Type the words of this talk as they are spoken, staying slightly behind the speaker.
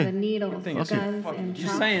The Needles, Guns, and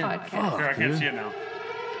Chalk podcast. Here, I can't see it now.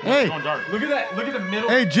 Hey, It's going dark. Look at that. Look at the middle.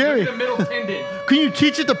 Hey, Jerry. Look at the middle tendon. can you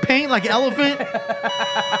teach it to paint like elephant?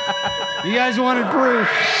 You guys wanted proof.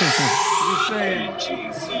 Just saying.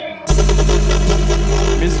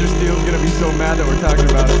 Mr. Steele's gonna be so mad that we're talking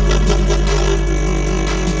about it.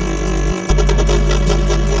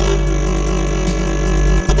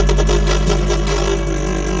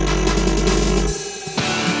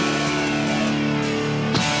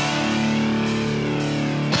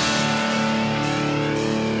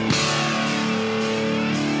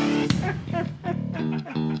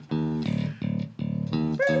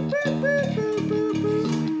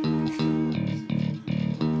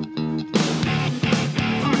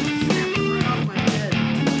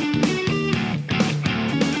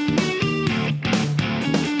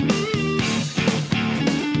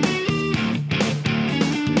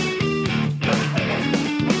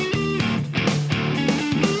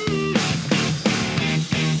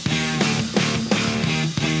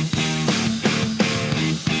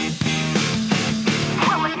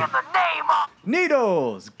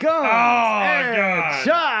 Needles, Guns, and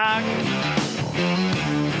Chalk.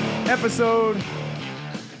 Episode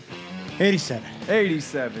 87.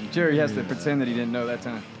 87. Jerry has to pretend that he didn't know that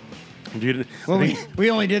time. Dude, Well,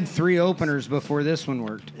 we only did 3 openers before this one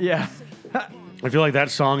worked. Yeah. I feel like that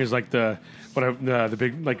song is like the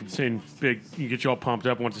big, like saying big, you get you all pumped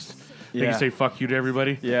up once it's, they Yeah. can say fuck you to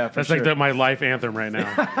everybody. Yeah, for That's sure. like my life anthem right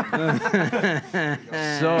now.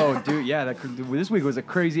 So, dude, yeah, this week was a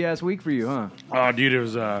crazy ass week for you, huh? Oh, dude,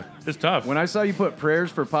 it's tough. When I saw you put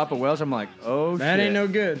prayers for Papa Welch, I'm like, oh That shit. ain't no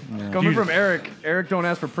good. Coming Dude. from Eric don't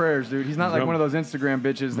ask for prayers, dude. He's not like Nope. one of those Instagram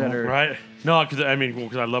bitches that are. Right? No, because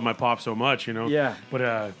I love my pop so much, you know. Yeah.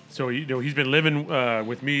 But so he's been living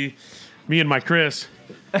with me and my Chris.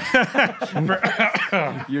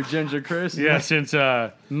 Your Ginger Chris. Yeah, since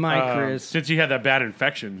My Chris. since he had that bad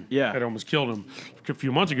infection. Yeah. That almost killed him a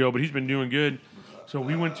few months ago. But he's been doing good. So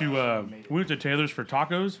we went to Taylor's for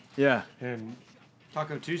tacos, Yeah. and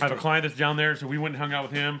Taco I Tuesday. have a client that's down there. So we went and hung out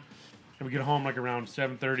with him, and we get home like around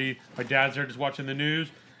 7:30. My dad's there just watching the news.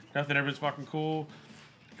 Nothing. Everything's fucking cool.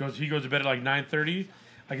 He goes to bed at like 9:30.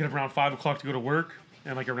 I get up around 5 o'clock to go to work,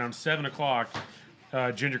 and like around 7 o'clock,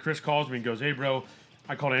 Ginger Chris calls me and goes, "Hey, bro,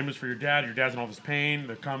 I called an ambulance for your dad. Your dad's in all this pain.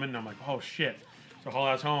 They're coming." And I'm like, "Oh shit!" So haul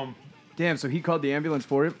ass home. Damn. So he called the ambulance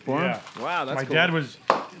for him. Yeah. Wow, that's My cool. dad was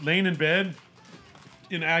laying in bed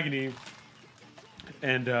in agony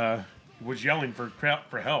and was yelling for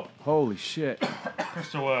help. Holy shit.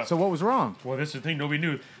 So So what was wrong? well, this is the thing nobody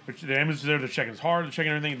knew. But the ambulance is there. They're checking his heart. They're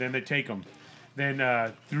checking everything. Then they take him. Then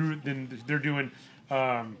they're doing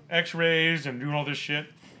X-rays and doing all this shit.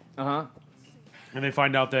 Uh huh. And they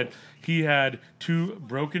find out that he had 2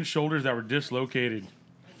 broken shoulders that were dislocated.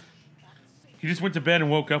 He just went to bed and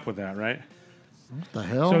woke up with that, right? What the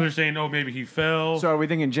hell? So they're saying, oh, maybe he fell. So are we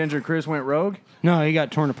thinking Ginger Chris went rogue? No, he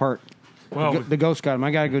got torn apart. well, The ghost got him.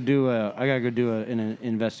 I gotta go do an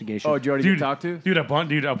investigation. Oh, did you already get talked to? Dude,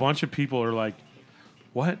 a bunch of people are like,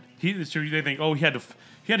 what? So they think, oh, he had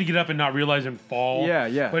to get up and not realize and fall. Yeah,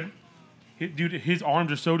 yeah. But, dude, his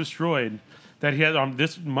arms are so destroyed that he had on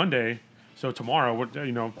this Monday. So tomorrow,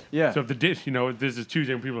 Yeah. So if if this is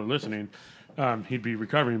Tuesday when people are listening, he'd be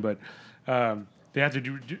recovering. But they have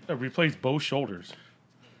to replace both shoulders.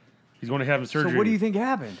 He's going to have surgery. So what do you think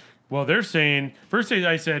happened? Well, they're saying first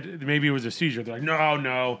I said maybe it was a seizure. They're like,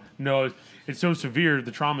 no. It's so severe.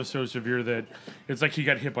 The trauma is so severe that it's like he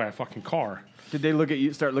got hit by a fucking car Did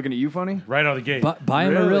they start looking at you funny? right out of the gate. Buy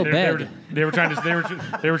him a real They bed. were trying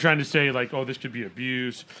to they were trying to say like, oh, this could be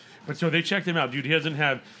abuse. But so they checked him out, dude. He doesn't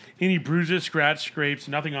have any bruises, scrapes,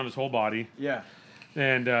 nothing on his whole body, Yeah.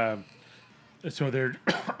 and so they're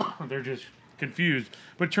they're just confused.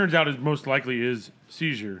 But it turns out it most likely is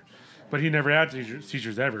seizure, but he never had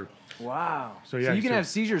seizures ever. Wow. So, yeah, you can so- have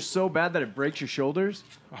seizures so bad that it breaks your shoulders?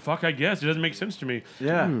 Oh, fuck, I guess it doesn't make sense to me.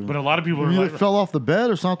 Yeah. But a lot of people are He like, fell off the bed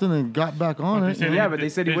or something and got back on it. Yeah, but they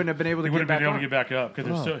said he wouldn't have been able to he get wouldn't have back been able on. to get back up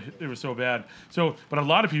because it was so bad. So, but a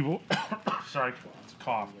lot of people, sorry, it's a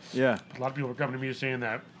cough. Yeah. A lot of people are coming to me saying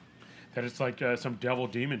that it's like some devil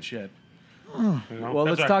demon shit. You know? Well,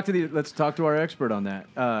 That's let's talk to our expert on that.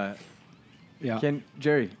 yeah.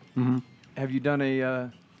 Jerry, have you done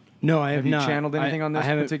a No, I have have you not. channeled anything on this I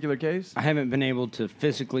haven't, particular case? I haven't been able to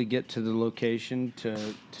physically get to the location to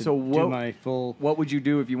So do what- my full. What would you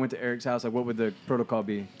do if you went to Eric's house? Like, what would the protocol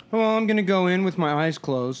be? Well, I'm gonna go in with my eyes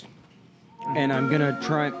closed, and I'm gonna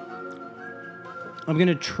try. I'm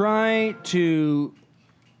gonna try to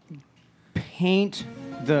paint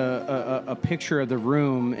a picture of the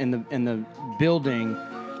room in the building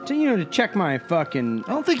to check my fucking. I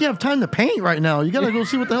don't think you have time to paint right now. You gotta go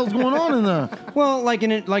see what the hell's going on in there. Well, like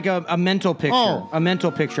a mental picture. Oh. A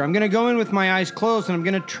mental picture. I'm gonna go in with my eyes closed, and I'm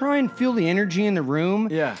gonna try and feel the energy in the room.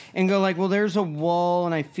 Yeah. And go like, well, there's a wall,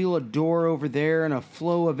 and I feel a door over there, and a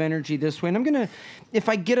flow of energy this way. And I'm gonna, if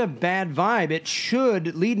I get a bad vibe, it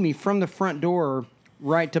should lead me from the front door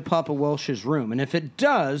right to Papa Welsh's room. And if it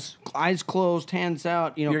does, eyes closed, hands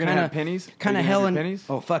out, You're gonna have pennies? Kind You're of gonna have hell your and pennies?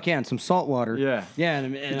 oh fuck yeah, and some salt water. Yeah. Yeah.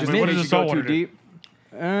 And Just what what does does the salt go water too do? deep?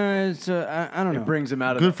 it's I don't know. It brings them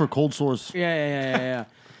out of Good for cold sores. Yeah.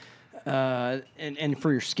 And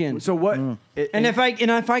for your skin. So what? And if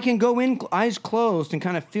I can go in eyes closed and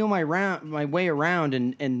kind of feel my way around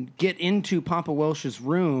and get into Papa Welsh's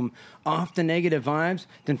room off the negative vibes,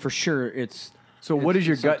 then for sure it's. So what is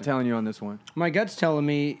your it's gut something. telling you on this one? My gut's telling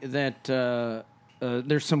me that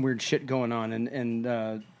there's some weird shit going on,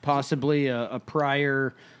 and possibly a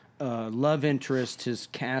prior love interest has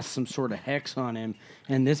cast some sort of hex on him,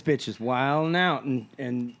 and this bitch is wilding out,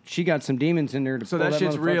 and she got some demons in there to. So pull that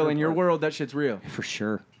shit's real motherfucker in your apart. world. That shit's real. For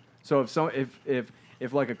sure. So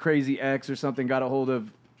if like a crazy ex or something got a hold of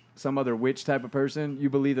some other witch type of person, you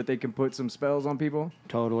believe that they can put some spells on people?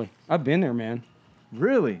 Totally. I've been there, man.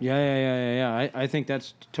 Really? Yeah. I think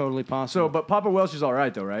that's totally possible. So, but Papa Welsh is all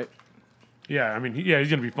right though, right? Yeah, I mean, he's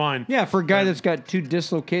gonna be fine. yeah, for a guy that's got 2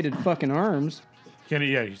 dislocated fucking arms. So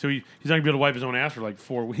he's not gonna be able to wipe his own ass for like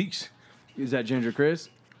 4 weeks. Is that Ginger Chris?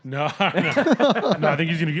 No, no, I think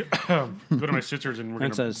he's gonna go to my sister's and we're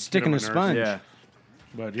That's gonna a stick get in on a my nerves. sponge. Yeah.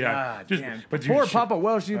 But yeah, God just damn. but Poor dude, Papa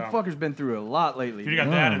Welsh, you Yeah. fucker's been through a lot lately. You got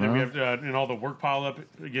that, and then we have and all the work pile up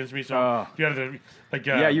against me. So you had to like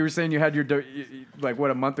yeah, you were saying you had your like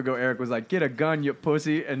what a month ago. Eric was like, "Get a gun, you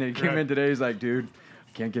pussy," and then he came Right. in today. He's like, "Dude,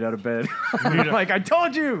 I can't get out of bed." Dude, like I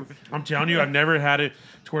told you. I'm telling you, I've never had it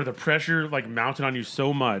to where the pressure like mounted on you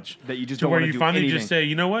so much That you just to don't where wanna you do finally anything. just say,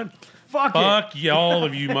 you know what, Fuck fuck all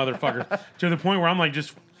of you motherfuckers, to the point where I'm like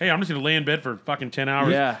just. Hey, I'm just gonna lay in bed for fucking 10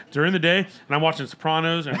 hours Yeah. during the day, and I'm watching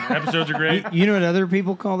Sopranos, and episodes are great. You know what other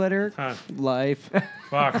people call that, Eric? Huh. Life.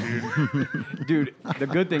 Fuck, dude. Dude, the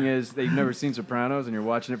good thing is that you've never seen Sopranos and you're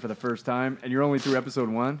watching it for the first time, and you're only through episode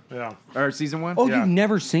 1 Yeah. or season 1. Oh, Yeah. you've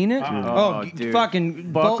never seen it? Oh, dude.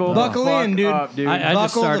 Fucking Buckle buckle the in, fuck dude. up, dude. I just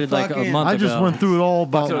Buckle the started like fuck a in. month I ago. just went through it all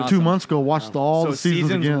about That's 2 awesome. months ago. Watched all So the seasons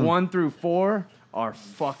seasons again. 1 through 4 are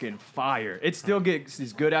fucking fire. It still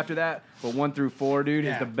is good after that, but 1 through 4, dude,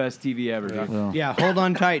 is the best TV ever, dude. Yeah. Yeah, hold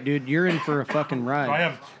on tight, dude. You're in for a fucking ride.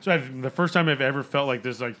 I've the first time I've ever felt like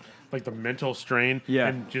this, like the mental strain, Yeah.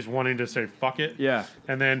 and just wanting to say fuck it, Yeah.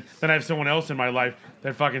 and then I have someone else in my life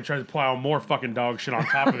that fucking tries to plow more fucking dog shit on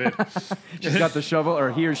top of it. She's got the shovel,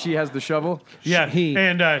 or he or she has the shovel. Yeah, He-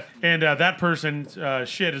 and that person's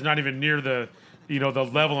shit is not even near the the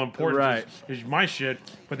level of importance Right. is my shit,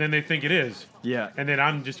 but then they think it is. Yeah. And then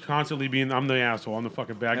I'm just constantly I'm the asshole. I'm the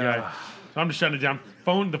fucking bad guy. So I'm just shutting it down.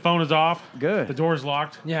 The phone is off. Good. The door's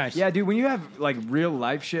locked. Yeah, Yeah, dude, when you have like real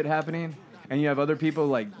life shit happening and you have other people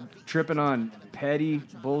like tripping on petty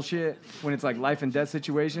bullshit when it's like life and death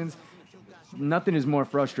situations, nothing is more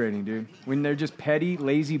frustrating, dude. When they're just petty,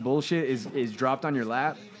 lazy bullshit is dropped on your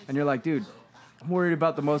lap and you're like, dude, I'm worried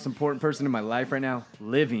about the most important person in my life right now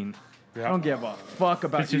living. Yeah. I don't give a fuck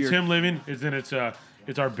about It's your... him living.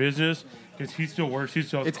 It's our business. He still works. He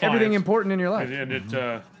still has It's clients. everything important in your life. and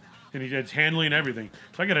it's handling everything.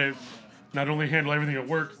 So I gotta not only handle everything at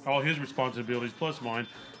work, all his responsibilities plus mine,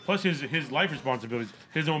 plus his life responsibilities,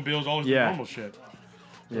 his own bills, all his Yeah. normal shit.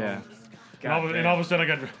 Yeah. And all of a sudden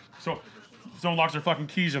I got someone locks their fucking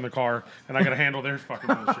keys in the car, and I gotta handle their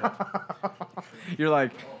fucking bullshit. You're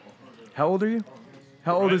like, how old are you?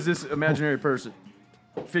 How old Right. is this imaginary person?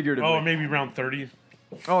 Figuratively. Oh, maybe around 30.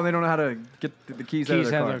 Oh, they don't know how to get the keys out of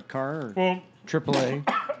keys their out car. of the car. Or Well, AAA.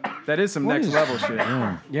 That is some What next is- level shit.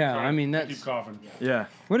 Yeah, I mean keep that's coughing. Yeah.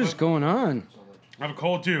 what is going on. I have a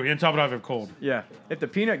cold too. And top of it, I have a cold. Yeah. If the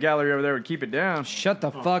peanut gallery over there would keep it down. Shut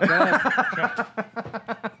the fuck up.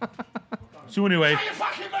 So anyway,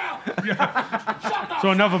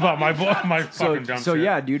 so enough about my fucking dumb So shit.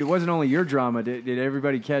 yeah, dude, it wasn't only your drama. Did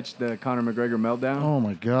everybody catch the Conor McGregor meltdown? Oh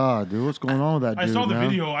my god, dude, what's going on with that I dude, saw the man?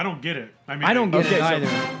 video. I don't get it. I mean, I don't get Okay, it so- either.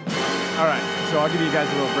 All right, so I'll give you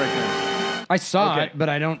guys a little breakdown. I saw Okay. it, but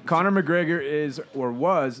I don't. Conor McGregor is or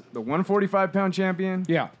was the 145-pound champion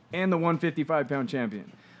Yeah. and the 155-pound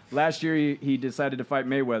champion. Last year, he decided to fight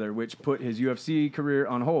Mayweather, which put his UFC career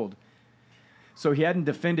on hold. So he hadn't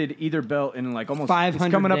defended either belt in like almost 500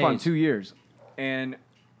 it's coming up on days. 2 years. And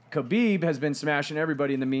Khabib has been smashing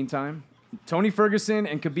everybody in the meantime. Tony Ferguson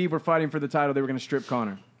and Khabib were fighting for the title. They were going to strip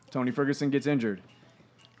Conor. Tony Ferguson gets injured.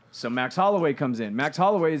 So Max Holloway comes in. Max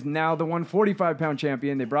Holloway is now the 145-pound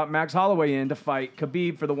champion. They brought Max Holloway in to fight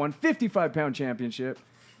Khabib for the 155-pound championship.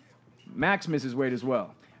 Max misses weight as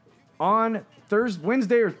well. On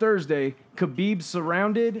Wednesday or Thursday, Khabib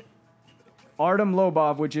surrounded Artem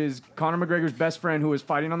Lobov, which is Conor McGregor's best friend who was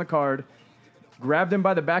fighting on the card, grabbed him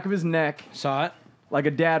by the back of his neck Saw it. like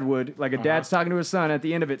a dad would, like a dad's talking to his son. At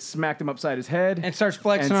the end of it, smacked him upside his head. And starts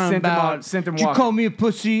flexing and on him sent him about, on- sent him you walking. call me a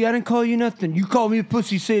pussy? I didn't call you nothing. You call me a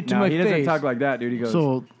pussy, say it to No, my he face. doesn't talk like that, dude. He goes,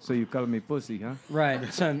 So- so you call me pussy, huh?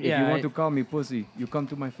 Right. So, If yeah, you want to call me pussy, you come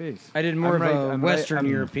to my face. I did more I'm of right- a I'm Western I'm-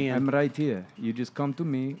 European. I'm right here. You just come to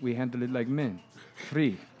me. We handle it like men.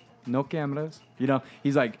 Free. No cameras. You know,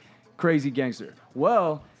 he's like crazy gangster.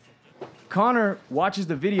 Well, Conor watches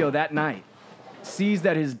the video that night, sees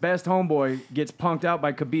that his best homeboy gets punked out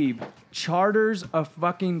by Khabib, charters a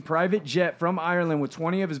fucking private jet from Ireland with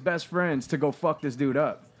 20 of his best friends to go fuck this dude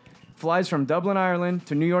up. Flies from Dublin, Ireland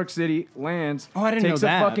to New York City, lands, Oh, I didn't takes know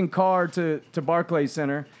a that. fucking car to Barclays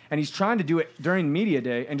Center, and he's trying to do it during media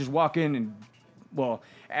day and just walk in and, well,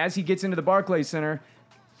 as he gets into the Barclays Center,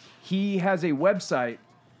 he has a website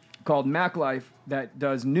called MacLife that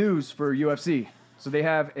does news for UFC. So they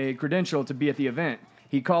have a credential to be at the event.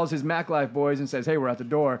 He calls his MacLife boys and says, "Hey, we're at the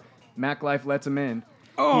door." MacLife lets him in.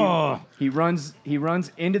 Oh. He runs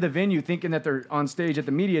into the venue thinking that they're on stage at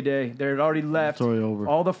the media day. They're already left. Story over.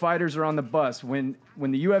 All the fighters are on the bus. When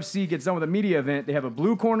the UFC gets done with a media event, they have a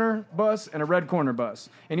blue corner bus and a red corner bus.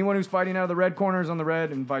 Anyone who's fighting out of the red corner is on the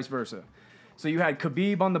red and vice versa. So you had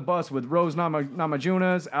Khabib on the bus with Rose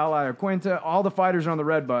Namajunas, Ally Aquinta. All the fighters are on the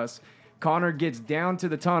red bus. Conor gets down to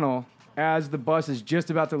the tunnel as the bus is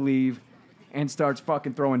just about to leave and starts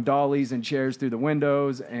fucking throwing dollies and chairs through the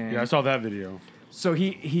windows. And Yeah, I saw that video. so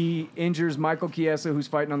he injures Michael Chiesa, who's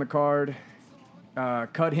fighting on the card.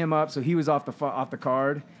 Cut him up, so he was off the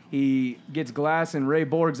card. He gets glass in Ray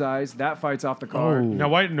Borg's eyes. That fight's off the card. Oh. Now,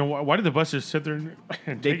 why did the bus just sit there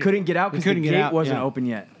and They take couldn't get out because the couldn't get gate out, wasn't yeah. open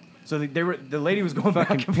yet. So the lady was going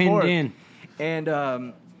Fucking back and pinned forth. in.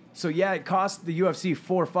 And so yeah, it cost the UFC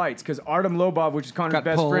 4 fights because Artem Lobov, which is Conor's Got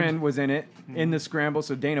best pulled. friend, was in it in the scramble.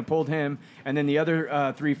 So Dana pulled him, and then the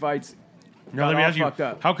other 3 fights Now, got let me all ask you, fucked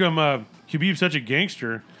up. how come Khabib's such a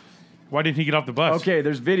gangster? Why didn't he get off the bus? Okay,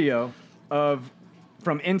 there's video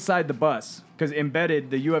from inside the bus because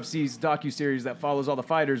embedded the UFC's docuseries that follows all the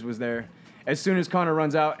fighters was there. As soon as Conor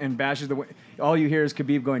runs out and bashes all you hear is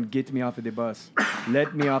Khabib going, "Get me off of the bus.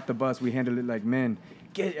 Let me off the bus. We handle it like men."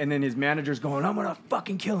 And then his manager's going, "I'm gonna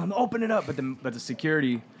fucking kill him. Open it up." But the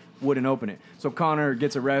security wouldn't open it. So Conor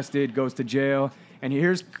gets arrested, goes to jail, and here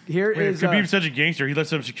Wait, is if Khabib's such a gangster, he lets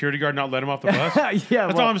some security guard not let him off the bus? yeah,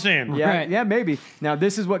 That's well, all I'm saying. Yeah, Right. yeah, maybe. Now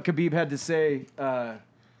this is what Khabib had to say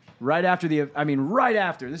right after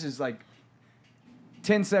this is like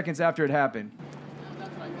 10 seconds after it happened.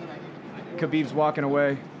 Khabib's walking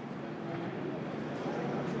away.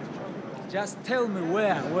 Just tell me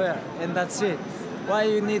where, and that's it. Why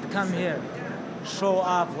you need to come here? Show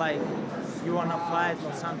up like you wanna fight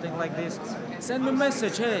or something like this. Send me a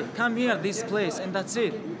message, hey, come here, this place, and that's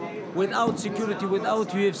it. Without security, without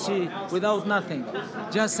UFC, without nothing.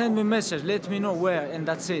 Just send me a message, let me know where, and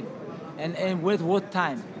that's it. And with what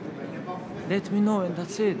time. Let me know, and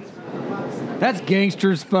that's it. That's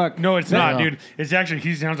gangster as fuck. No, it's not, Yeah. dude. It's actually,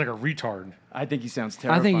 he sounds like a retard. I think he sounds I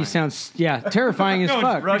terrifying. think he sounds, terrifying as No,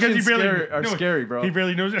 fuck. Russians because he barely are scary, bro. He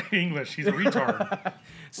barely knows English. He's a retard.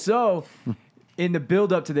 So, in the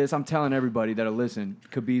build up to this, I'm telling everybody that'll listen,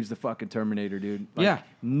 Khabib's the fucking Terminator, dude. Like, Yeah.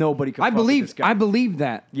 Nobody can I fuck with believe this guy. I believe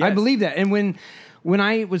that. I Yes. believe that. And when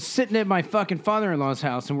I was sitting at my fucking father-in-law's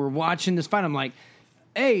house and we're watching this fight, I'm like,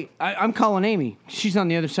 hey, I'm calling Amy. She's on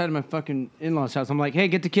the other side of my fucking in-laws' house. I'm like, hey,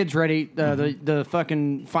 get the kids ready. The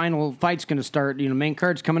fucking final fight's gonna start. You know, main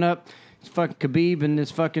card's coming up. It's fucking Khabib and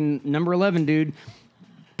this fucking number 11 dude.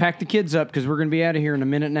 Pack the kids up because we're gonna be out of here in a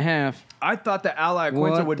minute and a half. I thought that Ally Aquinta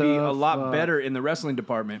What would be the a lot fuck? better in the wrestling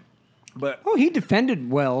department. But Oh, he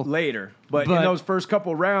defended well. later. But in But- those first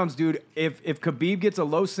couple rounds, dude, if Khabib gets a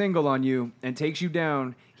low single on you and takes you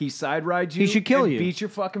down, he side rides you. He should kill and you. Beat your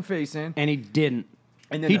fucking face in. And he didn't.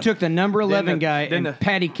 And then He the- took the number 11 the- guy then and the-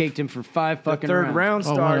 patty caked him for 5 The fucking third rounds. round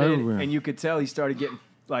Oh, started, wow. and you could tell he started getting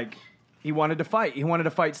like he wanted to fight. He wanted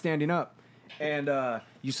to fight standing up, and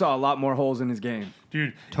you saw a lot more holes in his game.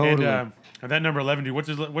 Dude. Totally. And that number 11 dude, what's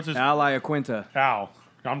his Ally Aquinta. Al.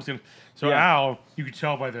 I'm just gonna. So Yeah. Al, you could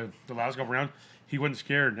tell by the last couple rounds, he wasn't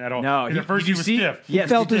scared at all. No, at first he was stiff. Yes,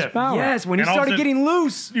 felt his stiff. power. Yes, when he And all of a started sudden- getting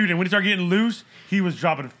loose. Dude, and when he started getting loose, he was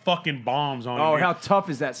dropping fucking bombs on Oh, him. how tough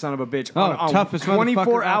is that son of a bitch? Oh, on toughest 24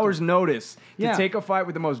 motherfucker out hours there. notice Yeah. to take a fight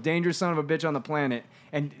with the most dangerous son of a bitch on the planet.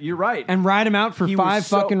 And you're right. And ride him out for He was 5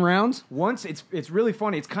 so- fucking rounds? Once it's really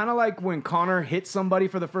funny. It's kind of like when Conor hits somebody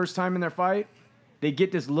for the first time in their fight, they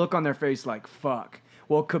get this look on their face like fuck.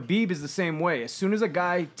 Well, Khabib is the same way. As soon as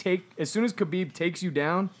Khabib takes you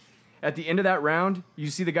down, at the end of that round, you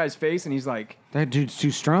see the guy's face and he's like, That dude's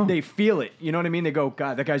too strong. they feel it. You know what I mean? They go,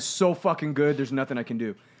 God, that guy's so fucking good. There's nothing I can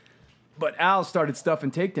do. But Al started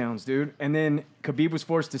stuffing takedowns, dude. And then Khabib was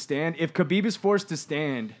forced to stand. If Khabib is forced to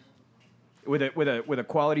stand with a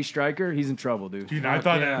quality striker, he's in trouble, dude. Dude, I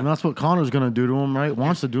thought And that's what Connor's gonna do to him, right?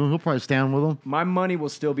 Wants to do him. He'll probably stand with him. My money will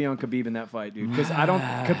still be on Khabib in that fight, dude. Because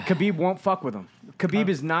Khabib won't fuck with him. Khabib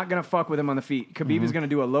is not gonna fuck with him on the feet. Khabib is gonna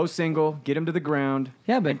do a low single, get him to the ground.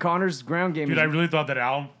 Yeah, but- and Connor's ground game. Dude, is, I really thought that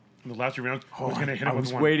Al, in the last 2 rounds, was going to hit him I was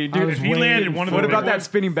with one. waiting, dude. I was If he waiting landed one of What the about big that ones-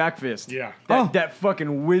 spinning back fist? Yeah. That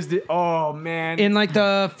fucking whizzed it. Oh man. In like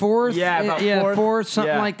the fourth? Yeah, about fourth,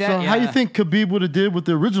 something Yeah. like that. So how yeah. you think Khabib would have did with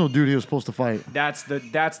the original dude he was supposed to fight? That's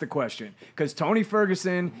the question. Because Tony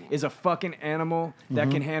Ferguson is a fucking animal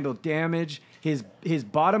that can handle damage. His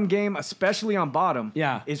bottom game, especially on bottom,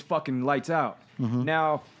 Yeah. is fucking lights out.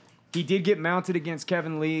 Now, he did get mounted against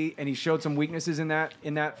Kevin Lee, and he showed some weaknesses in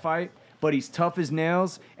that fight. But he's tough as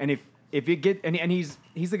nails, and if it get and he's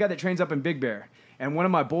the guy that trains up in Big Bear. And one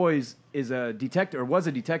of my boys is a detective, or was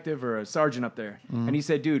a detective or a sergeant up there, and he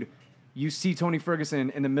said, "Dude, you see Tony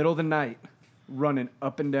Ferguson in the middle of the night running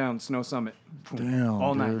up and down Snow Summit, Damn,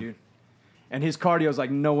 all night, dude." And his cardio is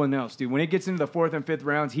like no one else, dude. When it gets into the 4th and 5th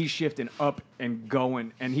rounds, he's shifting up and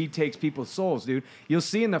going, and he takes people's souls, dude. You'll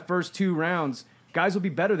see in the first 2 rounds, guys will be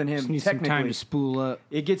better than him. Just need some time technically, to spool up.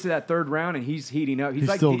 it gets to that 3rd round, and he's heating up.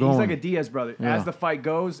 He's still He's going. like a Diaz brother. Yeah. As the fight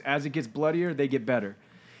goes, as it gets bloodier, they get better.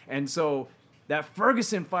 And so that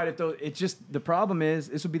Ferguson fight, it's just the problem is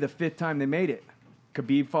this would be the 5th time they made it.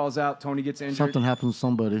 Khabib falls out, Tony gets injured. Something happens to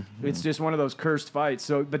somebody. It's just one of those cursed fights.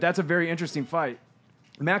 So, but that's a very interesting fight.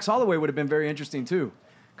 Max Holloway would have been very interesting too,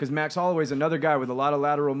 because Max Holloway is another guy with a lot of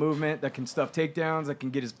lateral movement that can stuff takedowns, that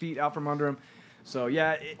can get his feet out from under him. So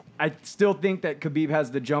yeah, I still think that Khabib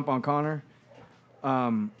has the jump on Conor.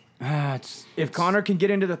 If Conor can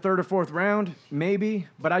get into the 3rd or 4th round, maybe.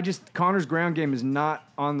 But Conor's ground game is not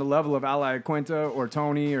on the level of Al Iaquinta or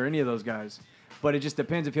Tony or any of those guys. But it just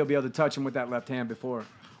depends if he'll be able to touch him with that left hand before.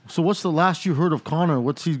 So what's the last you heard of Connor?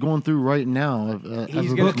 What's he going through right now?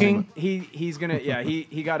 He's gonna, he's gonna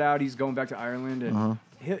he got out. He's going back to Ireland and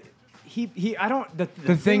he I don't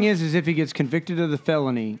The thing is if he gets convicted of the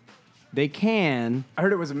felony, they can. I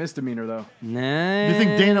heard it was a misdemeanor though. Nah. Do you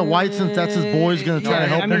think Dana White, since that's his boy, is going to try to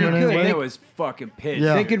help I mean, him in he any could. way? Dana was fucking pissed.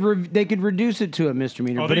 Yeah. They could reduce it to a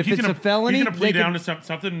misdemeanor, but if he's it's gonna, a felony, he's gonna plead they down could, to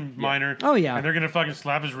something minor. Oh, yeah. and they're gonna fucking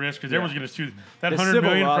slap his wrist because everyone's gonna sue that The $100 civil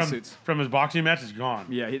million lawsuits. from his boxing match is gone.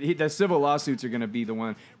 Yeah, the civil lawsuits are going to be the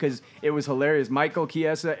one because it was hilarious. Michael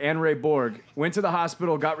Chiesa and Ray Borg went to the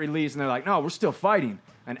hospital, got released, and they're like, "No, we're still fighting."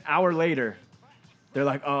 An hour later, they're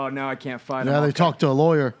like, "Oh, no, I can't fight." Yeah, they talked to a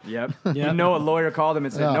lawyer. Yep. You know, a lawyer called him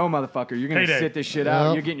and said, Yeah. "No, motherfucker, you're going to Payday. sit this shit out.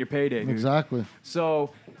 Yep. You're getting your payday." Dude. Exactly.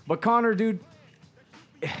 So, but Conor, dude,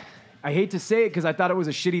 I hate to say it because I thought it was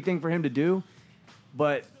a shitty thing for him to do,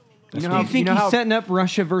 but you know do how you think know he's how, setting up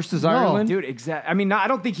Russia versus Ireland? dude, exactly. I mean, I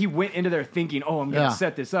don't think he went into there thinking, "Oh, I'm going to Yeah.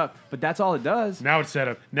 set this up," but that's all it does. Now it's set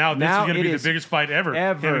up. Now this Now is gonna it be is the biggest fight ever.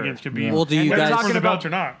 ever. Him against Khabib. Well, do you And guys- whether it's for talking the belt about or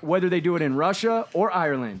not? whether they do it in Russia or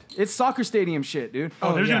Ireland. It's soccer stadium shit, dude.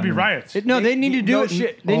 Oh, there's gonna be riots. No, they need to do no it.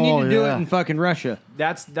 shit. They need Oh, to do yeah. it in fucking Russia.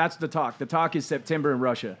 That's the talk. The talk is September in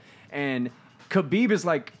Russia. And Khabib is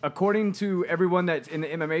like, according to everyone that's in the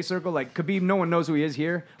MMA circle, like Khabib, no one knows who he is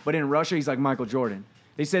here, but in Russia, he's like Michael Jordan.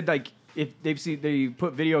 They said like if they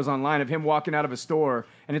put videos online of him walking out of a store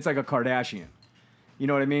and it's like a Kardashian. You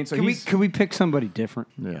know what I mean? So Can we pick somebody different?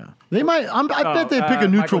 Yeah. They might. I bet they pick a Michael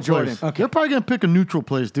neutral Jordan. place. They're probably going to pick a neutral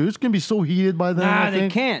place, dude. It's going to be so heated by then. Nah, I they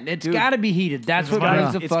think. can't. It's Dude, got to be heated. That's what gotta-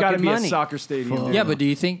 brings the it's got to fucking be money. a soccer stadium. dude. Yeah, but do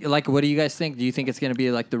you think, like, what do you guys think? Do you think it's going to be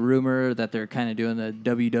like the rumor that they're kind of doing the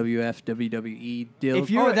WWF, WWE deal? If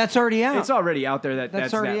you're, that's already out. It's already out there.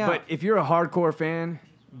 That's already that. out. But if you're a hardcore fan,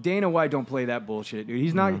 Dana White don't play that bullshit, dude.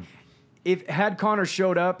 He's not. If had Conor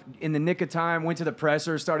showed up in the nick of time, went to the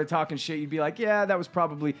presser, started talking shit, you'd be like, yeah, that was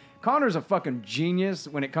probably. Conor's a fucking genius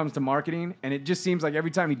when it comes to marketing, and it just seems like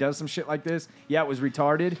every time he does some shit like this, yeah, it was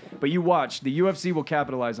retarded. But you watch, the UFC will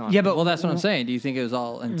capitalize on it. Yeah, but Well, that's what I'm saying. Do you think it was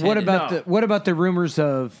all intended? what about the rumors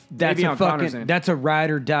of that's Maybe a on Conor's fucking end. that's a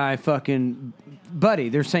ride or die fucking buddy?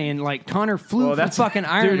 They're saying like Connor flew Well, from that's- fucking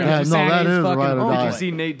Ireland. dude, to yeah, no, San that his is fucking ride or home die. Did you place.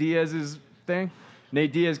 see Nate Diaz's thing.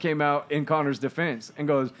 Nate Diaz came out in Connor's defense and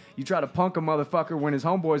goes, "You try to punk a motherfucker when his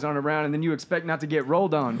homeboys aren't around, and then you expect not to get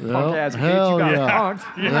rolled on. Punk ass bitch, hell you got yeah.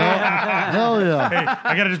 punked." Hell yeah. Hey,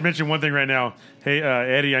 I gotta just mention one thing right now. Hey,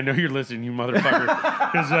 Eddie, I know you're listening, you motherfucker.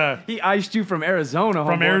 Because He iced you from Arizona,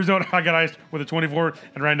 from homeboy. Arizona, I got iced with a 24,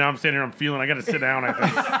 and right now I'm standing here, I'm feeling, I gotta sit down, I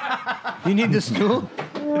think. You need the stool?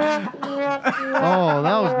 Oh,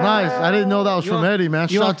 that was nice. I didn't know that was from want- Eddie, man.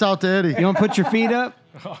 you want- Shouts out to Eddie. You want to put your feet up?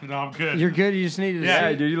 Oh, no, I'm good. You're good. You just need to Yeah,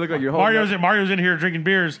 Yeah, dude, you look like you're holding Mario's in here drinking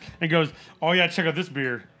beers and goes, "Oh yeah, check out this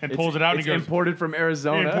beer," and pulls it out and It's he goes, imported from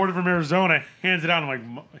Arizona. "Imported from Arizona." Hands it out. I'm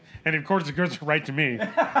like, and of course it goes right to me.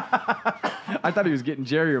 I thought he was getting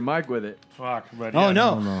Jerry or Mike with it. Fuck, but Oh yeah.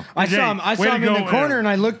 no! I Jay, saw him. I way saw to him in go, the corner, Aaron. and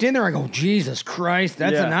I looked in there. I go, Jesus Christ,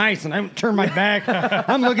 that's Yeah. a nice. And I turned my back.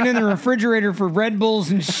 I'm looking in the refrigerator for Red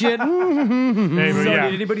Bulls and shit. Hey, but So yeah.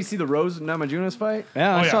 did anybody see the Rose Namajunas fight?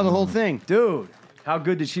 Yeah, I Oh, saw yeah. the whole thing. Dude, how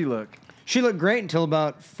good did she look? She looked great until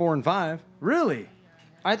about 4 and 5. Really?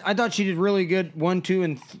 I thought she did really good. 1, 2,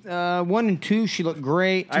 and 1 and 2. She looked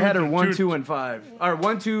great. I had her 1, two- 2, and 5. Or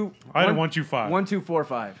 1, 2. I had a 1, 2, 5. 1, 2, 4,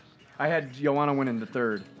 5. I had Joanna win in the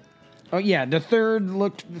third. Oh yeah, the third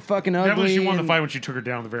looked fucking ugly. Definitely, she won the and- fight when she took her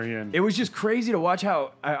down at the very end. It was just crazy to watch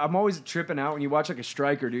how I'm always tripping out when you watch like a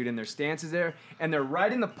striker, dude, and their stance is there, and they're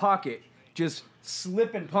right in the pocket, just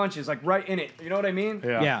slipping punches, like right in it. You know what I mean?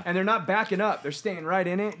 Yeah. Yeah. And they're not backing up; they're staying right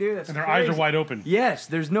in it, dude. That's And their crazy. eyes are wide open. Yes,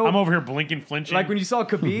 there's no. I'm over here blinking, flinching. Like when you saw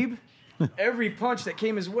Khabib, every punch that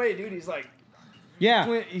came his way, dude, he's like,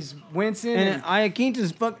 Yeah. he's wincing. And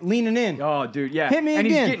Iaquinta's leaning in. oh, dude, yeah. Hit me and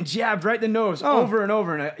again. he's getting jabbed right in the nose Oh. over and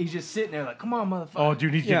over, and he's just sitting there like, "Come on, motherfucker." oh,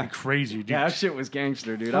 dude, he's Yeah. getting crazy, dude. yeah, that shit was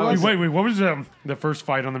gangster, dude. Well, I was, Wait, what was the first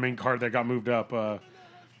fight on the main card that got moved up?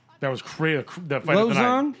 That was crazy. The fight of the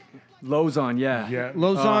night. Lozon? Lozon, yeah. Yeah.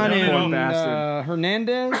 Lozon no, no, and no. bastard.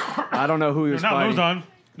 Hernandez? I don't know who he No, was not fighting. Lozon.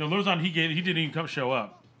 No, Lozon. He didn't even come show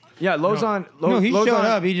up. Yeah, Lozon. No, he Lozon, showed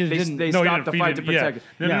up, he just they, didn't- They No, he stopped the fight to defeated- yeah. protect it.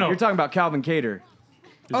 No, no, no. You're talking about Calvin Cater.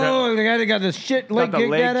 Is that- Oh, the guy that got the shit leg Got the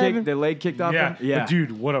kicked leg out of kick, him? the leg kicked off yeah. him. Yeah, But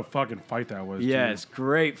dude, what a fucking fight that was. yes, Dude.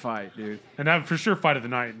 great fight, dude. And that for sure fight of the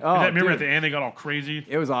night. Oh, Remember dude. at the end they got all crazy.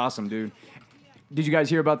 It was awesome, dude. Did you guys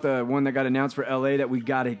hear about the one that got announced for LA that we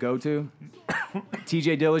got to go to?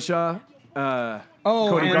 TJ Dillashaw. Oh,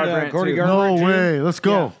 Cody and Garbrandt, Cody too. No Garbrandt. too? way. Let's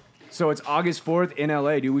go. So it's August 4th in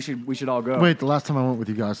LA, dude. We should all go. Wait, the last time I went with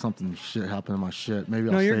you guys, something shit happened in my shit. Maybe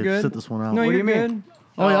I'll No, you're stay, good. sit this one out. No, What do you're you mean? good.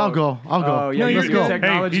 Oh, yeah, I'll go. I'll go. Oh, yeah, No, you you're got good.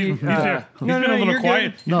 technology. Hey, he's been a No, little you're quiet.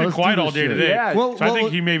 good. He's No, been let's do quiet all this day shit. today. Yeah. Well, So I think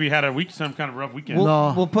well, he maybe had some kind of rough weekend. We'll,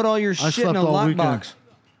 No. we'll put all your I shit in slept a all weekend. lockbox.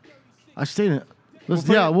 I stayed in it. Let's,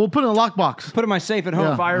 put yeah, it- we'll put it in a lockbox. Put it in my safe at home.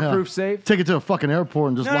 Yeah. Fireproof safe. Take it to a fucking airport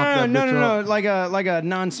and just No, lock no, that no, bitch no, no, up. like a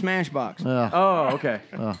non-smash box. Yeah. Oh, okay.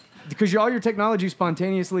 Because all your technology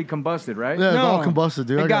spontaneously combusted, right? Yeah, it's No, all combusted,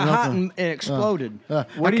 dude. It I got hot nothing. and it exploded. I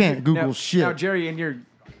What did can't you- Google now, shit. Now, Jerry, in your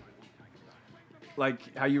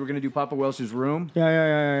like how you were gonna do Papa Welch's room,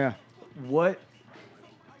 Yeah.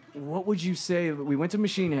 what would you say? We went to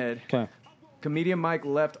Machine Head. Okay. Comedian Mike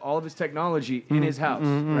left all of his technology in his house,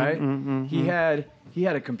 right? He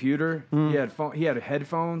had a computer, he had phone, he had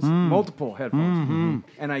headphones, multiple headphones,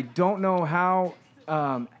 and I don't know how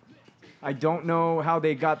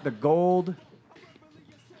they got the gold.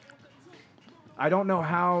 I don't know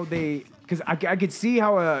how they, because I could see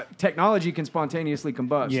how technology can spontaneously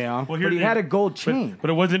combust. Yeah. Well, but he had a gold chain. But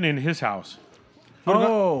it wasn't in his house.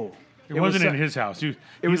 Oh, It wasn't in his house.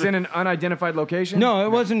 It was in an unidentified location. No, it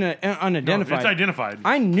wasn't No, unidentified. it's identified.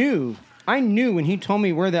 I knew when he told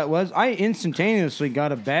me where that was. I instantaneously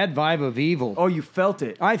got a bad vibe of evil. Oh, you felt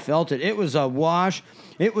it. I felt it. It was a wash.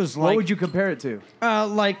 It was What like would you compare it to?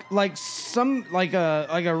 like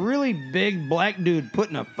a really big black dude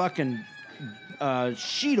putting a fucking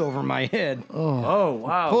sheet over my head. Oh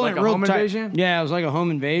wow, Pulling like it a real home tight. invasion. Yeah, it was like a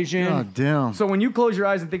home invasion. God damn. So when you close your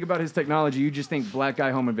eyes and think about his technology, you just think black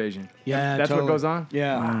guy home invasion. Yeah, that's totally. what goes on.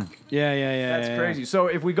 Yeah. Yeah. That's crazy. So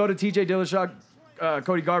if we go to TJ Dillashaw,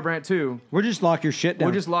 Cody Garbrandt too, We'll just lock your shit down.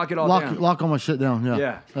 we'll just lock it all down. Lock all my shit down. Yeah.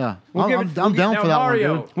 Yeah. Yeah. We'll give I'm it- down Now for that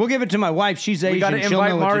Mario, one, dude. We'll give it to my wife. She's Asian. we got to She'll invite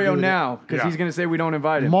know what to Mario do with it. now because Yeah. he's gonna say we don't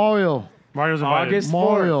invite him. Mario. Mario's invited. August-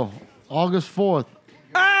 Mario. August 4th.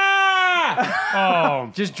 Oh,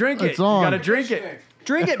 Just drink it. It's on. You gotta drink it.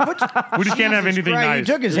 Drink it. we just can't have anything Right, nice.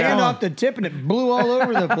 He took his hand Yeah. off the tip and it blew all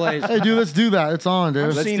over the place. Hey, dude, let's do that. It's on,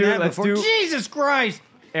 dude. Let's Seen do it, that let's before. do- Jesus Christ.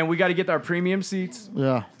 And we got to get our premium seats.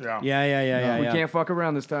 Yeah. Yeah. Yeah. We can't fuck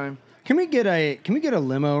around this time. Can we get a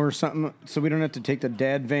limo or something so we don't have to take the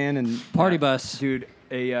dad van and Party bus. Dude,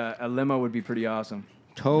 a limo would be pretty awesome.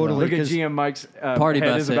 Totally. Look at 'cause GM Mike's Party head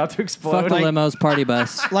bus. is about to explode. Fuck the limos, party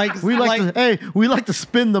bus. Like We like to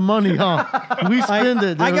spend the money, huh? We spend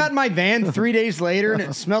it. Dude. I got in my van 3 days later, and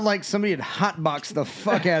it smelled like somebody had hotboxed the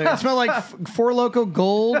fuck out of it. It smelled like Four Loko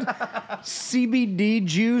Gold, CBD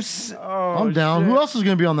juice. I'm down. shit. Who else is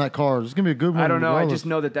gonna be on that card? It's gonna be a good one. I don't know. I regardless. just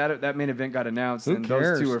know that main event got announced, Who and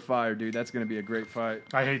cares? those two are fire, dude. That's gonna be a great fight.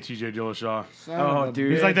 I hate TJ Dillashaw. Oh,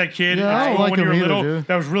 dude, He's like that kid Yeah, I at don't school like when you him were either, little dude.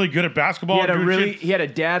 that was really good at basketball. He had and doing shit. he had a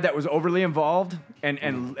dad that was overly involved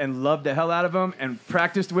and loved the hell out of him and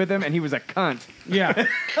practiced with him, and he was a cunt. Yeah.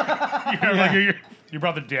 You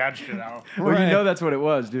brought the dad shit out. Well, you know that's what it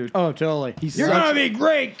was, dude. Oh, totally. You're sucks. gonna be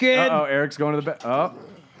great, kid. Oh, Eric's going to the bed. Oh,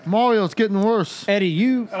 Mario. It's getting worse. Eddie,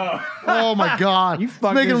 you Oh my God! You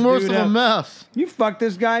fucked making this worse dude of a up. mess. you fucked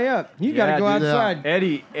this guy up. You got to yeah, go dude. outside.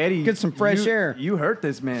 Eddie, Get some fresh air. You hurt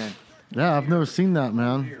this man. Yeah, I've never seen that,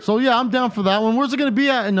 man. So yeah, I'm down for that one. Where's it gonna be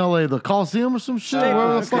at in LA? The Coliseum or some shit?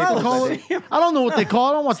 Whatever the fuck they call it. I don't know what they call it.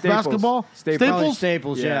 I don't watch Staples. basketball. Staples. Probably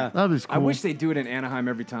Staples, Yeah. yeah. That'd be cool. I wish they do it in Anaheim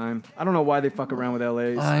every time. I don't know why they fuck around with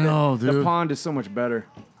LA. I know, The dude. pond is so much better.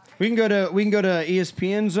 We can go to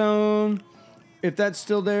ESPN Zone if that's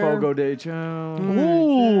still there. Fogo de Chão.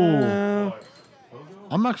 Ooh,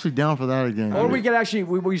 I'm actually down for that again. Or we could actually,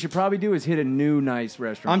 what we should probably do is hit a new nice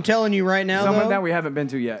restaurant. I'm telling you right now, Someone though, that we haven't been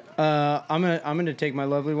to yet. I'm gonna take my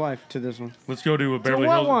lovely wife to this one, Let's go to a So Beverly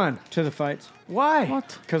what Hills. one? to the fights, Why?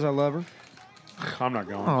 What? because I love her. I'm not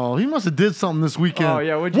going. Oh, he must have did something this weekend. Oh,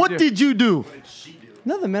 yeah, what'd you what do? did you do?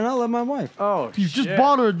 Nothing, man. I love my wife. Oh, You just shit.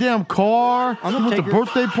 bought her a damn car. I'm You gonna went to take her-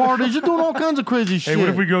 birthday parties. You're doing all kinds of crazy shit. Hey, what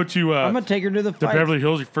if we go to I'm gonna take her to the the fight. Beverly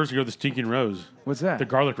Hills first and go to the Stinking Rose, What's that? the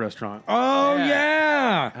garlic restaurant? Oh Yeah.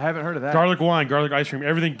 yeah. I haven't heard of that. Garlic wine, garlic ice cream,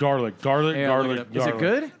 everything garlic, garlic, Yeah, look garlic, it up. Is it garlic.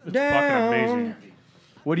 good? It's Down. fucking amazing.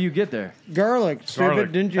 What do you get there? Garlic, stupid.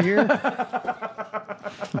 Garlic. Didn't you hear?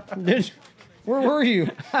 Where were you?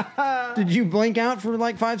 Did you blink out for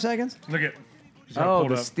like 5 seconds? Look at. He's got it Oh,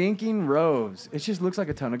 pulled the up. Stinking Rose. It just looks like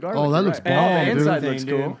a ton of garlic. Oh, that You're looks right. bomb, And the dude. inside Everything, looks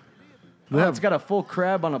dude. cool. Yeah. Oh, it's got a full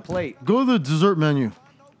crab on a plate. Go to the dessert menu.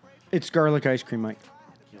 It's garlic ice cream, Mike.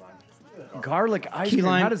 Garlic ice Key cream.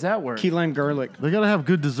 lime. How does that work? Key lime garlic. They gotta have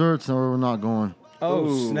good desserts, or we're not going. Oh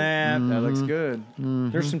Ooh. snap! That looks good.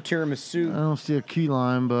 There's some I tiramisu. don't see a key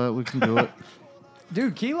lime, but we can do it.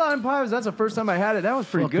 Dude, key lime pie, that's the first time I had it. That was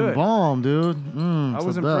pretty Fucking good. bomb, dude. I It's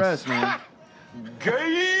was the best. impressed, man.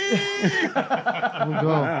 We'll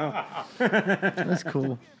go. That's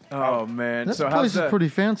cool. Oh man. That so place how's is that? pretty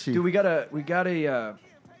fancy. Dude, we got a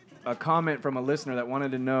comment from a listener that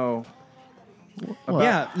wanted to know.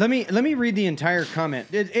 Yeah, let me read the entire comment.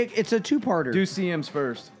 It's a two-parter. Do CMs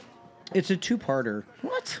first. It's a two-parter.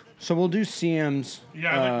 What? So we'll do CM's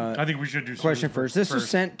Yeah, I think we should do question some first. This is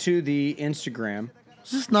sent to the Instagram.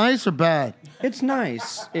 Is this nice or bad? It's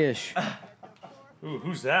nice-ish. Ooh,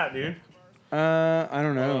 who's that, dude? I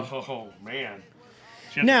don't know. Oh man.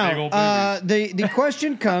 She has a big old Now, booty. the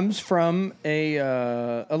question comes from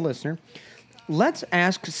a listener. Let's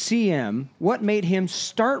ask CM what made him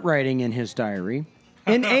start writing in his diary,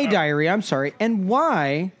 in a diary, I'm sorry, and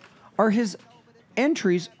why are his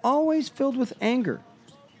entries always filled with anger?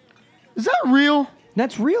 Is that real?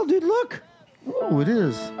 That's real, dude. Look. Oh, it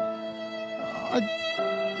is.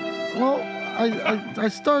 I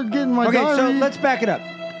started getting my Okay, diary so let's back it up.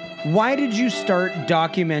 Why did you start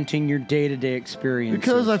documenting your day-to-day experiences?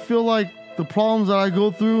 because I feel like the problems that I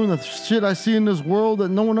go through and the shit I see in this world that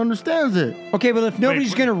no one understands it. Okay, but if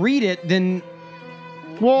nobody's wait. going to read it, then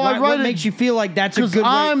Well, I what write it makes you feel like that's a because good way?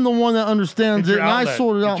 I'm the one that understands It's it your and I outlet.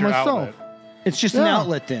 sort it It's out your myself. outlet. It's just an Yeah.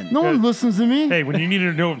 outlet then. No one listens to me. Hey, when you need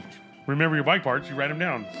to know, remember your bike parts, you write them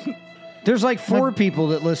down. There's like 4 people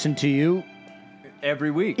that listen to you,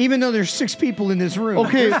 Every week. even though there's 6 people in this room.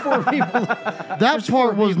 Okay. There's 4 people. That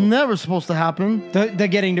part was never supposed to happen. the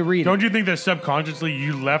getting to read Don't it. you think that subconsciously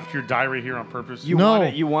you left your diary here on purpose? You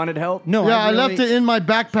No. wanted help? No, Yeah, I left really- it in my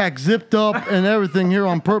backpack, zipped up and everything here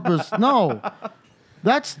on purpose. No,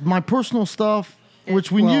 that's my personal stuff,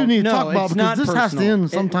 which we Well, need to no, talk about it's because not this has to personal.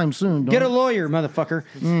 end sometime soon. Get a dog. lawyer, motherfucker.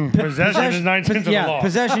 Possession is 9 tenths of the Yeah, law.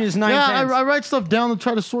 possession is 9 Yeah, tenths. I write stuff down to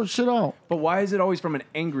try to sort shit out. But why is it always from an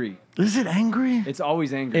angry? Is it angry? It's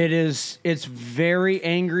always angry. It is. It's very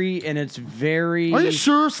angry and it's very. Are you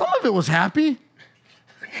sure? Some of it was happy.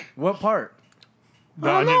 What part? The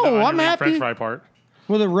I don't onion- the know, onion I'm ring happy. French fry part.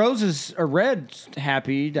 Well, the roses are red.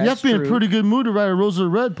 Happy. That's You have to be in true. a pretty good mood to write a Rose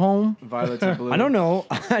of Red poem. Violets and blue. I don't know.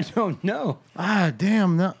 I don't know. Ah,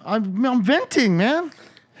 damn. I'm venting, man.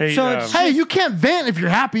 Hey, So it's- Hey, you can't vent if you're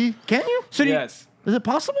happy, can you? So do you- Yes. Is it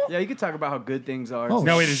possible? Yeah, you could talk about how good things are. Oh.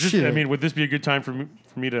 no, wait, is this, shit. I mean, would this be a good time for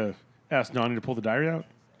me to ask Donnie to pull the diary out?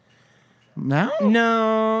 Now?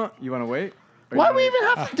 No. You want to wait? Why we even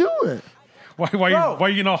have to do it? Why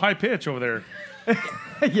you getting all high pitch over there?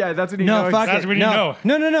 Yeah, that's what he No, knows. fuck That's it. what you know.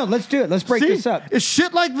 No. Let's do it. Let's break See, this up. it's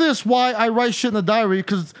shit like this why I write shit in the diary,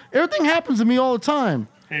 because everything happens to me all the time.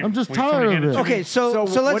 Hey, I'm just will you come tired and hand of it it. to me? Okay, so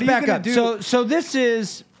So what let's are you back gonna up. do? So this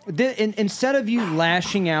is instead of you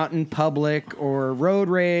lashing out in public or road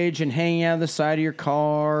rage and hanging out the side of your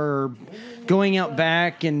car or going out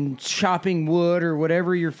back and chopping wood or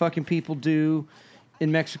whatever your fucking people do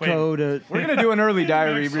in Mexico to. We're gonna do an early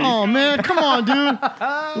diary read. Oh man, come on,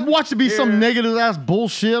 dude. Watch it be some negative ass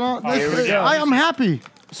bullshit. Here we go. I'm happy.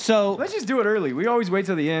 So Let's just do it early. We always wait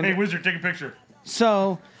till the end. Hey, Wizard, take a picture.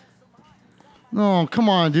 No, come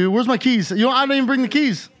on, dude. Where's my keys? You know, I didn't even bring the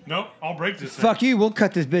keys. Nope, I'll break this thing. fuck you. We'll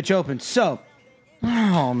cut this bitch open. So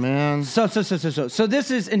Oh man. So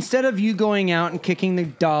this is, instead of you going out and kicking the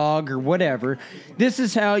dog or whatever, this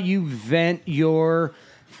is how you vent your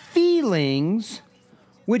feelings,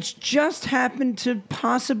 which just happen to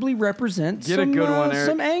possibly represent Get a some, good one, Eric.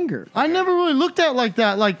 some anger. I never really looked at it like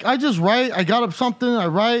that. Like I just write. I got up something. I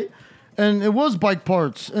write, and it was bike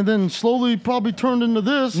parts, and then slowly probably turned into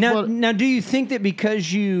this. Now, but now, do you think that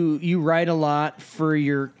because you write a lot for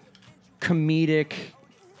your comedic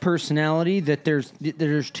personality that there's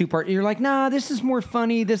two parts? You're like, nah, this is more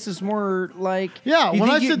funny. This is more like yeah, You when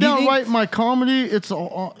I think you- sit do you down and think- write my comedy, it's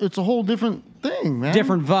a whole different thing, man.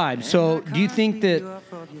 different vibe. So, do you think that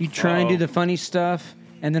you try and do the funny stuff,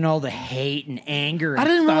 and then all the hate and anger? And I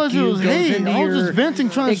didn't fuck realize it you was goes hate. into I was your- just venting,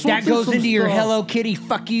 trying to like, sort that through goes some into your stuff. Hello Kitty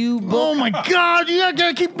fuck you book. Oh my God! You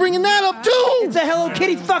gotta keep bringing that up too. It's a Hello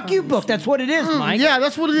Kitty fuck you book. That's what it is, Mike. Yeah,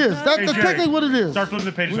 that's what it is. Hey, That's Jerry, technically what it is. Start flipping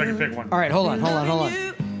the pages so I can pick one. All right, hold on.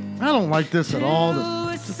 I don't like this at all.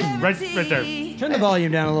 Right there. Turn the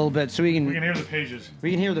volume down a little bit so we We can can hear the pages.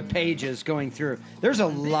 hear the pages going through. There's a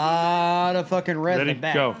lot of fucking red Ready? in the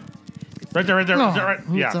back. Go. Right there. No, Right.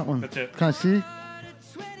 who's Yeah, that one? that's it. Can I see?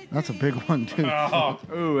 That's a big one, dude. Oh,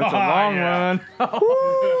 Ooh, it's a long yeah. one.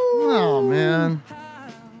 Oh man.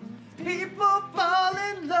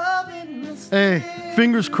 Hey,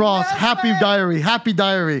 fingers crossed. Happy diary. Happy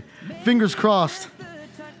diary. Fingers crossed.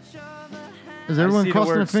 Is I everyone see the crossing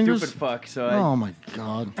their word fingers? stupid fuck, so Oh my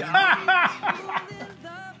God.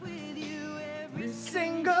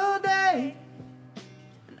 single day.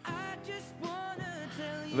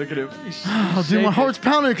 Look at him. Oh, dude, my heart's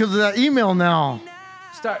pounding because of that email now.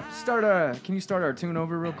 Can you start our tune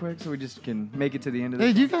over real quick so we just can make it to the end of Hey,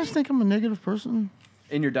 this? do you guys think I'm a negative person?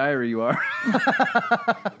 In your diary, you are.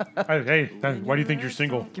 Hey, why do you think you're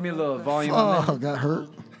single? Give me a little volume on Oh, got hurt.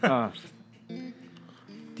 that.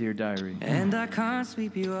 Dear diary. And I can't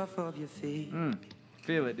sweep you off of your feet.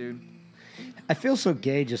 Feel it, dude. I feel so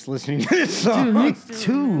gay just listening to this song. Dude, me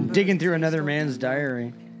too. Digging through another man's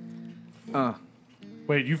diary.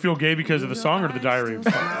 Wait, you feel gay because of the song or the diary?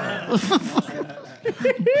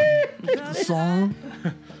 The song.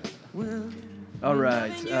 All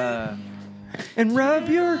right. And rub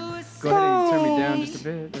your Go ahead and turn me down just a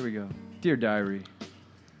bit. There we go. Dear diary,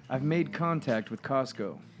 I've made contact with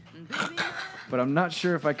Costco, but I'm not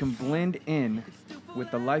sure if I can blend in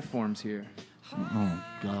with the life forms here. Oh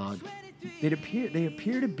God. They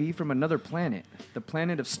appear to be from another planet, the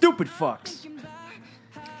planet of stupid fucks.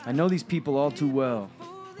 I know these people all too well.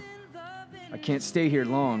 I can't stay here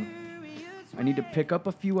long. I need to pick up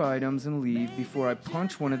a few items and leave before I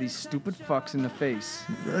punch one of these stupid fucks in the face.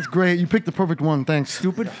 That's great. You picked the perfect one. Thanks.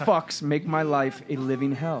 Stupid fucks make my life a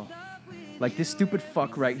living hell. Like this stupid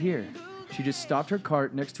fuck right here. She just stopped her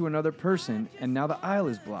cart next to another person and now the aisle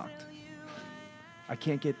is blocked. I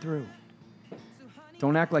can't get through.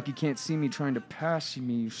 Don't act like you can't see me trying to pass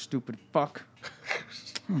me, you stupid fuck.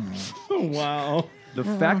 wow. The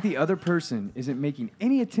fact the other person isn't making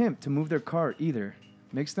any attempt to move their cart either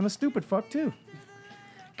makes them a stupid fuck too.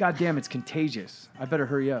 God damn, it's contagious. I better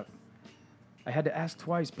hurry up. I had to ask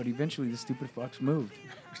twice, but eventually the stupid fucks moved.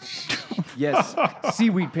 Yes,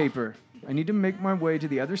 seaweed paper. I need to make my way to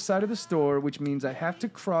the other side of the store, which means I have to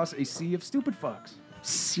cross a sea of stupid fucks.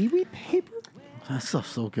 Seaweed paper? That stuff's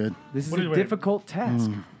so good. This is What a is- wait. difficult task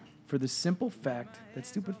for the simple fact that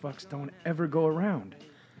stupid fucks don't ever go around.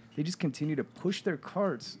 They just continue to push their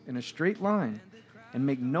carts in a straight line and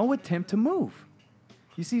make no attempt to move.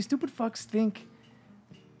 You see, stupid fucks think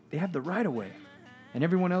they have the right of way and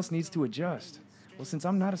everyone else needs to adjust. Well, since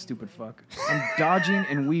I'm not a stupid fuck, I'm dodging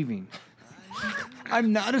and weaving.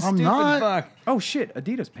 I'm not a I'm stupid not. fuck. Oh shit,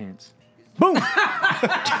 Adidas pants. Boom!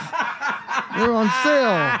 They're on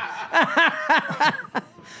sale.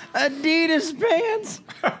 Adidas pants.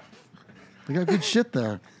 They got good shit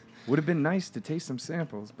there. Would have been nice to taste some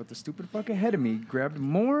samples, but the stupid fuck ahead of me grabbed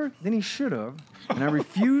more than he should have, and I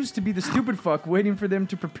refused to be the stupid fuck waiting for them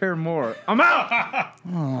to prepare more. I'm out!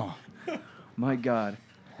 Oh. My God.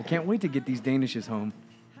 I can't wait to get these Danishes home.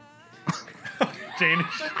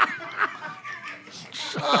 Danish.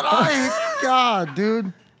 God,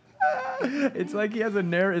 dude. It's like he has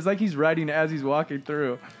a it's like he's writing as he's walking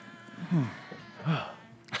through.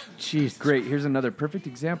 Jeez. Great, here's another perfect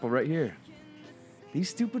example right here. These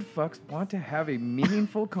stupid fucks want to have a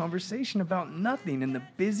meaningful conversation about nothing in the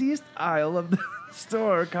busiest aisle of the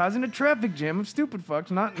store, causing a traffic jam of stupid fucks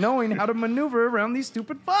not knowing how to maneuver around these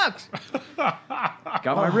stupid fucks.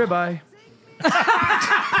 Got my ribeye.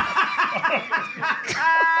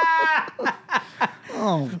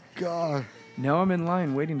 Oh, God. Now I'm in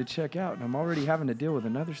line waiting to check out, and I'm already having to deal with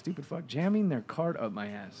another stupid fuck jamming their card up my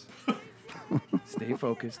ass. Stay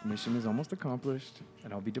focused. Mission is almost accomplished,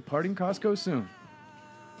 and I'll be departing Costco soon.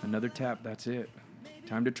 Another tap, that's it.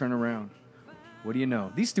 Time to turn around. What do you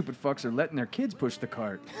know? These stupid fucks are letting their kids push the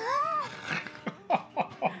cart.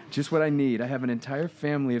 Just what I need. I have an entire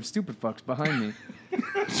family of stupid fucks behind me.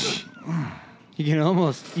 You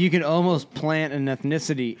can almost plant an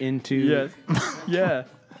ethnicity into. Yes. Yeah.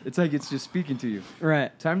 It's like it's just speaking to you.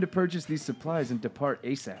 Right. Time to purchase these supplies and depart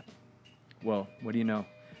ASAP. Well, what do you know?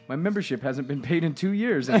 My membership hasn't been paid in 2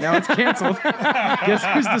 years, and now it's canceled. Guess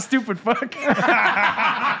who's the stupid fuck?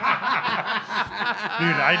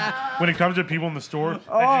 Dude, when it comes to people in the store,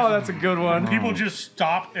 That's a good one. people just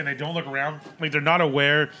stop and they don't look around. Like they're not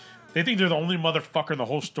aware. They think they're the only motherfucker in the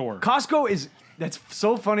whole store. Costco is... That's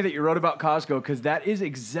so funny that you wrote about Costco, because that is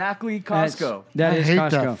exactly Costco. That I is hate Costco.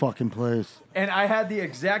 that fucking place. And I had the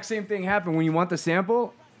exact same thing happen when you want the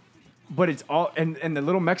sample, but it's all... And the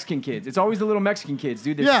little Mexican kids. It's always the little Mexican kids,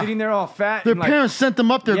 dude. They're Yeah. sitting there all fat. Their and like, parents sent them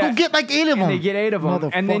up there. Yeah. Go get like 8 of them. and they get 8 of them.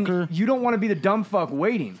 And then Motherfucker. you don't want to be the dumb fuck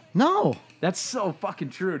waiting. No. That's so fucking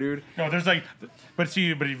true, dude. No, there's like, but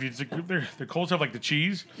if it's the Coles have like the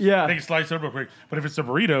cheese. Yeah. They can slice it up real quick. But if it's the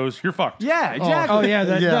burritos, you're fucked. Yeah, exactly. Oh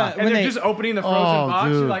yeah, Yeah. And when they're they just opening the frozen Oh, box.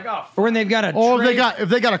 You're dude. like, oh, or when they've got a Or tray. if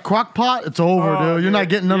they got a crock pot, it's over, Oh, dude. You're not dude.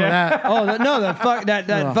 getting none of Yeah. that. Oh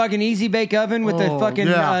that fucking easy bake oven with the Oh, fucking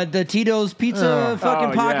yeah. the Tito's pizza Yeah. fucking Oh,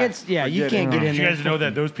 yeah. pockets. Yeah, you Forget can't it. get in Did you there. guys know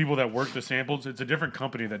that those people that work the samples, it's a different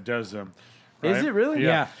company that does them. Is right? it really?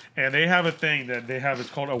 Yeah. And they have a thing that they have.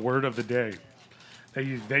 It's called a word of the day.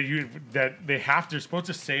 They're supposed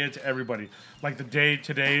to say it to everybody. Like the day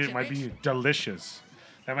today, it might be delicious.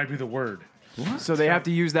 That might be the word. So they have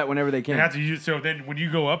to use that whenever they can. They have to use. So then when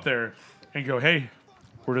you go up there and go, hey,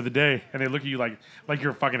 word of the day, and they look at you like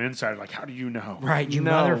you're a fucking insider. Like, how do you know? Right, you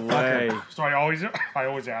no motherfucker. way. So I always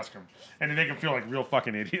ask them, and then they can feel like real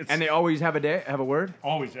fucking idiots. And they always have a word?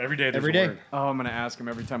 always every day. There's Every a day. word. Oh, I'm going to ask them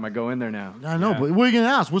every time I go in there now. I know, but what are you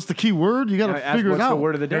gonna ask? What's the key word? You gotta Ask figure what's it out. the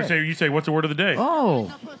word of the day. You say, what's the word of the day?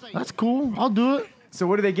 Oh, that's cool. I'll do it. So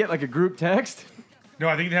what do they get, like a group text? No,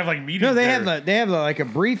 I think they have like meetings. No, they there. have like a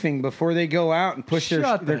briefing before they go out and push their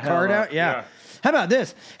Shut the hell card up. out. Yeah. Yeah. How about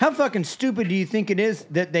this? How fucking stupid do you think it is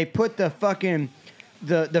that they put the fucking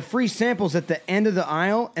the free samples at the end of the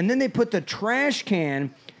aisle, and then they put the trash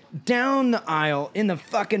can down the aisle in the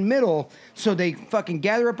fucking middle, so they fucking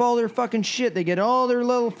gather up all their fucking shit. They get all their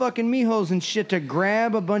little fucking mijos and shit to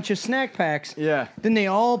grab a bunch of snack packs. Yeah. Then they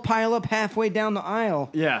all pile up halfway down the aisle.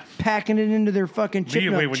 Yeah. Packing it into their fucking chip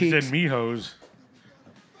nut Wait, when you cheeks. said mijos,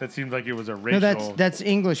 that seemed like it was a racial. No, that's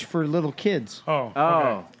English for little kids. Oh.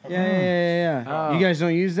 Oh. Okay. Yeah. Oh. You guys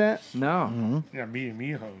don't use that? No. Yeah,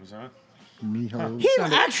 mijos, huh? Mijo. He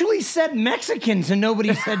actually said Mexicans and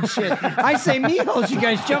nobody said shit. I say mijos, you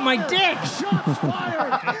guys jump my dick.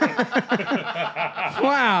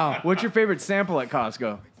 Wow. What's your favorite sample at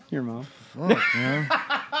Costco? Your mom. Fuck, man.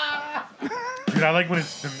 Dude, I like when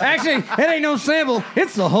it's. Actually, it ain't no sample.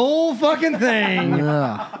 It's the whole fucking thing.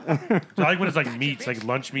 Yeah. I like when it's like meats, like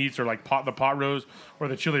lunch meats, or like the pot roast, or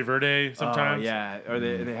the chili verde. Sometimes. Oh, yeah. Or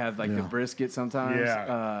they have like the Yeah. brisket sometimes.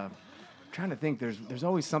 Yeah. Trying to think, there's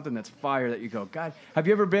always something that's fire that you go, God, have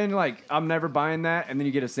you ever been like, I'm never buying that, and then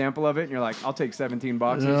you get a sample of it and you're like, I'll take 17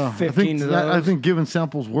 boxes. Yeah. 15 of I those. think giving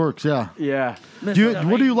samples works. Yeah. Yeah. What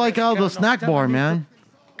do you like out of the snack bar, man?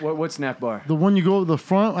 What snack bar? The one you go to the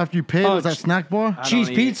front after you pay, is that snack bar? Cheese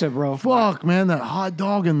eat pizza, bro. Fuck, man, that hot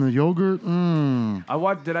dog and the yogurt.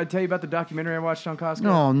 Mmm. Did I tell you about the documentary I watched on Costco?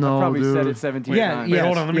 No, no, I probably said dude. it 17 Yeah, times. Wait, Yes,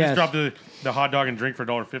 hold on. Let me yes. just drop the hot dog and drink for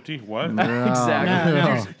 $1.50. What? Exactly.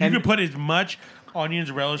 No. You can put as much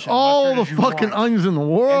onions, relish, and All mustard the as you fucking want. onions in the And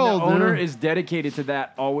world, the owner dude. is dedicated to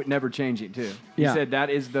that, never changing too. He Yeah. said that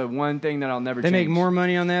is the one thing that I'll never They change. make more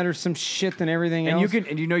money on that or some shit than everything And else.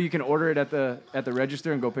 you can order it at the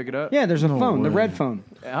register and go pick it up. Yeah, there's a phone, the way. red phone.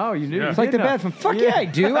 Oh, you knew. Yeah. you It's like the did know. bad phone. Fuck yeah, I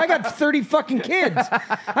do. I got 30 fucking kids.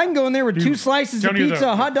 I can go in there with 2 slices of telling you pizza,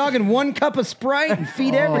 the- a hot dog, and 1 cup of Sprite and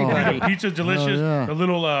feed everybody. Pizza's delicious. yeah. The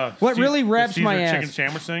little What really the wraps Caesar my ass- chicken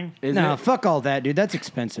sandwich thing. Is No, it? fuck all that, dude. That's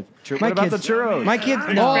expensive. What about the churros? My kids,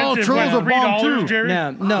 Oh, no, Expensive, churros like are bomb, $3, too. Jerry.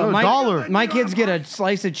 no, They're $1. my kids get a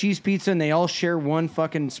slice of cheese pizza and they all share 1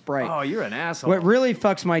 fucking Sprite. Oh, you're an asshole. What really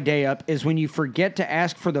fucks my day up is when you forget to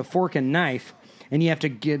ask for the fork and knife, and you have to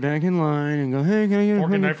get back in line and go, "Hey, can I get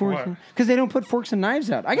Fork and knife for what? Because they don't put forks and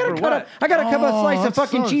knives out. I gotta For cut what? up. I gotta cut a slice of that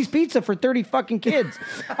fucking sucks. cheese pizza for 30 fucking kids.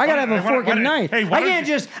 I gotta have a Why- fork why- and knife. hey, why I don't can't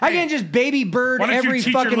you- just baby bird Why don't every you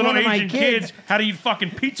teach your fucking little one of my Asian kids. how to eat fucking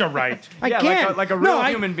pizza right? I Yeah, can't. like a real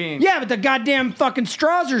human being. Yeah, but the goddamn fucking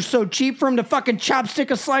straws are so cheap for them to fucking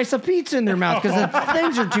chopstick a slice of pizza in their mouth because the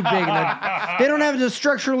things are too big. And they don't have the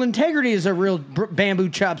structural integrity as a real bamboo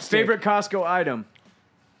chopstick. Favorite Costco item?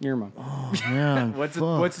 Your mom. Man,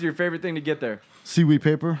 What's your favorite thing to get there? seaweed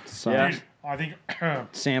paper? Yeah. Dude, I think the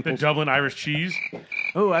Samples. Dublin Irish cheese.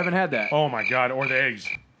 Oh, I haven't had that. Oh my god, or the eggs.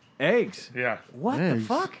 Eggs. Yeah. What Eggs. the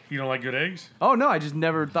fuck? You don't like good eggs? Oh no, I just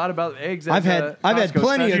never thought about eggs. As I've had Costco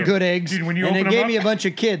plenty special. of good eggs, Dude, when you and they open 'em gave up- me a bunch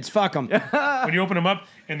of kids. Fuck them. When you open them up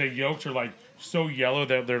and the yolks are like so yellow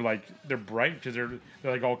that they're bright because they're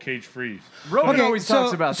like all cage free. Rogan always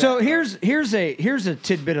talks about that. So here's a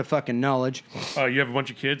tidbit of fucking knowledge. You have a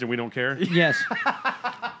bunch of kids and we don't care. Yes.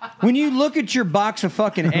 When you look at your box of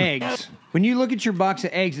fucking eggs,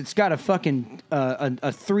 it's got a fucking a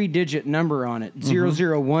 3-digit number on it,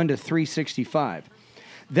 001 to 365.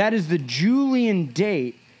 That is the Julian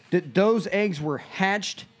date that those eggs were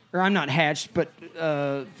hatched. Or I'm not hatched, but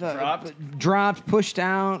dropped, pushed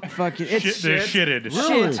out. Fucking, it's They're shitted.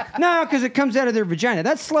 Really? shit. No, because it comes out of their vagina.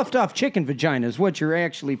 That's sloughed off chicken vagina is what you're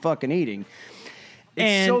actually fucking eating. it's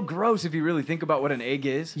and- so gross if you really think about what an egg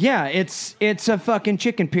is. Yeah, it's a fucking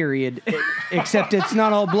chicken period, except it's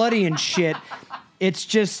not all bloody and shit. It's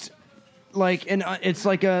just like it's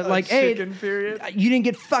like hey, chicken period. you didn't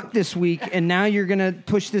get fucked this week, and now you're gonna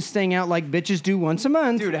push this thing out like bitches do once a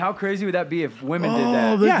month. Dude, how crazy would that be if women did Oh,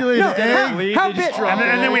 that? they Yeah, do it no, in egg. Leave, how they just big? drop it.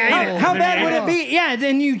 And then we ate it. How And then bad we would ate it be? Yeah,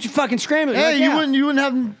 then you fucking scramble it. Hey, Like, you yeah. wouldn't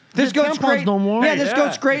have This get goes tampons great. no more. Yeah, this Yeah.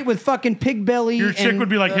 goes great with fucking pig belly. Your chick and, would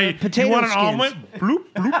be like, hey, potato you want an skins. omelet? Bloop,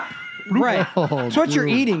 bloop, bloop. Right. Oh, It's what you're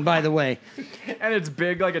dude. eating, by the way. And it's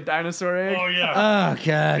big like a dinosaur egg. Oh, yeah. Oh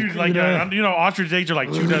god. Dude, like, ostrich eggs are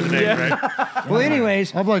like 2 dozen eggs, right? Well,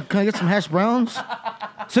 anyways, I'm like, can I get some hash browns?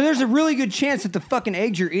 so there's a really good chance that the fucking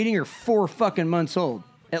eggs you're eating are 4 fucking months old.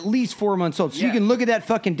 At least 4 months old. So you Yeah. can look at that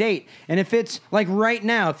fucking date. And if it's like right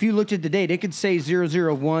now, if you looked at the date, it could say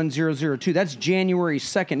 001, 002. That's January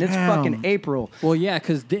 2nd. It's Damn. fucking April. Well, yeah,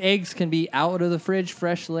 because the eggs can be out of the fridge,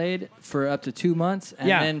 fresh laid, for up to 2 months, and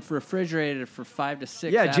Yeah. then refrigerated for 5 to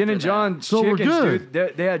 6. Yeah, Gin after and that. John So we're chickens, good.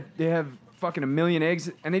 dude. They have fucking 1 million eggs,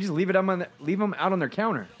 and they just leave them out on their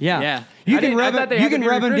counter. Yeah. Yeah. You I can didn't- I rub thought them. they You had to can be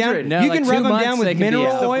rub them down. refrigerated. No, You like can 2 rub them months down they with can be mineral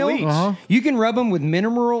out. The oil. bleach. Uh-huh. You can rub them with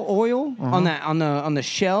mineral oil on the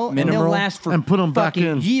shell, and they'll Mineral? last for And put 'em back fucking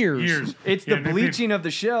in. years. It's Yeah, the they- bleaching of the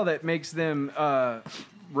shell that makes them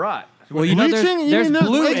rot. Well, you know, Bleaching? You there's mean the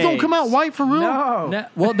blue eggs don't come out eggs. white for real? No. No,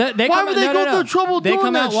 well, they Why come, would they no, go no, through no. trouble They doing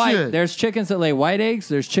come out that white. shit? There's chickens that lay white eggs.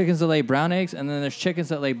 There's chickens that lay brown eggs, and then there's chickens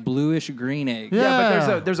that lay bluish green eggs. Yeah. Yeah,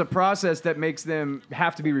 but there's a process that makes them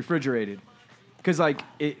have to be refrigerated. Because like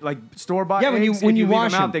store bought Yeah, when you eggs, when if you leave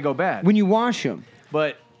wash them out, them, they go bad. When you wash them,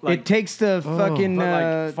 but like, it takes the fucking.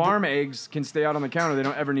 but like farm eggs can stay out on the counter. They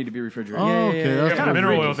don't ever need to be refrigerated. Oh, okay, yeah, that's Yeah, kind the of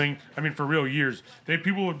mineral freaky. oil thing. I mean, for real, years.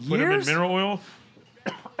 People would put them in Years? mineral oil,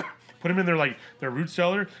 put them in their root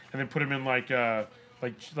cellar, and then put them in like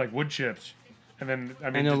wood chips, and then I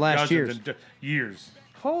mean, And they'll just last dozens years. and years.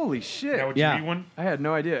 Holy shit! Now, would Yeah. you eat one? I had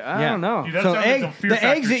no idea. I Yeah. don't know. Dude, that So sounds like some Fear the Factor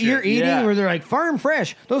eggs that shit. you're eating, Yeah. where they're like farm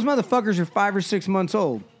fresh, those motherfuckers are 5 or 6 months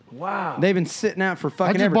old. Wow. They've been sitting out for I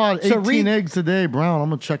fucking just ever. bought 18 So read, eggs today, brown. I'm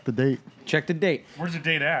gonna check the date check the date. Where's the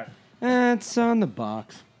date at? It's on the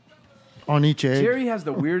box. on each egg. Jerry has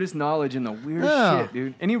the weirdest knowledge and the weirdest Yeah. shit,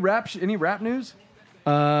 dude. Any rap news?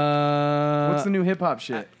 Uh, What's the new hip hop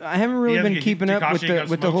shit? I haven't really Yeah, been Tekashi keeping up with got the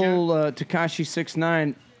smoked whole Tekashi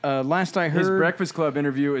 6ix9ine. Last I His heard, Breakfast Club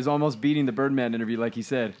interview is almost beating the Birdman interview, like he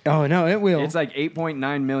said. oh no, it will. It's like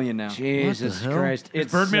 8.9 million now. Jesus hell? Christ! Is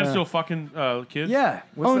It's Birdman still uh, fucking kids? Yeah.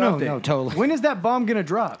 What's Oh, the no, update? no, totally. When is that bomb gonna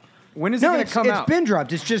drop? When is it no, gonna it's come out? been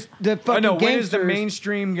dropped. It's just the I fucking know. When is the gangsters.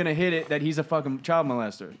 mainstream gonna hit it that he's a fucking child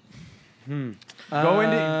molester? Go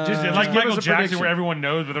into just It's like give Michael us a Jackson, prediction. where everyone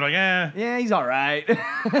knows, but they're like, eh. Yeah, he's all right.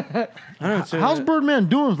 How's Birdman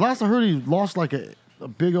doing? Last I heard, he lost like a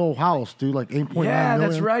big old house, dude, like 8.9 million. yeah,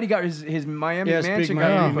 that's right. He got his Miami Yes, mansion. big got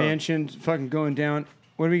Miami repoed. mansion, fucking going down.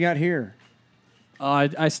 What do we got here?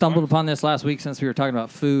 I stumbled upon this last week since we were talking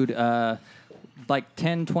about food. Like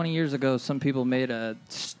 10, 20 years ago, some people made a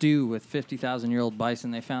stew with 50,000-year-old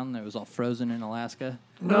bison they found that was all frozen in Alaska.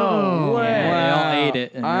 No way. Yeah, they all ate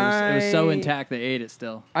it, and it was so I- intact they ate it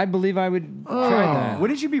still. I believe I would try that.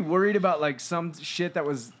 Wouldn't you be worried about like some shit that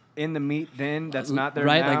was in the meat then that's not there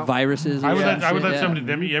Right, now? like viruses. I and would shit. let Yeah.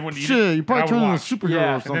 everyone eat it. Shit, you probably and I turn would into a watch. superhero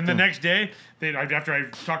Yeah. or And something. And then the next day, after I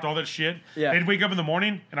talked all that shit, Yeah. they'd wake up in the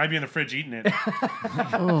morning and I'd be in the fridge eating it.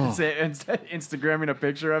 Instagramming a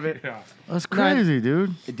picture of it. Yeah. That's crazy,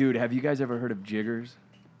 dude. Dude, have you guys ever heard of jiggers?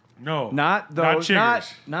 No. Not those. Not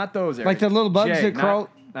chiggers. Not those. Eric. Like the little bugs Jay, that crawl.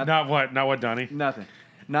 Not what, Donnie? Nothing.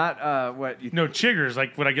 Not what. You, No, chiggers,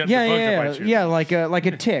 like when I get Yeah, the bugs yeah, that yeah, bite you. yeah, like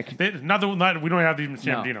a tick. We don't have these in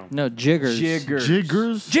San Bernardino. No, jiggers. jiggers.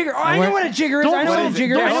 Jiggers? Jigger. Oh, I know what a jigger is. Don't- I know what what a is it?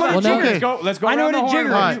 jigger is. Don't- I know what a well, jigger okay. is. Let's go I know around what a the horn.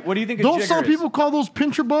 jigger All is. right. What do you think a Don't jigger some is? people call those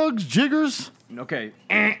pincher bugs jiggers? Okay.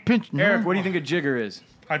 Pinch. Eric, what do you think a jigger is?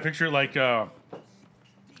 I picture it like,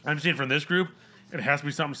 I'm seeing from this group, it has to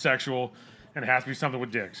be something sexual and it has to be something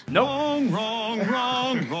with dicks. Wrong, wrong.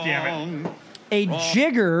 Damn it. A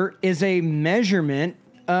jigger is a measurement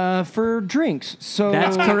for drinks. So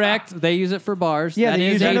That's correct. They use it for bars. Yeah, that they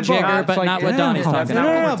is use it a in jigger, bars. but Like, not what damn, Donnie's that's talking not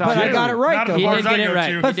about. what we're but I got it right Not though. the He bars did I get it go right.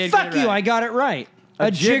 to. He But did fuck get it you, right. I got it right.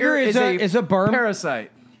 A jigger is a burn.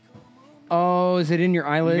 parasite. Oh, is it in your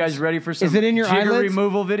eyelids? You guys ready for some Is it in your jigger eyelids?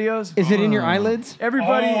 removal videos? Is it in your eyelids?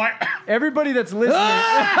 Everybody, Oh, everybody that's listening.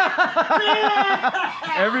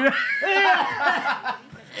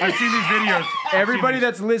 I've seen these videos. Everybody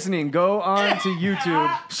that's listening, go on to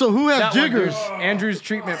YouTube. So who has That one, jiggers? dude. Andrew's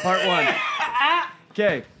treatment, part 1.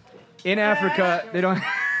 Okay. In Africa, they don't.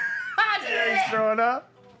 He's throwing up.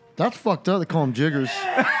 That's fucked up. They call them jiggers.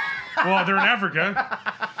 Well, they're in Africa.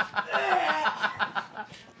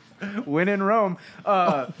 When in Rome.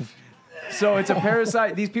 So it's a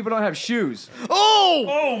parasite. These people don't have shoes. Oh!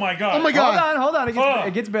 Oh my god. Oh my God. Hold on. Oh.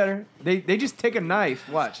 It gets better. They just take a knife.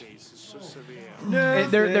 Watch.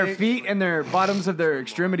 Their feet and their bottoms of their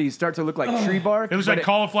extremities start to look like tree bark. It looks but like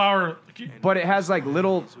cauliflower. but it has like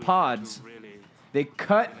little pods. They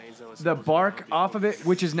cut the bark off of it,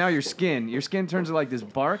 which is now your skin. Your skin turns to like this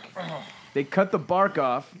bark. They cut the bark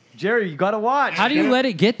off. Jerry, you gotta watch. How do you let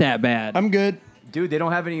it get that bad? I'm good. Dude, they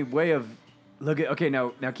don't have any way of. Look at. Okay,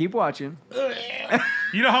 now keep watching.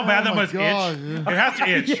 You know how bad that my must God, itch? dude. It has to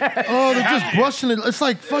itch. Oh, they're just brushing it. It's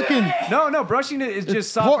like fucking No, brushing it is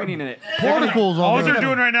just por- softening it. particles All on they're there.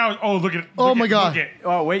 doing right now is, look at it. Oh look my at- God. Look at,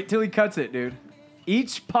 Oh, wait till he cuts it, dude.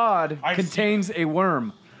 Each pod I've contains a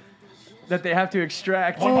worm that they have to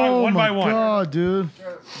extract. One by Oh one my by one. God, dude.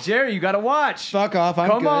 Jerry, you gotta watch. Fuck off. I'm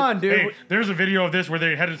Come good. on, dude. Hey, there's a video of this where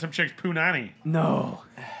they headed some chick's punani. No.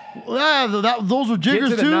 Yeah, those were Get jiggers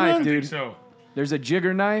to the too, knife, man? dude. So There's a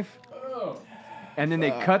jigger knife. And then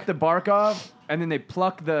they cut the bark off, and then they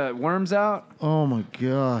pluck the worms out. Oh my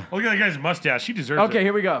God. look at that guy's mustache. He deserves Okay, it.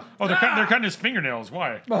 here we go. Oh, they're cutting his fingernails.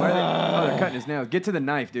 Why? Why are they, they're cutting his nails. Get to the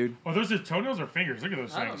knife, dude. Oh, those his toenails or fingers? Look at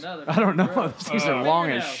those things. I don't know. Those things are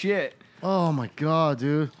long as shit. Oh my God,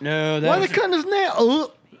 dude. No, Why they that's cutting his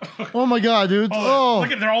nail? Oh my God, dude. Oh,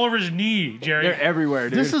 Look at they're all over his knee, Jerry. They're everywhere,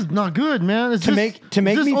 dude. this is not good, man. It's To just,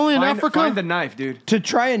 make is this me only in find, Africa? find the knife, dude. to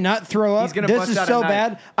try and not throw up. He's gonna This bust is out a so knife.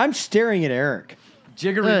 bad. I'm staring at Eric.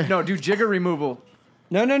 Jigger, Hey. no, do jigger removal.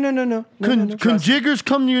 No. Can jiggers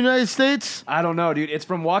come to the United States? I don't know, dude. It's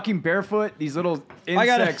from walking barefoot. These little I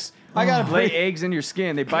gotta- insects I gotta lay pray- eggs in your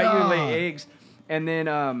skin. They bite you and lay eggs. And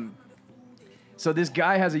then, so this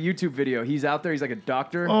guy has a YouTube video. He's out there. He's like a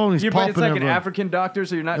doctor. Oh, and he's but it's popping like an everywhere. African doctor,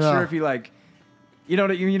 so you're not Yeah. sure if he like, you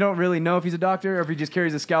don't really know if he's a doctor or if he just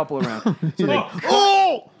carries a scalpel around. So they,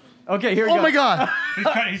 Oh! okay, here we Oh go. my God.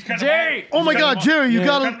 He's cutting Jerry! Oh my God, Jerry, you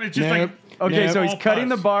gotta. It's just Nope. like Okay, Yeah. so he's all cutting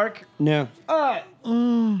pus. the bark. No.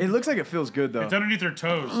 It looks like it feels good though. It's underneath their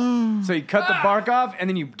toes. So you cut the bark off and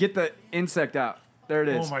then you get the insect out. There it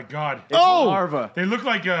is. Oh my god. It's Oh! larva. They look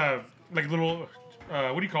like little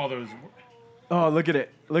what do you call those? Oh, look at it.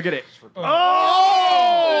 Look at it.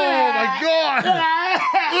 Oh my God.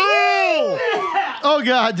 Oh! Oh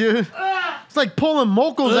God, dude. It's like pulling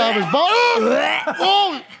mocos out of his body.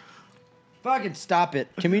 Oh! Fucking stop it.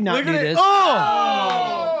 Can we not Look do at it. this?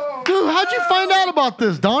 Oh! Dude, how'd you find out about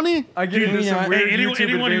this, Donnie? I get into some weird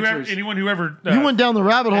YouTube adventures. anyone who ever You went down the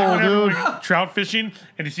rabbit hole, anyone ever dude. went trout fishing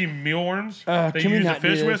and you see mealworms they can we use to not do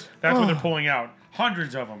fish this? with, that's what they're pulling out.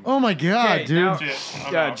 Hundreds of them. Oh my God, Okay, dude. now- That's it.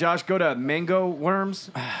 I'm Yeah, out. Josh, go to mango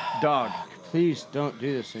worms, dog. Please don't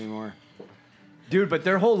do this anymore. Dude, but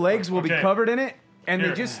their whole legs will be Okay. covered in it, and Here.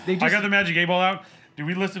 they just I got the magic 8 ball out. Do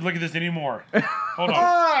we look at this anymore? Hold on.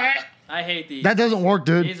 I hate these. That doesn't work,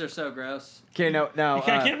 dude. These are so gross. Okay, now I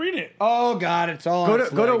can't read it. Oh God, it's all. go on to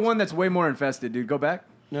its go to legs. one that's way more infested, dude. Go back.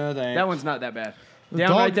 No, thanks. That one's not that bad. The Down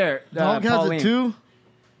dog, right there. Dog has Pauline. it too.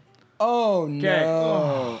 Oh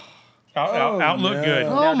no. Outlook no. good.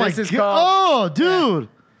 Oh Now my this is God. called- Oh, dude.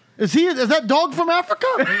 Is that dog from Africa?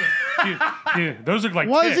 Dude, those look like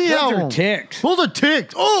Why does he ticks. have Those are them? ticks. Those are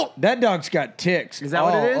ticks. Oh, That dog's got ticks. Is that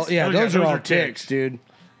what it is? Yeah, Oh, yeah, those are those all are ticks, ticks. dude.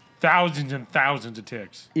 Thousands and thousands of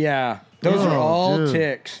ticks. Yeah, those are Oh, all dude.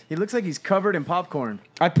 ticks. He looks like he's covered in popcorn.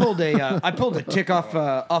 I pulled a tick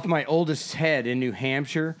off my oldest's head in New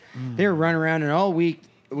Hampshire. They were running around, and all week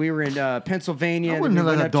we were in Pennsylvania. I and wouldn't we have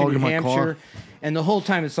let went that up to dog New in my Hampshire, car. and the whole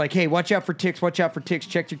time it's like, hey, watch out for ticks, watch out for ticks.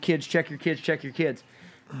 Check your kids, check your kids, check your kids.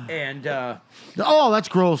 And oh, that's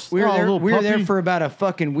gross. we were oh, there. little We were there puppy. for about a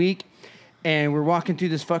fucking week, and we're walking through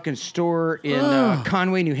this fucking store in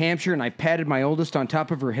Conway, New Hampshire, and I patted my oldest on top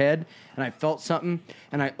of her head, and I felt something,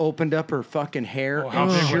 and I opened up her fucking hair, how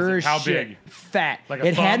and big was sure it? as How shit, big? fat. Like a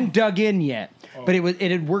It thumb? hadn't dug in yet, but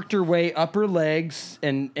it had worked her way up her legs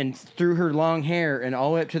and through her long hair and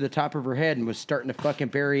all the way up to the top of her head, and was starting to fucking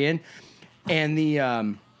bury in, and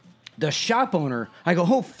the shop owner, I go,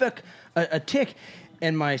 oh fuck, a tick.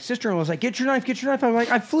 And my sister-in-law was like, get your knife, get your knife. I'm like,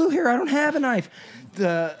 I flew here, I don't have a knife.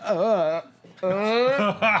 The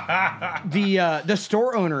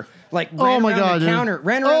store owner like ran Oh my around God, the dude. counter,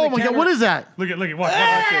 ran around Oh the my counter. God, what is that? Look at watch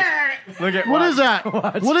this. Look at What is that?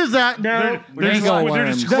 What is that? They're Mango just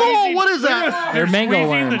worms. squeezing- Oh, what is that? They're mango squeezing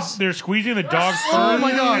worms. They're squeezing the dog's Oh fur.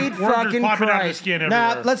 my God. Sweet Worms are fucking popping out of the Christ. skin Nah,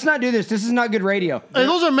 everywhere. let's not do this. This is not good radio. Hey,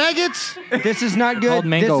 those are maggots. This is not good. Called This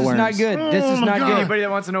mango is not worms. good. This is Oh my not God. good. Anybody that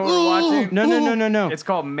wants to know what we're watching? No. It's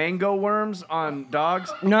called mango worms on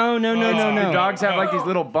dogs. No. The dogs have like these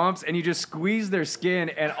little bumps, and you just squeeze their skin,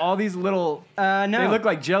 and all these little No. they look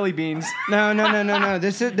like jelly beans. No.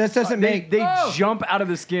 This doesn't make. They jump out of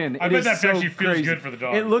the skin. I It bet is that so actually feels crazy. good for the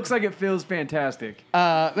dog. It looks like it feels fantastic.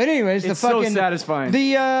 But anyways, It's the so fucking satisfying.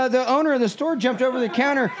 The owner of the store jumped over the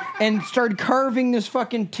counter and started carving this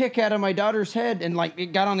fucking tick out of my daughter's head, and like it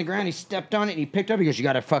got on the ground. He stepped on it and he picked up. He goes, "You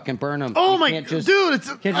got to fucking burn them." Oh my, dude, it's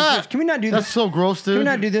Can we not do that's this? so gross, dude. Can we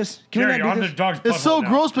not do this? Can Jerry, we not on do the this? dog's It's so butthole now.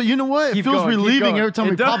 gross, but you know what? It Keep feels going, keep relieving going. every time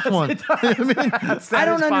It we pop does, one. it I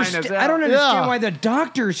don't understand. I don't understand Yeah. why the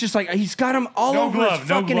doctor is just like he's got him all No over glove, his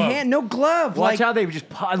no fucking glove. hand, no glove. Watch like, how they just.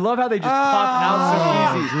 I love how they just pop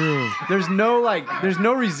out so easy. Dude. There's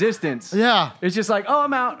no resistance. Yeah. It's just like, oh,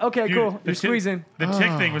 I'm out. Okay, Dude, cool. the You're tick- squeezing. The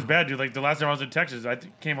tick thing was bad, dude. Like the last time I was in Texas, I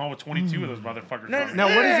came home with 22 of those motherfuckers. Now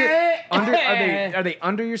what is it? Under are they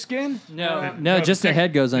under your skin? No, just the tick-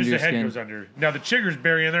 head goes under your just the head skin. goes under. Now the chiggers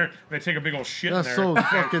bury in there, and they take a big old shit That's in there, so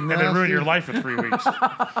fucking and then ruin nasty. your life for 3 weeks.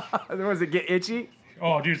 Was it get itchy?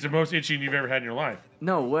 Oh, dude, it's the most itching you've ever had in your life.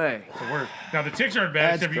 No way. It's the worst. Now the ticks aren't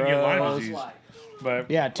bad, That's except you can get Lyme gross. disease.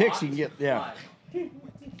 But yeah, ticks you can get. Yeah.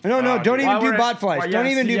 No, don't dude. even While do we're at- bot flies. well, Don't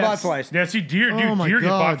yes, even do yes. bot flies. yeah, see, deer Oh my get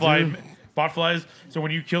God, dude. bot flies. So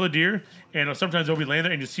when you kill a deer, and sometimes they'll be laying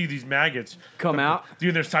there, and you see these maggots Come out.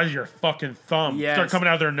 dude, they're the size of your fucking thumb. Yes. Start coming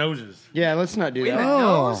out of their noses. Yeah, let's not do In the that.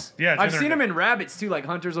 nose? Yeah, it's I've in their seen them nose. in rabbits too. Like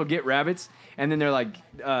hunters will get rabbits, and then they're like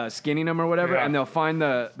skinning them or whatever, Yeah. and they'll find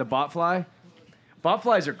the bot fly. Bot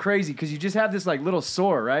flies are crazy because you just have this like little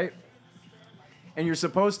sore, right? And you're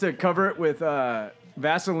supposed to cover it with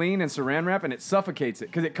Vaseline and Saran wrap, and it suffocates it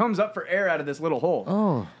because it comes up for air out of this little hole.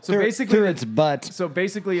 Oh. So basically, through its butt. So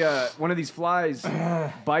basically, one of these flies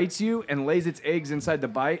bites you and lays its eggs inside the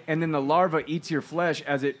bite, and then the larva eats your flesh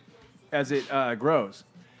as it grows.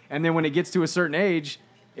 And then when it gets to a certain age,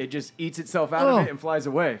 it just eats itself out Oh. of it and flies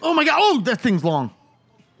away. Oh my God. Oh, that thing's long.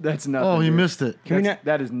 That's nothing. Oh, he dude. missed it. Can we That's- not-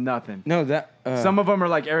 that is nothing. No, that. Some of them are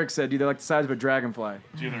like Eric said, dude. They're like the size of a dragonfly.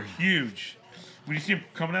 Dude, they're huge. When you see them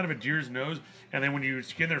coming out of a deer's nose, and then when you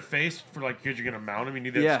skin their face for like, because you're gonna mount them, you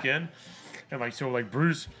need that Yeah. skin. And like, so like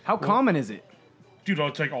Bruce, How common is it dude,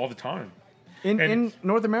 it's like all the time. in And-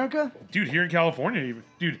 North America? Dude, here in California, even,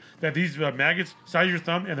 dude, that these maggots size of your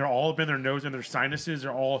thumb, and they're all up in their nose, and their sinuses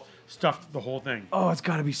are all stuffed. The whole thing. Oh, it's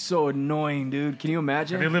got to be so annoying, dude. Can you And they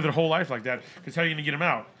imagine? live their whole life like that. Because how are you gonna get them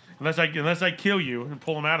out? Unless I kill you and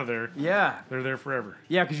pull them out of there, Yeah, they're there forever.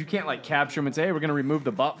 yeah, because you can't like capture them and say, "Hey, we're gonna remove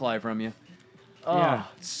the bot fly from you." Oh, Yeah.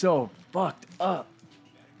 so fucked up.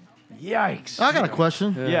 Yikes. I got a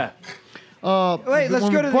question. Yeah. Wait, let's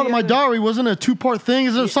when go we to brought the up my other- diary. Wasn't it a two-part thing?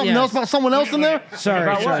 Is there something yes. else about someone else in there?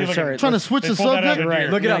 Sorry. Trying to switch the pulled that out subject? of Right.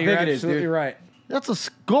 deer. Look at how you're big it is, absolutely dude. right. That's a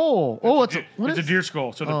skull. Oh, it's a, what It's a is deer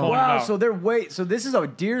skull, so they're pulling it Wow, out. so so this is a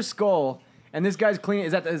deer skull, and this guy's cleaning.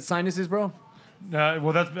 Is that the sinuses, bro?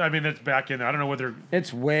 Well, that's back in there. I don't know whether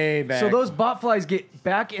It's way back. So those botflies get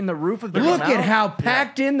back in the roof of the Look mouth? at how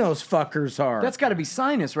packed in those fuckers are. That's got to be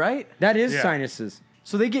sinus, right? That is Yeah. sinuses.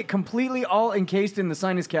 So they get completely all encased in the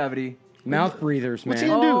sinus cavity. Mouth breathers, man. he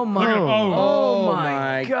gonna do? Oh my! Look at- Oh, Oh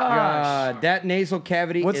my my gosh! God. That nasal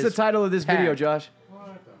cavity What's is the title of this video, packed. Josh?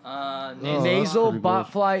 Oh, Nasal that's pretty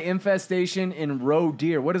botfly infestation in roe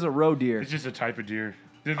deer. What is a roe deer? it's just a type of deer.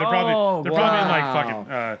 They're Oh, probably in like wow. fucking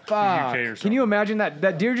the UK or something. Can you imagine that?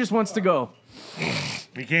 That deer just wants to go,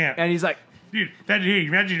 You can't. and he's like, Dude, that deer. You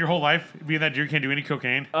imagine your whole life being that deer can't do any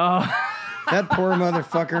cocaine. That poor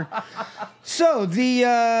motherfucker. So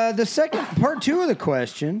the second part 2 of the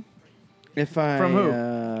question, if I from who?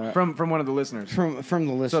 From one of the listeners. from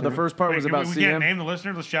the listener. So the first part was Wait, about we can't CM. name the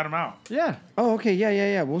listener. Let's shout him out. Yeah. Oh, okay,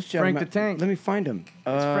 yeah. We'll shout Frank him the out. Tank. Let me find him. It's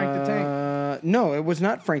Frank the Tank. No, it was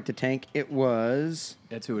not Frank the Tank. It was.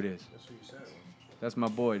 That's who it is. That's my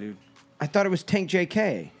boy, dude. I thought it was Tank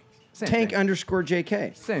JK. Same Tank thing. underscore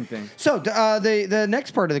JK. Same thing. So the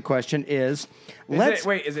next part of the question is,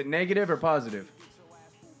 Is it negative or positive?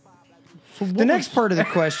 the next part of the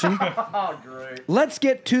question. Let's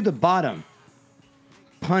get to the bottom.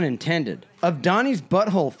 Pun intended. Of Donnie's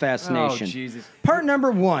butthole fascination. Oh, Jesus. Part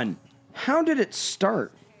number 1. How did it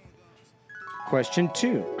start? Question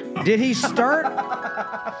 2. Did he start?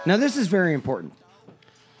 Now, this is very important.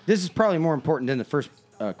 This is probably more important than the first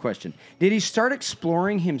question. Did he start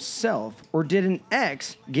exploring himself, or did an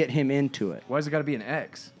ex get him into it? Why has it got to be an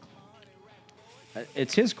X?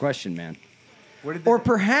 It's his question, man. What did Or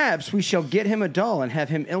perhaps we shall get him a doll and have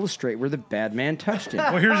him illustrate where the bad man touched him.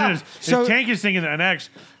 Well, here's this. So- Tank is thinking an ex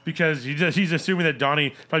because he's assuming that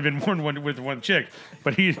Donnie probably been more than one with one chick,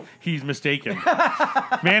 but he's mistaken.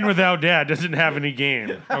 Man without dad doesn't have any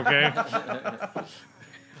game. Okay.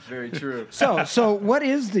 Very true. So what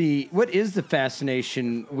is the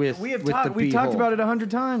fascination with We have with the we talked beehole? about it 100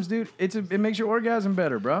 times, dude. It makes your orgasm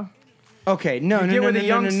better, bro. Okay, no. You get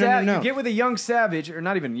with a young savage, or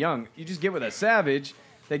not even young. You just get with a savage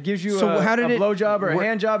that gives you So a how did it blowjob or a work?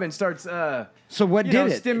 hand job and starts So what you know,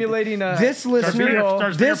 did it? stimulating This listener,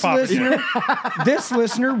 starts finger popping. this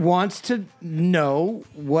listener wants to know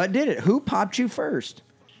what did it. Who popped you first?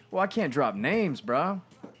 Well, I can't drop names, bro.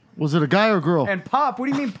 Was it a guy or a girl? And pop? What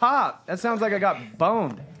do you mean pop? That sounds like I got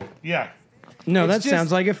boned. Yeah. No, It's that just-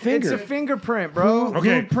 sounds like a finger. It's a fingerprint, bro.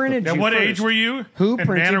 Okay. Who printed At you what first? age were you? Who And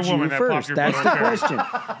printed man or woman you that popped first? your That's butt? the Okay. question.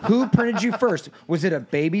 Who printed you first? Was it a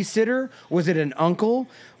babysitter? Was it an uncle?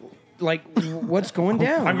 Like, what's going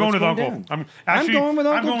down? I'm going What's with uncle. down? I'm actually going with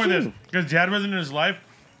uncle I'm going with too. this because dad wasn't in his life.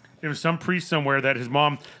 It was some priest somewhere that his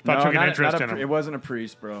mom thought took an interest in It him. wasn't a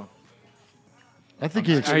priest, bro. I think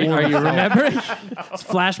he Are explored. you himself. remembering? It's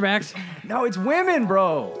flashbacks. No, it's women,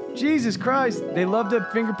 bro. Jesus Christ. They love to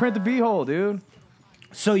fingerprint the beehole, dude.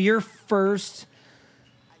 So your first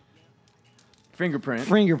Fingerprint.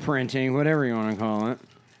 fingerprinting, whatever you want to call it,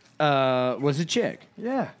 was a chick.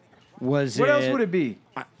 Yeah. Was What it? else would it be?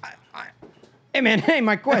 Hey man, hey,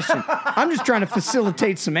 my question. I'm just trying to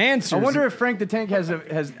facilitate some answers. I wonder if Frank the Tank has.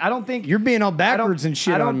 I don't think You're being all I don't- backwards and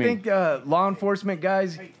shit I don't on me. think law enforcement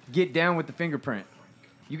guys get down with the fingerprint.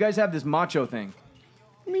 You guys have this macho thing.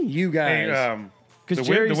 I mean, you guys. Hey, the, 'Cause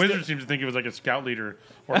wi- Jerry's the wizard seems to think it was like a scout leader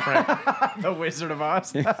or Frank. The Wizard of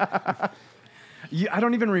Oz. I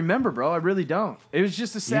don't even remember, bro. I really don't. It was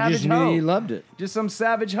just a you savage just knew hoe. you loved it. Just some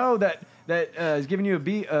savage hoe that is giving you a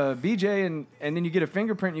BJ, and then you get a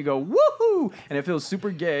fingerprint, and you go woohoo, and it feels super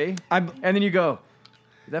gay, and then you go,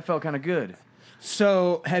 that felt kind of good.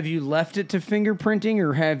 So, have you left it to fingerprinting,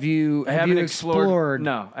 or have you I haven't explored?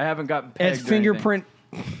 No, I haven't gotten pegged. As or anything. fingerprint.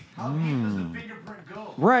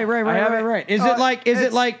 Right. I haven't- Is it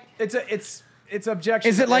like? it's objection?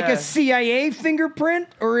 Is it like yeah. a CIA fingerprint,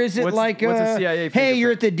 or is it What's- like what's a CIA Hey, fingerprint?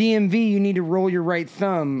 you're at the DMV. You need to roll your right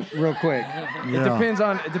thumb real quick.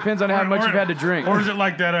 It depends on how much you've had to drink. Or is it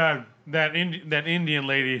like that Indian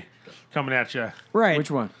lady coming at you? Right.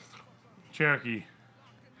 Which one? Cherokee.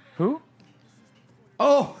 Who?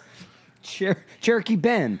 Oh, Cherokee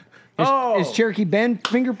Ben. Is Cherokee Ben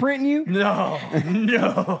fingerprinting you? No.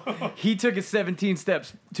 He took it 17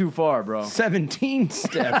 steps too far, bro. 17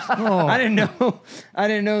 steps. I didn't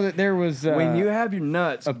know that there was. When you have your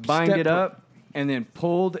nuts a bind step it up and then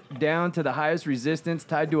pulled down to the highest resistance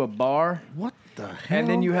tied to a bar, What the hell? and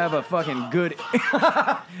then you have a fucking good,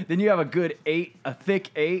 a thick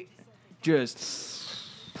 8,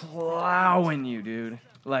 just plowing you, dude.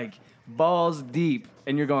 Like balls deep,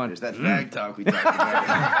 and you're going. There's that fag talk we talked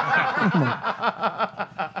about.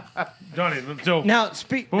 Johnny, so Now,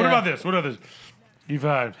 speak. But what about this? What about this? You've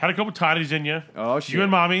had a couple toddies in you. Oh, shit. You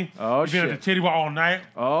and mommy. Oh, You've been at the titty bar all night.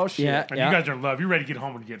 Oh shit. Yeah. And you guys are in love. You're ready to get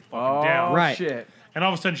home and get fucking Oh down. Right. shit. And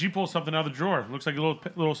all of a sudden, she pulls something out of the drawer. Looks like a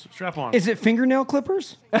little strap on. Is it fingernail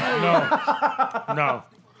clippers? No.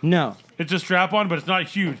 No. It's a strap on, but it's not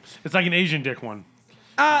huge. It's like an Asian dick one.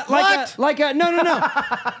 No.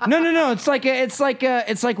 It's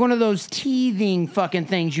like one of those teething fucking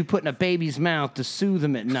things you put in a baby's mouth to soothe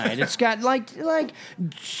them at night. It's got just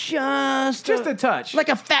a touch. like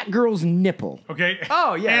a fat girl's nipple. Okay.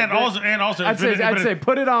 Oh, yeah, And good. also, I'd say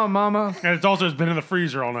put it on, mama. and it's also been in the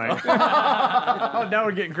freezer all night. Oh, now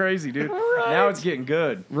we're getting crazy, dude. Now it's getting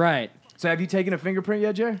good. Right. So have you taken a fingerprint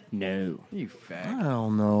yet, Jerry? No. You fat. I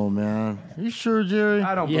don't know, man. You sure, Jerry?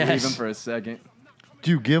 I don't Yes. believe him for a second.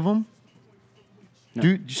 Do you give them?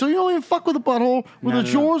 So you don't even fuck with the butthole? Whether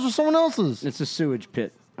it's yours or someone else's? It's a sewage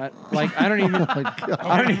pit. I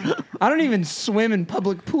don't even swim in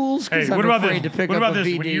public pools Hey, because what I'm about afraid this? to pick What up about a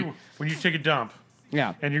this? VD. When you take a dump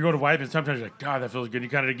Yeah. and you go to wipe, and sometimes you're like, God, that feels good. You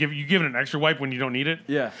kind of give it an extra wipe when you don't need it.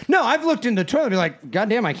 Yeah. No, I've looked in the toilet and be like, God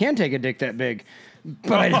damn, I can take a dick that big.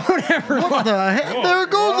 But I don't ever. What the heck? There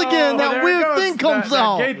it goes again. there That it weird goes. thing comes that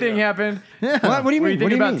out. gay thing happened. What do you Were mean? you What do thinking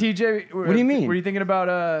you about mean? TJ? What do you mean? Were you thinking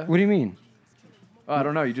about What do you mean? Oh, I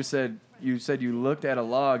don't know. You said you looked at a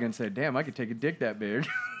log and said, "Damn, I could take a dick that big."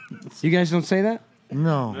 You guys don't say that?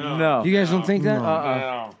 No. No. You guys don't think that?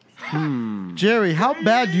 No. Jerry, how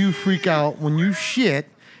bad do you freak out when you shit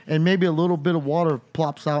and maybe a little bit of water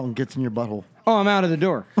plops out and gets in your butthole? Oh, I'm out of the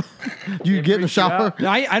door. Do you get in the freaks you shower? out?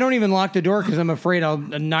 I don't even lock the door because I'm afraid I'll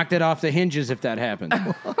knock that off the hinges if that happens.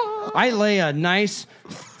 I lay a nice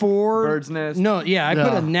Bird's nest? No, yeah, I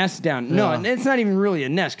put Yeah. a nest down. No, Yeah. it's not even really a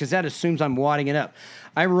nest because that assumes I'm wadding it up.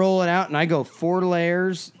 I roll it out and I go 4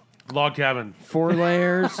 layers. Log cabin. 4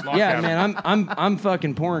 layers. Log Yeah, cabin. man, I'm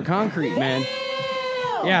fucking pouring concrete, man.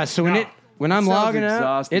 Yeah, so when I'm Sounds logging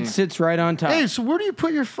exhausting. out, it sits right on top Hey, so where do you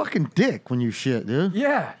put your fucking dick when you shit, dude?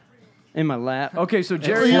 Yeah. in my lap. Okay, so Three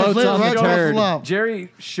Jerry years floats later, on the right across turd. lap. Jerry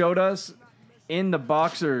showed us in the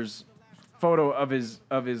boxers photo of his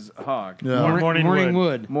hog. Yeah. Morning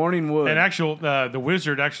wood. Morning wood. And actual, the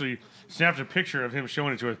wizard actually snapped a picture of him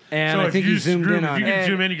showing it to us. And so I if think you he zoomed in if on you it. can And-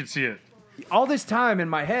 zoom in, you can see it. All this time in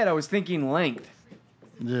my head, I was thinking length,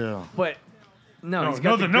 Yeah. but no, No, he's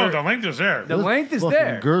got the length is there. the length is Fucking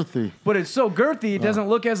there, girthy. but it's so girthy it doesn't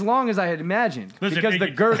look as long as I had imagined Listen, because the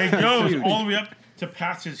it girth it is goes huge. all the way up to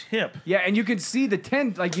past his hip. Yeah, and you can see the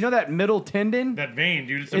like you know that middle tendon. That vein,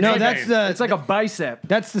 dude. It's a No, vein. that's the It's like a bicep.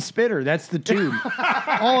 that's the spitter. That's the tube.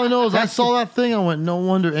 All I know is I saw that thing. I went, no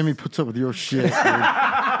wonder Emmy puts up with your shit. Dude.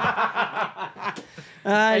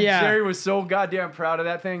 And Yeah, Jerry was so goddamn proud of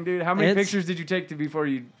that thing, dude. How many It's- pictures did you take before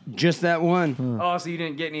you? just that one. Oh, so you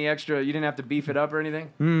didn't get any extra? You didn't have to beef it up or anything?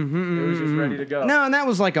 Mm-hmm. It was just ready to go. No, and that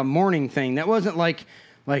was like a morning thing. That wasn't like,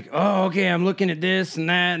 oh, okay, I'm looking at this and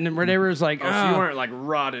that and whatever. It's like, Oh, so you weren't like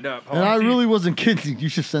rotted up. And I really wasn't kidding. You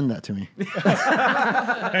should send that to me.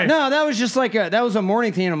 no, that was just like that was a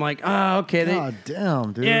morning thing. And I'm like, oh, okay, God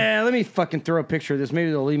damn, dude. yeah, let me fucking throw a picture of this.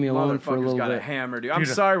 Maybe they'll leave me alone for a Motherfucker's little got a bit. hammer, dude. I'm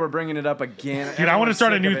Dude, sorry we're bringing it up again. Dude, I want to Everyone's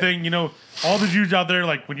start a sick new of it. thing. You know, all the dudes out there,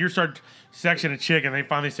 like when you start sexing a chick and they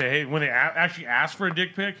finally say, hey, when they actually ask for a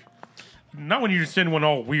dick pic, not when you just send one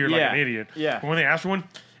all weird like Yeah, an idiot. yeah. But when they ask for one,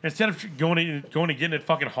 instead of going and getting it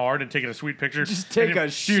fucking hard and taking a sweet picture, Just take and a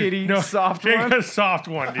shitty, soft take one. a soft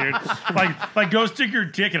one, dude. like go stick your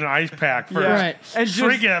dick in an ice pack first. Yeah. Right. And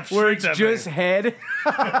Shrink just, it, where shrink it's that just thing. head.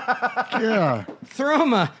 Yeah. Throw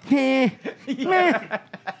 'em a meh.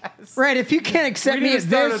 Right, if you can't accept We me need at to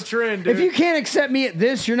start this, a trend, if dude. you can't accept me at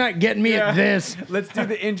this, you're not getting me at this. Let's do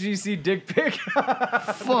the NGC dick pic.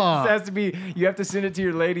 Fuck. It has to be. You have to send it to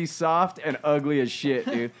your lady soft and ugly as shit,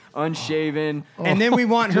 dude. Unshaven. And then we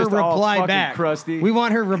want her Just all reply fucking back. crusty. We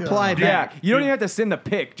want her reply Yeah, back. you don't even have to send the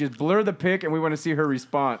pic. Just blur the pic, and we want to see her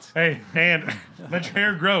response. Hey, and let your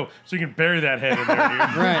hair grow so you can bury that head in there,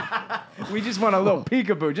 dude. Right, We just want a little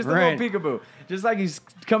peekaboo, just a Right. little peekaboo, just like he's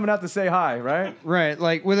coming out to say hi, right? right.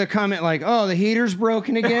 Like with a comment like, "Oh, the heater's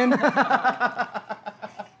broken again."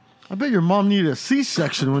 I bet your mom needed a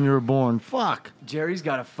C-section when you were born. Fuck. Jerry's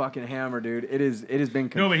got a fucking hammer, dude. It has been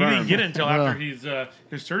No, confirmed. but he didn't get it until after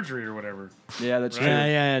his surgery or whatever. Yeah, that's true.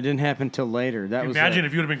 Yeah, it didn't happen till later. That was Imagine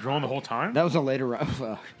if you would have been growing the whole time. that was a later.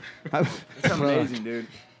 It's amazing, dude.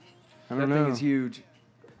 I That don't thing know. is huge.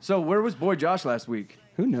 So where was Boy Josh last week?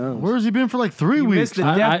 Who knows? Where has he been for like 3 You weeks? missed the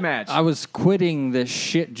death match. I was quitting this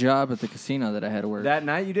shit job at the casino that I had to work. That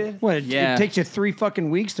night you did? What? Yeah. It takes you 3 fucking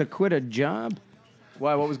weeks to quit a job.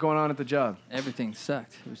 Why? What was going on at the job? Everything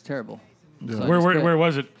sucked. It was terrible. Yeah. So I Where just quit.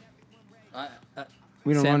 was it?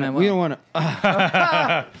 We don't San want to. Manuel. We don't want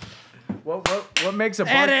to. What makes a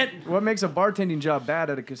what makes a bartending job bad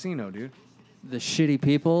at a casino, dude? The shitty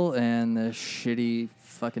people and the shitty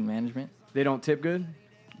fucking management. They don't tip good.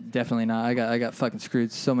 Definitely not. I got fucking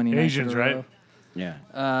screwed so many nights Asians, in a row. right?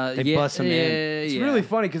 Yeah. They yeah, bust 'em in. It's yeah. really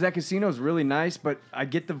funny because that casino is really nice, but I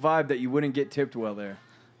get the vibe that you wouldn't get tipped well there.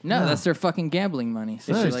 No, that's their fucking gambling money.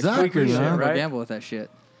 So Yeah, shit, like exactly, tweakers man. shit, Right? gamble with that shit.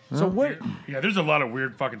 So what? Yeah, there's a lot of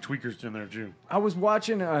weird fucking tweakers in there too. I was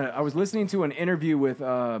watching. I was listening to an interview with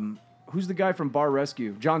who's the guy from Bar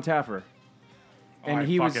Rescue, John Taffer, and I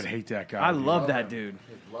he fucking was. hate that guy. I dude. love that dude.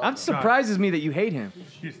 I'm surprises me that you hate him.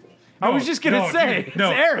 He's- I was just gonna say, dude, it's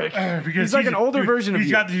Eric. Because He's like an older version of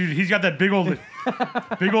you. He's got that big old,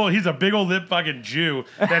 he's a big old lip fucking Jew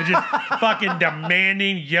that is just fucking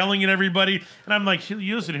demanding, yelling at everybody. And I'm like,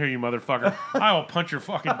 you listen here, you motherfucker. I will punch your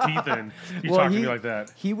fucking teeth in. You talk to me like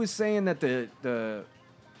that. He was saying that the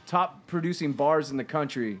top producing bars in the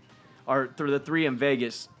country are the three in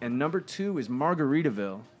Vegas, and number 2 is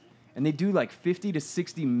Margaritaville, and they do like 50 to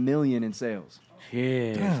 60 million in sales.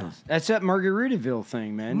 Yeah. That's that Margaritaville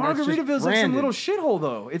thing, man. That's just Margaritaville's like some branded. little shithole,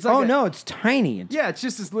 though. It's like Oh no, it's tiny. yeah, it's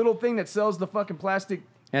just this little thing that sells the fucking plastic.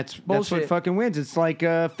 That's what Bullshit. fucking wins. It's like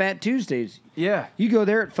Fat Tuesdays. Yeah, You go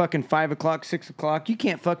there at fucking 5 o'clock, 6 o'clock. You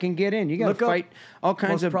can't fucking get in. You got Look to up fight all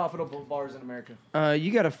kinds most of. profitable bars in America.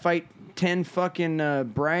 You got to fight 10 fucking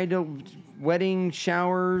bridal wedding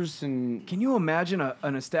showers and. Can you imagine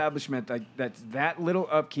an establishment that's that little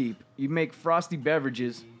upkeep? You make frosty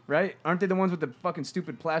beverages, right? Aren't they the ones with the fucking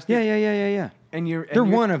stupid plastic? Yeah. And you're They're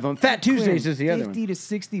one of them. Fat Tuesdays is the other one. $50 to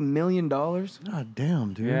 $60 million. God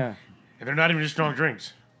damn, dude. Yeah. And they're not even just strong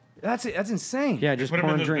drinks. That's it. That's insane. Yeah, Just just put them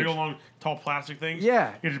in pouring those big drinks. old long, tall plastic things.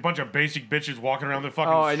 Yeah. There's a bunch of basic bitches walking around the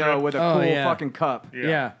fucking Oh, I know, strip. with a Oh, cool yeah. fucking cup.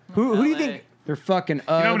 Yeah. Who do you think? They're fucking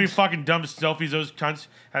Uggs. You know how many fucking dumb selfies those cunts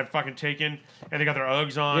have fucking taken, and they got their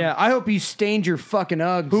Uggs on? Yeah, I hope you stained your fucking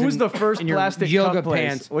Uggs. Who was in- the first in your plastic yoga cup place?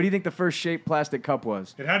 pants? What do you think the first shaped plastic cup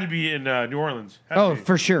was? It had to be in New Orleans. Had to Oh, be.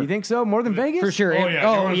 for sure. You think so? More than Vegas? For sure. Oh, yeah, New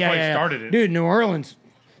Orleans yeah, probably yeah. started it. Dude, New Orleans.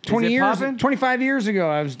 20 it years, poppin'? 25 years ago,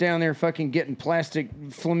 I was down there fucking getting plastic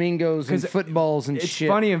flamingos and 'Cause footballs and It's shit.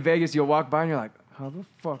 funny in Vegas. You'll walk by and you're like, how the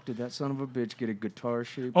fuck did that son of a bitch get a guitar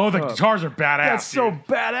shaped? Oh, the cup? guitars are badass. That's so dude.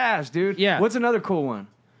 badass, dude. Yeah. What's another cool one?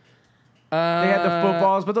 They had the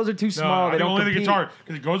footballs, but those are too No, small. They I think don't only the compete. guitar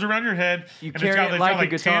because it goes around your head. You and carry it it's like got a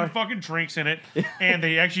guitar. 10 fucking drinks in it, and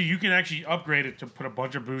you can actually upgrade it to put a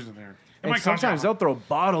bunch of booze in there. It And might cost you sometimes they'll throw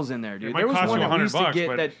bottles in there, dude. might There was cost one you that we used to $100, get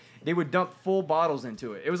but- that they would dump full bottles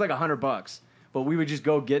into it. It was like $100, but we would just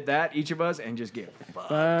go get that, each of us, and just get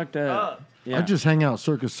Fucked up. Yeah. I just hang out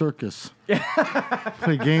circus.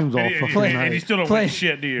 Play games all And, fucking and night. you still don't Play- win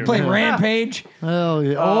shit, do you? Play Rampage. Hell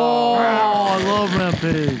yeah. Oh, I love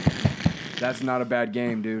Rampage. That's not a bad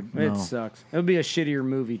game, dude. It sucks. It'll be a shittier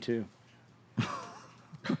movie, too.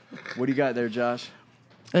 What do you got there, Josh?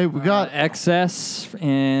 Hey, we got Excess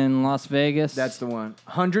in Las Vegas. That's the one.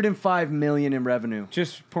 105 million in revenue.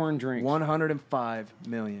 Just pouring drinks. 105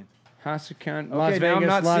 million. Hasakon, Okay, Las now I'm Vegas,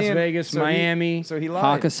 not Las seeing- Vegas, so he- Miami. So he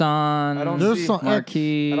lied. Hakkasan. I don't there's see- some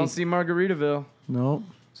Marquee. I don't see Margaritaville, no.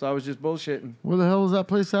 so I was just bullshitting. Where the hell was that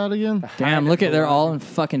place at again? Damn, look at they're all in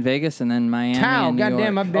fucking Vegas and then Miami. Tao, and New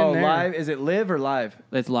goddamn, York. I've been there. Live? Is it live or live?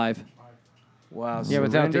 It's live. Wow. Yeah,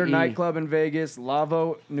 without the Surrender E. nightclub in Vegas,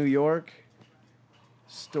 Lavo, New York.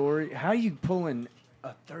 Story. How you pulling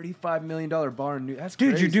a $35 million bar in New? That's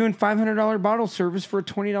Dude, crazy. you're doing $500 bottle service for a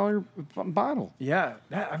 $20 bottle. Yeah,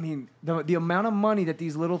 I mean, the amount of money that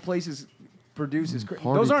these little places produce is crazy.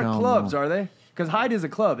 Party Those aren't town, clubs, though. are they? Because Hyde is a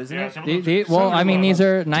club, isn't Yeah, it? some of those- Well, some I of mean, them these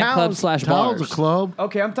are nightclubs slash Tao's bars. a club.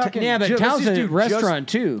 Okay, I'm talking. Yeah, but let's Tao's just a do restaurant,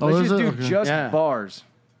 too. Oh, Let's is just it? do Okay. just Yeah. bars.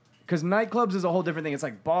 Because nightclubs is a whole different thing. It's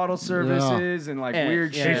like bottle services and like Yeah,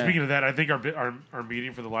 weird yeah. Hey, shit. speaking of that, I think our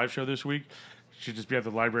meeting for the live show this week should just be at the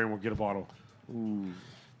library and we'll get a bottle.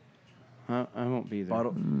 I won't be there.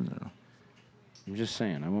 Bottle. I'm just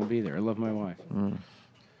saying, I won't be there. I love my wife.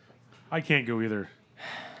 I can't go either.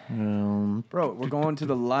 Bro, we're going to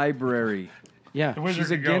the library. Yeah, The wizard She's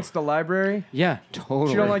can go. against the library? yeah,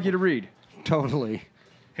 totally. She don't like you to read. Totally.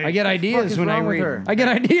 Hey, I get ideas is when I wrong with read. her? I get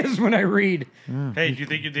ideas when I read. Hey, do you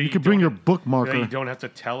think You could bring your bookmarker. that you don't have to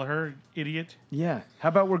tell her, idiot? Yeah. How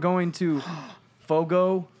about we're going to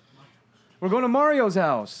Fogo? We're going to Mario's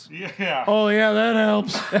house. Yeah. Oh yeah, that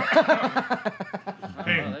helps.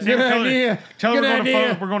 Hey, Good idea. Tell her Good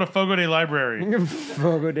idea. we're going to Fogo de Library.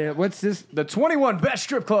 Fogo. What's this? The 21 best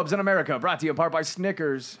strip clubs in America, brought to you in part by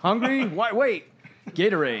Snickers. Hungry? Why wait?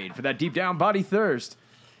 Gatorade for that deep down body thirst.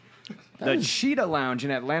 The Cheetah Lounge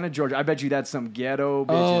in Atlanta, Georgia. I bet you that's some ghetto bitches,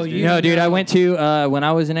 Oh, dude. you No, dude, I went to when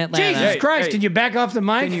I was in Atlanta. Jesus Hey, Christ! hey. Can you back off the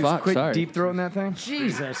mic? Can you Fuck, quit sorry. deep throating that thing?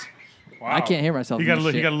 Jesus. Wow. I can't hear myself. He in got a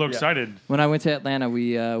this little shit. excited. When I went to Atlanta,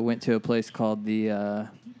 we went to a place called the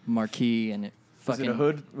Marquee, and it Was fucking it a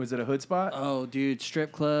hood? Was it a hood spot? Oh, dude,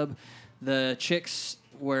 strip club. The chicks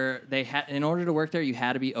were they had in order to work there, you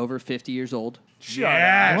had to be over 50 years old.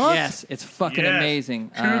 Yes. What? Yes, it's fucking Yes.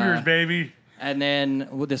 amazing. Cougars, baby. And then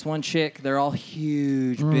with this one chick, they're all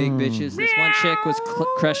huge, big bitches. This one chick was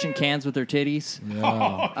crushing cans with her titties.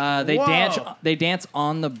 They dance. They dance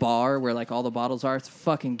on the bar where like all the bottles are. It's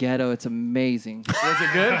fucking ghetto. It's amazing. Was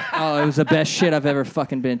it good? Oh, it was the best shit I've ever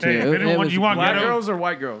fucking been to. Hey, if It anyone- was you want Black ghetto? girls or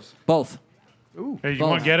white girls? both. Hey, you Both.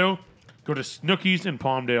 want ghetto? Go to Snookies in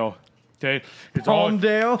Palmdale. Okay, it's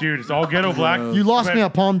Palmdale? all dude. It's all ghetto black. You lost me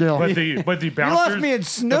at Palmdale. But the bouncers, lost me at the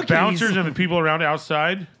Snookies. bouncers and the people around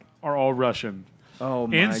outside are all Russian. Oh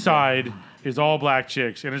my Inside is all black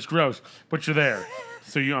chicks, and it's gross. But you're there,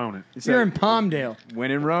 so you own it. You're in Palmdale. God.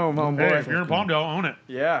 Win in Rome, Hey, homeboy. if you're in Palmdale, own it.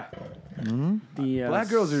 Yeah. The, Black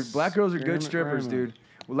girls are good strippers, dude.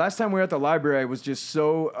 Well, last time we were at the library, I was just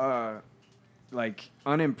so like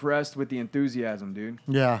unimpressed with the enthusiasm, dude.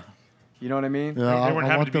 Yeah. You know what I mean? Yeah, They I weren't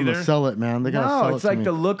happy want to be them to there? sell it, man. They gotta No, sell it it's to like me.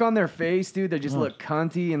 the look on their face, dude. They just look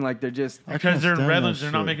cunty and like they're just I Because can't they're in stand Redlands, that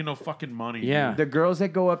they're not shit. making no fucking money. Yeah. the girls that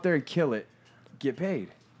go up there and kill it get paid.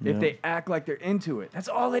 Yeah. If they act like they're into it, that's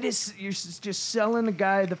all it is. You're just selling the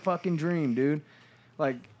guy the fucking dream, dude.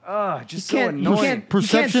 Like, just so can't- you annoying. can't-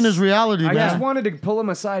 Perception is reality, I man. just wanted to pull him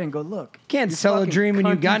aside and go, look. Can't your sell a fucking dream when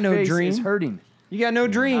you cunty got no face dream. is hurting. You got no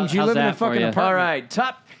dreams. You How's live in a that for fucking ya? apartment. All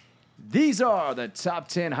right, these are the top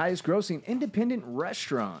 10 highest grossing independent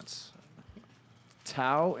restaurants.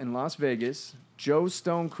 Tao in Las Vegas, Joe's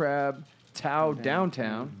Stone Crab, Tao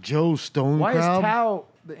downtown. Joe Stone Why is Crab. Tao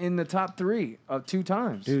in the top 3 of 2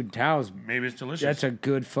 times? Dude, Tao's. Maybe it's delicious. That's a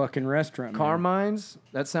good fucking restaurant. man. Carmine's,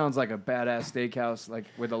 that sounds like a badass steakhouse, like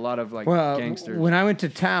with a lot of like Well, gangsters. when I went to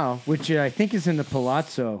Tao, which I think is in the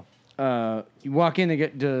Palazzo, you walk in, they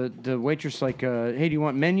get the waitress like, hey, do you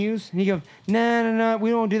want menus? And you go, no, we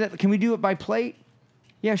don't do that. Can we do it by plate?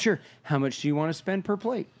 Yeah, sure. How much do you want to spend per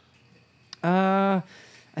plate?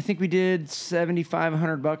 I think we did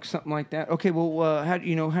 $7,500, something like that. Okay, well, how do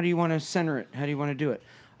you want to center it? How do you want to do it?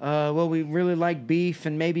 Well, we really like beef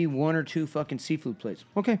and maybe 1 or 2 fucking seafood plates.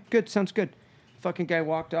 Okay, good, sounds good. Fucking guy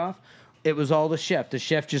walked off. It was all the chef. The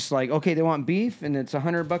chef just like, okay, they want beef and it's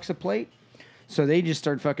 $100 a plate. So they just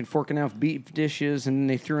started fucking forking out beef dishes, and then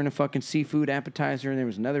they threw in a fucking seafood appetizer, and there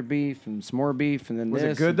was another beef and some more beef, and then Was it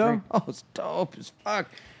this good, and though? drink. Oh, it's dope as fuck.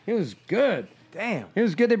 It was good. Damn. It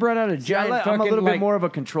was good. They brought out a giant fucking. I'm a little like, bit more of a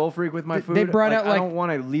control freak with my food. they brought out, I like- don't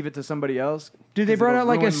want to leave it to somebody else. Dude, they 'cause brought it'll out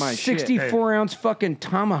like a ruin my shit. 64-ounce fucking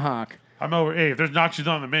tomahawk. I'm over. Hey, if there's nachos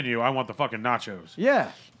on the menu, I want the fucking nachos. Yeah.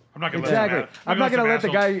 I'm not gonna Exactly. let them I'm not gonna let the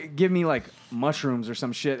assholes- guy give me like mushrooms or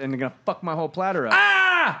some shit, and they're gonna fuck my whole platter up.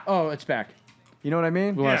 Oh, it's back. You know what I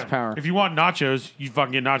mean? Less Yeah. power. If you want nachos, you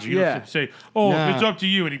fucking get nachos. You Yeah. don't say, "Oh, Nah. it's up to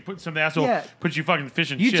you," and he puts some asshole Yeah. puts you fucking fish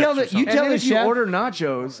and You chips. tell or the- you something. tell And then the if you chef- order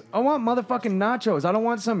nachos, I want motherfucking nachos. I don't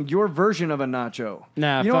want your version of a nacho.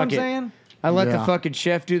 Nah, you know fuck what I'm it. saying? I let the Yeah. fucking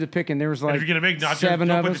chef do the picking. There was like And if you're gonna make nachos, 7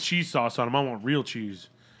 don't of put the us. cheese sauce on them. I want real cheese.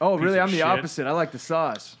 Oh, Piece really? of I'm the shit. opposite. I like the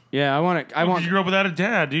sauce. Yeah, I want it. I Did want. you grow up without a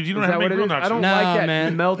dad, dude? You don't Is know that how to what make it real is? nachos. I don't Nah, like that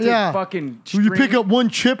man. melted Yeah. fucking So you pick string. up one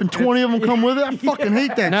chip and 20 of them come with it. I fucking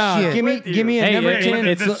hate that No, shit. give me a Hey, number hey, 10.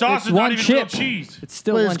 it's- the sauce it's is not one even real chip. cheese. It's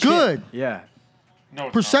still But one it's chip. good. Yeah. No,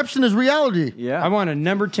 it's Perception is reality. Yeah. I want a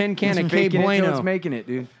number 10 can of K Faking it till Bueno. it's making it,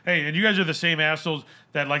 dude. not. Hey, and you guys are the same assholes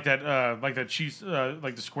that like that cheese,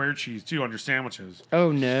 like the square cheese too on your sandwiches.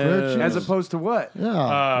 Oh Square cheese. no! As opposed to what?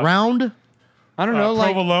 Yeah. Round. I don't know,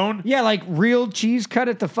 like provolone, yeah, like real cheese cut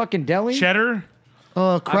at the fucking deli. cheddar.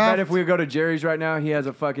 I Kraft. bet if we go to Jerry's right now, he has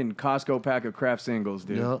a fucking Costco pack of Kraft singles,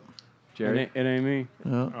 dude. Yep. It Jerry, ain't, it ain't me.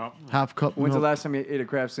 Oh, Half cup. when's the milk. last time you ate a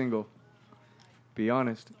Kraft single? Be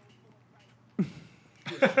honest.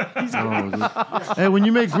 Oh, dude. Hey, when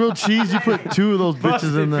you make grilled cheese, you put 2 of those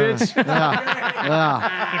bitches in there. Busted,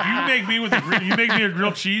 Yeah. if you make me with you make me a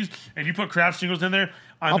grilled cheese and you put Kraft singles in there,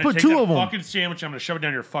 I'm I'll gonna put take 2 that of 'em. fucking sandwich. I'm gonna shove it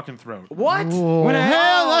down your fucking throat. What? Oh, When I-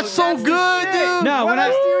 hell, that's so good, dude. No, What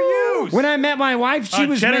else do you use? when I met my wife, she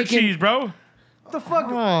was cheddar making cheese, bro. What the fuck?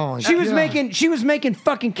 Oh, she was yeah. making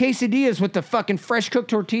fucking quesadillas with the fucking fresh cooked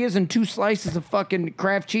tortillas and 2 slices of fucking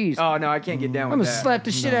Kraft cheese. Oh, no, I can't get down with I'm gonna that. slap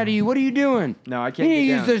the shit out of you. What are you doing? No, I can't You need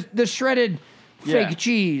get to down. use the shredded Yeah. fake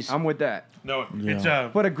cheese. I'm with that. No, it's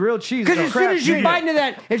But a grilled cheese. Because is a as soon crap as you cheese. bite into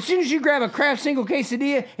that, as soon as you grab a Kraft single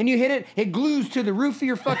quesadilla and you hit it, it glues to the roof of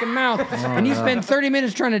your fucking mouth, and you spend 30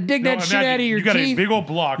 minutes trying to dig that shit out of your you got teeth. a big old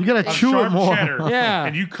block. You gotta of chew it sharp more. cheddar, Yeah.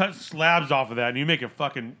 and you cut slabs off of that, and you make a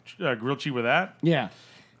fucking grilled cheese with that. Yeah.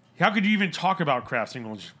 How could you even talk about Kraft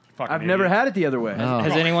singles? Fucking I've never idiot. had it the other way.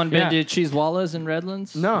 Has anyone been Yeah. to Cheese Wallas in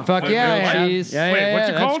Redlands? No. Fuck Wait, yeah. grilled Yeah, cheese? yeah, Wait, yeah, what's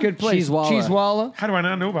it that's a called? good place. Cheesewalla. Cheesewalla. How do I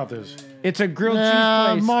not know about this? It's a grilled Yeah,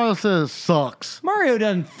 cheese place. Mario says it sucks. Mario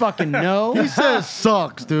doesn't fucking know. He says it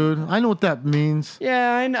sucks, dude. I know what that means.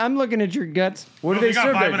 Yeah, I'm looking at your guts. What do Well, they they got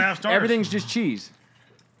serve 5.5 there? stars. Everything's just cheese.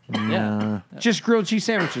 Yeah. Just grilled cheese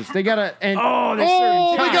sandwiches. They got a and Oh, they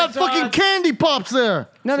Oh, serve they got fucking candy pops there.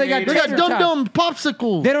 no, they got They got tater dum tots. dum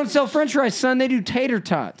popsicles. They don't sell French fries, son. They do tater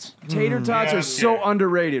tots. tater tots Yeah, are so yeah.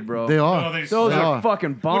 underrated, bro. They Oh, are. they Those They are are.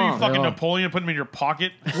 fucking What are you bomb. fucking Yeah. Napoleon? Put them in your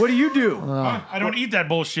pocket? What do you do? I don't eat that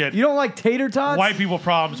bullshit. You don't like tater tots? White people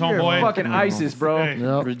problems, You're homeboy. fucking ISIS, bro. Hey.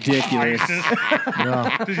 Yep. Ridiculous.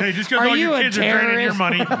 Hey, just because Are all you your a kids are draining your terrorist?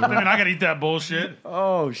 money, I mean, I gotta eat that bullshit.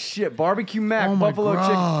 Oh shit, barbecue mac, Oh my buffalo God,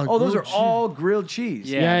 chicken. Oh, those are grilled cheese. all grilled cheese.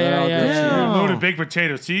 they're all good cheese. Loaded baked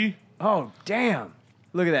potato. See? Oh damn!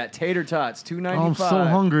 Look at that tater tots, $2.95. I'm so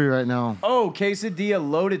hungry right now. Oh, quesadilla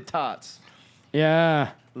loaded tots. Yeah.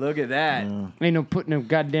 Look at that. Ain't no putting no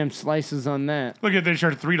goddamn slices on that. Look at they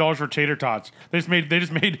charged $3 for tater tots. They just made They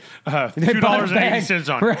bought a bag. $2.80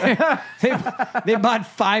 on it. Right. they bought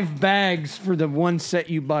 5 bags for the one set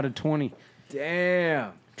you bought at 20.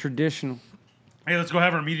 Damn. Traditional. Hey, let's go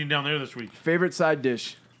have our meeting down there this week. Favorite side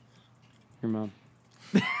dish? Your mom.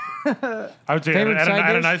 I would say Favorite at side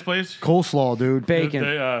a dish? nice place. Coleslaw, dude. Bacon.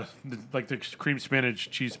 Like the cream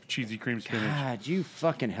spinach, cheesy cream spinach. God, you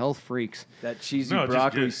fucking health freaks. That cheesy No, just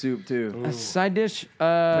broccoli good. soup too. A side dish?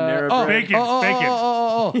 Panera oh, bread. Bacon, bacon.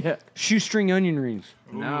 Oh. Yeah. Shoestring onion rings.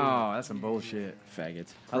 No, that's some bullshit.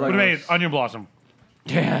 Faggots. I What like about those. onion blossom?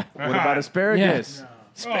 Yeah. What about asparagus?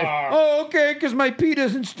 Ah, Oh, okay, because my pee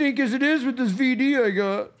doesn't stink as it is with this VD I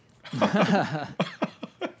got.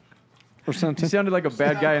 Or You something. sounded like a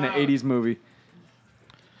bad guy in an '80s movie.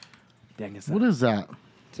 Dang it! What is that?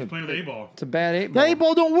 playing with the A-ball. It's a bad 8 The ball.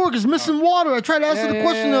 8-ball don't work. It's missing water. I tried to answer the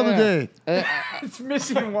question the other day. It's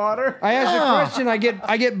missing water. I asked Yeah. a question.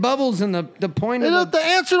 I get bubbles in the point of The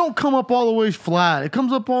answer don't come up all the way flat. It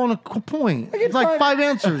comes up on a point. It's like 5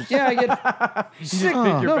 answers. Yeah, I get Pick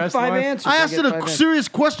your no, best 5 one. answers. I asked get it five a answers. serious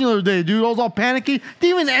question the other day, dude. I was all panicky.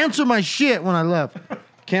 Didn't even answer my shit when I left.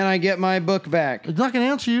 Can I get my book back? It's not gonna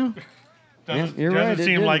answer you. Doesn't, you're right, doesn't it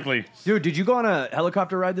seem didn't. likely. Dude, did you go on a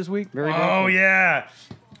helicopter ride this week? Very Oh, yeah.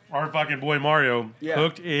 Our fucking boy Mario Yeah.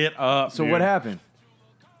 hooked it up. So dude. what happened?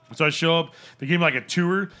 So I show up. They gave me like a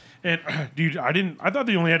tour, and dude, I thought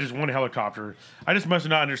they only had just one helicopter. I just must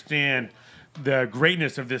not understand the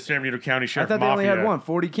greatness of this San Bernardino County I Sheriff thought they only Mafia. had one,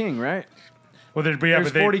 40 King, right? Well, there's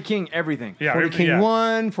There's 40 King everything. Yeah, 40 King yeah.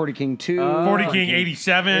 1, 40 King 2. 40 Oh, King okay.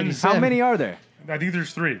 87. How many are there? I think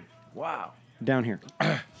there's 3 Wow. Down here.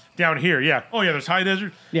 down here. Yeah. Oh yeah, there's High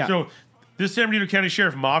Desert. Yeah. So this San Bernardino County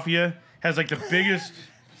Sheriff Mafia has like the biggest,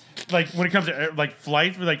 like when it comes to like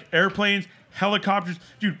flights with like airplanes, helicopters,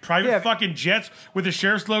 dude, private Yeah. fucking jets with the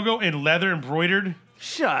sheriff's logo in leather embroidered.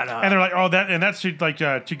 Shut up. And they're like, oh, that's to, like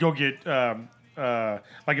to go get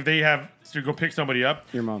like if they have to go pick somebody up,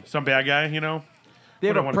 Your mom. some bad guy, you know, They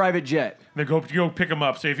have What do I a want- private jet. they go pick him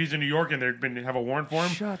up. Say if he's in New York and they've been have a warrant for him,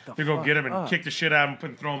 Shut the they go fuck get him and up. kick the shit out of him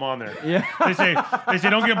and throw him on there. Yeah. They say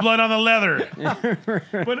don't get blood on the leather.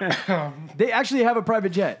 But They actually have a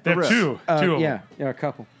private jet. they for have real. two of them, Yeah, a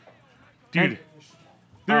couple. dude.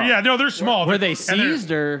 They're small. Were they And they're-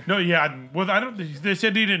 seized or? No, yeah. Well, I don't. They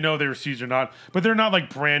said they didn't know they were seized or not, but they're not like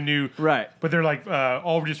brand new, Right. But they're like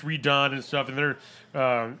all just redone and stuff, and they're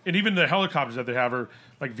and even the helicopters that they have are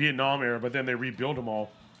like Vietnam era, but then they rebuild them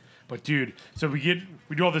all. But dude, so we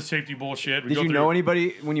do all this safety bullshit. We Did go you through- know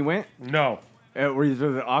anybody when you went? No, Were you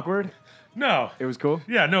was it awkward? no. It was cool.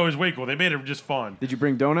 Yeah, no, it was way cool. They made it just fun, Did you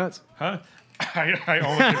bring donuts? huh?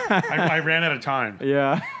 I ran out of time.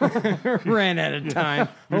 Yeah. Ran out of time.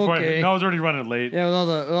 Before Okay. no, I was already running late. Yeah, with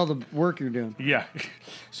all the work you're doing. Yeah.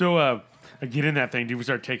 So I get in that thing, dude. We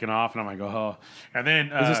start taking off, and I'm like, oh. And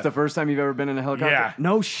then Is this the first time you've ever been in a helicopter? yeah.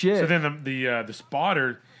 No shit. So then the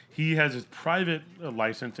spotter, he has his private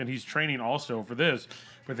license, and he's training also for this.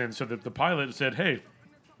 But then so the pilot said, hey,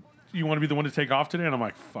 you want to be the one to take off today? And I'm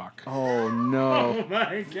like, fuck. oh no.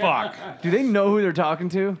 Fuck. Do they know who they're talking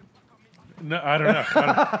to? No, I don't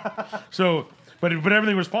know. So, but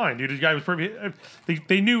everything was fine, dude. This guy was perfect.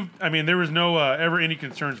 They knew. I mean, there was no ever any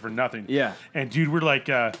concerns for nothing. Yeah. And dude, we're like,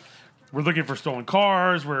 we're looking for stolen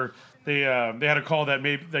cars. Where they had a call that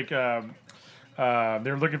maybe like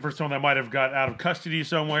they're looking for someone that might have got out of custody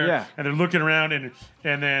somewhere. Yeah. And they're looking around, and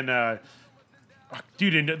then,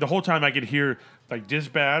 dude, and the whole time I could hear like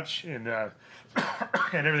dispatch and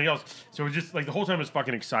everything else. So it was just like the whole time it was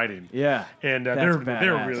fucking exciting. Yeah. And they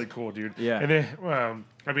were really cool, dude. Yeah. And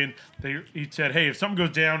then, he said, hey, if something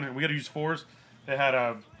goes down and we got to use force, they had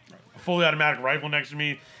a fully automatic rifle next to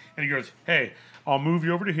me, and he goes, hey, I'll move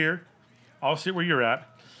you over to here. I'll sit where you're at,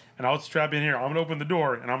 and I'll strap in here. I'm going to open the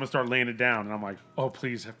door, and I'm going to start laying it down. And I'm like, oh,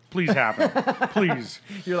 please happen. Please.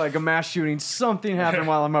 You're like a mass shooting. Something happened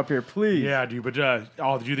while I'm up here, please. Yeah, dude. But,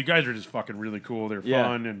 the guys are just fucking really cool. They're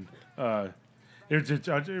fun, and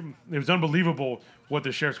it was unbelievable what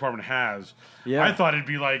the sheriff's department has. Yeah. I thought it'd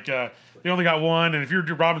be like they only got one, and if you're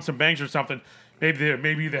robbing some banks or something,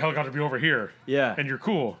 maybe the helicopter would be over here. Yeah. And you're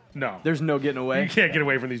cool. No. There's no getting away. You can't get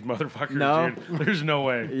away from these motherfuckers, No. dude. There's no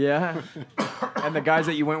way. Yeah. And the guys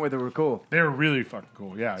that you went with were cool. They were really fucking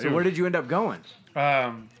cool. Yeah. So where did you end up going?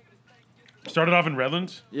 Started off in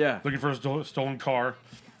Redlands. Yeah. Looking for a stolen car,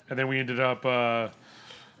 and then we ended up in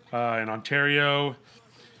Ontario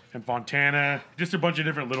and Fontana. Just a bunch of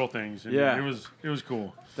different little things. And Yeah. It was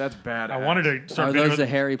cool. That's bad. I wanted to start Are those videoing. the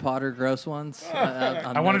Harry Potter gross ones?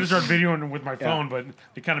 I wanted to start videoing with my phone, but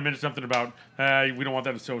they kind of mentioned something about we don't want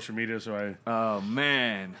that on social media. So Oh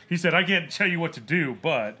man. he said I can't tell you what to do,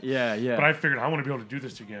 but Yeah. but I figured I want to be able to do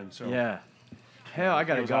this again. So Yeah. Hell, I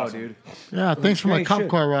gotta was go, awesome. dude. Yeah, thanks for my you cop should.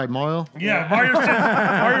 car ride, Mario. yeah,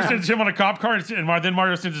 Mario sends him on a cop car, and then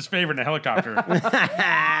Mario sends his favorite in a helicopter.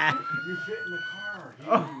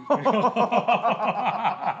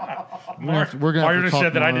 We're gonna Mario have to just talk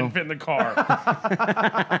said that I Mario. didn't fit in the car.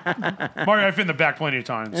 Mario, I fit in the back plenty of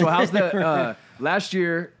times. So how's the last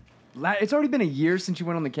year? It's already been a year since you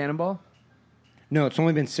went on the Cannonball. No, it's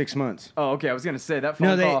only been 6 months. Oh, okay. I was gonna say that phone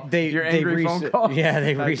No, they- call. they- your they angry phone reset- call. yeah,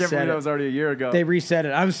 they I can't reset believe it. that was already a year ago. They reset it.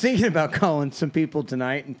 I was thinking about calling some people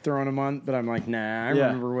tonight and throwing them on, but I'm like, nah, I Yeah.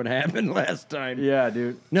 remember what happened last time. Yeah,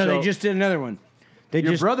 dude. No, So, they just did another one. They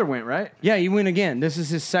Your just brother went, right? Yeah, he went again. This is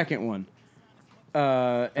his second one.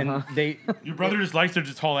 And they Your brother just likes to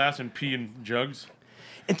just haul ass and pee in jugs.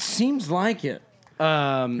 it seems like it. He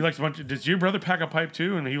likes a bunch. Does your brother pack a pipe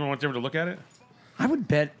too, and he wants everyone to look at it? I would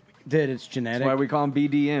bet that it's genetic. That's why we call him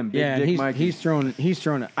BDM. Big yeah, Dick and Mikey. he's thrown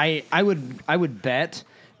it. I would bet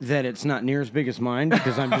that it's not near as big as mine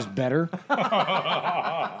because I'm just better.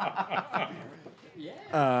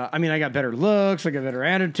 I mean, I got better looks, I got better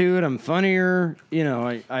attitude, I'm funnier. You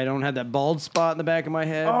know, I don't have that bald spot in the back of my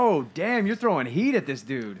head. Oh, damn! You're throwing heat at this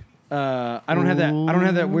dude. I don't have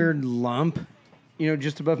that weird lump, you know,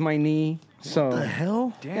 just above my knee. So The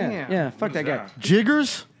hell? Damn. yeah, fuck that guy.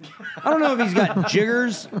 Jiggers? I don't know if he's got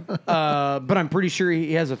jiggers, but I'm pretty sure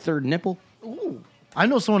he has a third nipple. I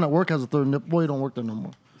know someone at work has a third nipple. Boy, he don't work there no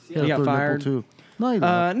more. He had He a got third fired? nipple too. No, he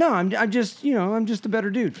don't. No, I'm just, you know, I'm just a better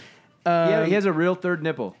dude. Yeah, he has a real third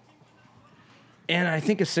nipple. And I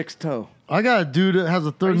think a sixth toe. I got a dude that has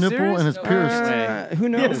a third you nipple serious? and it's pierced. Who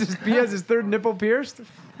He has, knows? he has his third nipple pierced.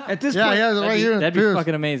 At this Yeah, point, he has it right here. and That'd it's be pierced.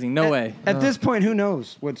 fucking amazing. No way. at this point, who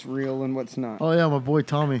knows what's real and what's not? Oh yeah, my boy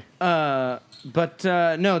Tommy. But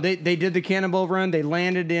no, they did the Cannonball Run. They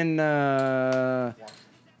landed in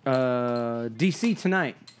D.C.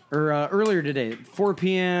 tonight or earlier today, 4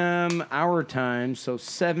 p.m. our time, so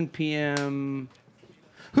 7 p.m.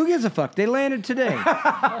 Who gives a fuck? They landed today.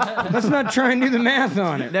 Let's not try and do the math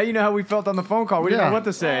on it. Now you know how we felt on the phone call. We didn't Yeah. know what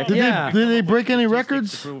to say. Did Yeah. they break any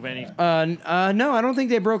records? Prove any. No, I don't think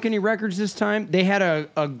they broke any records this time. They had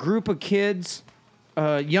a group of kids,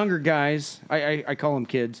 younger guys, I call them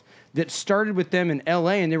kids, that started with them in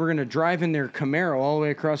L.A. and they were going to drive in their Camaro all the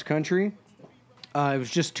way across country. It was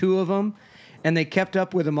just two of them, and they kept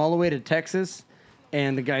up with them all the way to Texas.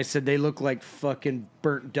 And the guy said they look like fucking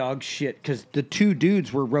burnt dog shit because the two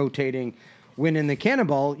dudes were rotating. When in the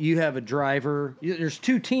Cannonball, you have a driver. There's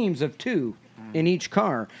two teams of two in each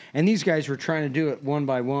car, and these guys were trying to do it one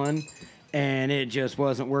by one, and it just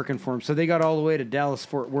wasn't working for them. So they got all the way to Dallas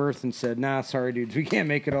Fort Worth and said, "Nah, sorry, dudes, we can't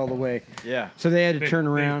make it all the way." Yeah. So they had to turn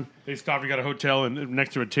around. They stopped. We got a hotel and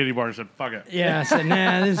next to a titty bar and said, "Fuck it." Yeah, I said,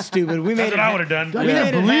 "Nah, this is stupid." We made That's it. what I would have done. I We can't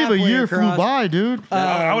made it believe a halfway year flew across. by, dude.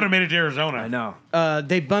 I would have made it to Arizona. I know.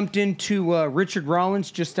 They bumped into Richard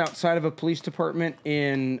Rollins just outside of a police department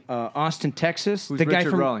in Austin, Texas. Who's the guy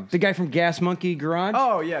Richard from Rollins? The guy from Gas Monkey Garage.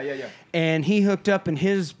 Oh yeah. And he hooked up, and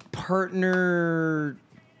his partner.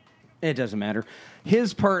 It doesn't matter.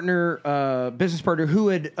 His partner, business partner, who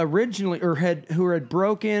had originally who had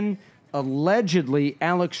broken allegedly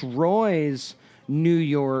Alex Roy's New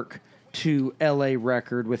York to L.A.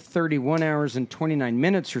 record with 31 hours and 29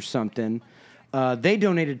 minutes or something. They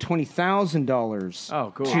donated $20,000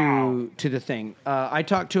 Oh, cool. to the thing. I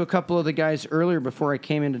talked to a couple of the guys earlier before I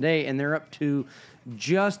came in today, and they're up to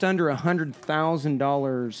just under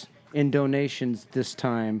 $100,000 in donations this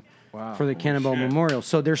time for the Cannonball Memorial.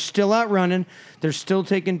 So they're still out running. They're still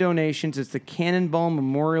taking donations. It's the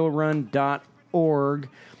cannonballmemorialrun.org.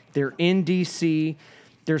 They're in D.C.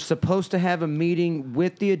 They're supposed to have a meeting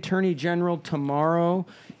with the Attorney General tomorrow.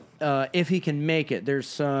 If he can make it, there's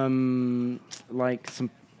some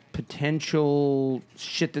potential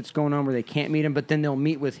shit that's going on where they can't meet him, but then they'll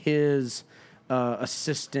meet with his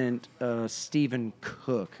assistant, Stephen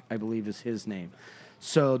Cook, I believe is his name.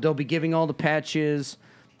 So they'll be giving all the patches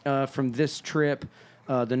from this trip.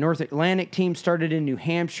 The North Atlantic team started in New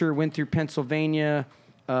Hampshire, went through Pennsylvania,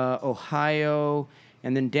 Ohio,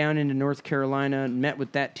 and then down into North Carolina, met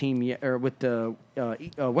with that team, or with the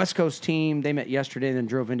West Coast team. They met yesterday and then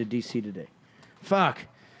drove into D.C. today. Fuck.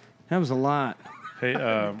 That was a lot. Hey,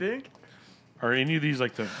 are any of these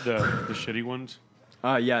like the shitty ones?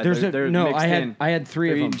 Yeah. They're mixed in. I had three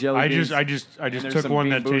They're of them. jelly I beans. just there's took some one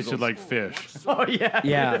bean that tasted boozles. like fish. Oh, yeah.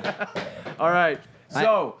 Yeah. All right.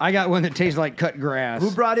 So, I got one that tastes like cut grass. who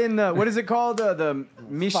brought in what is it called? The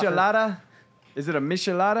michelada? Is it a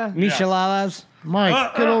michelada? Micheladas.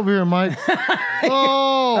 Mike, get over here, Mike.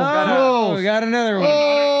 Oh, we got another one.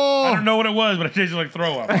 I don't know what it was, but it tasted like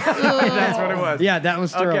throw up. That's what it was. Yeah, that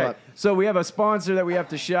was throw Okay, up. so we have a sponsor that we have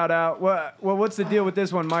to shout out. What's the deal with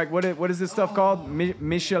this one, Mike? What is this stuff called?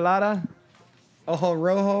 Michelada? Ojo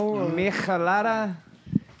Rojo. Michelada?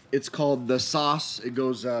 It's called the sauce. It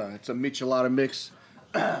goes. It's a michelada mix.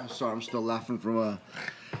 Sorry, I'm still laughing from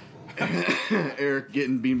Eric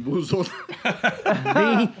getting bean boozled.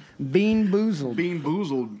 Bean boozled. Bean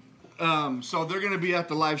boozled. So they're gonna be at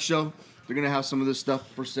the live show. They're gonna have some of this stuff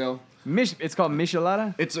for sale. It's called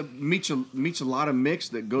michelada? It's a michelada mix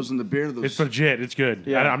that goes in the beer. It's legit. It's good.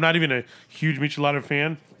 Yeah. I'm not even a huge michelada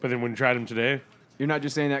fan, but then when we tried them today, You're not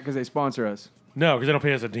just saying that because they sponsor us. no, because they don't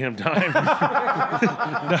pay us a damn dime.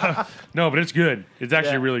 no, but it's good. It's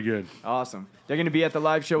actually Yeah. really good. Awesome. They're going to be at the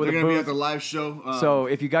live show with They're a gonna be booth. at the live show. So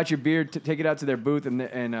if you got your beer, take it out to their booth and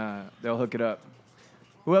they'll hook it up.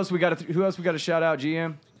 Who else we got to shout out,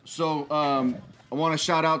 GM? So I want to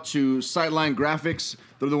shout out to Sightline Graphics.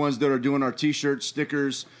 They're the ones that are doing our T-shirts,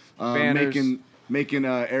 stickers, Banners. making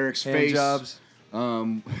Eric's Hand face. jobs.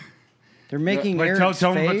 They're making Like, Eric's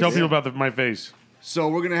tell face. people about my face. So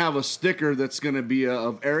we're gonna have a sticker that's gonna be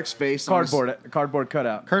of Eric's face. on a Cardboard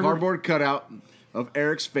cutout. cardboard cutout of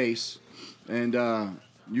Eric's face, and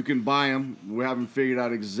you can buy them. We haven't figured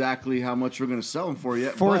out exactly how much we're gonna sell them for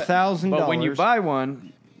yet. but $4,000. But when you buy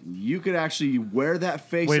one, you could actually wear that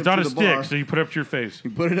face. Wait, it's up on to a the stick, bar. so you put it up to your face. You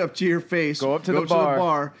put it up to your face. Go up to go the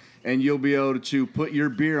bar. and you'll be able to put your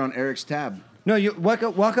beer on Eric's tab. No, you walk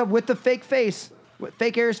up with the fake face,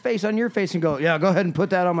 fake Eric's face on your face, and go, yeah, go ahead and put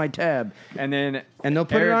that on my tab. and then And they'll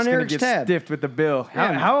put it on gonna Eric's get tab. stiffed with the bill.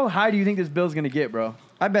 Yeah. How high do you think this bill's gonna get, bro?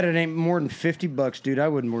 I bet it ain't more than $50, dude. I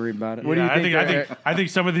wouldn't worry about it. What do you think, I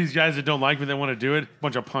think some of these guys that don't like me, they want to do it.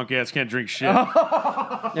 Bunch of punk ass can't drink shit.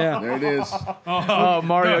 Yeah. There it is. Oh,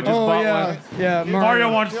 Mario just bought one. Yeah,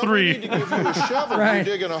 Mario wants We 3. need to give you a shovel. Right. You're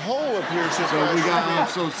digging a hole up here. So So we got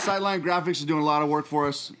so Sightline Graphics is doing a lot of work for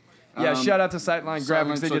us. Yeah, shout out to Sightline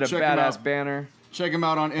Graphics. They so did a check 'em badass out. banner. Check them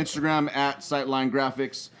out on Instagram at Sightline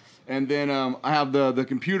Graphics. And then I have the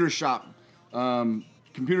computer shop.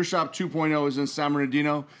 Computer Shop 2.0 is in San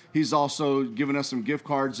Bernardino. He's also giving us some gift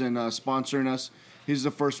cards and sponsoring us. He's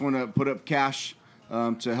the first one to put up cash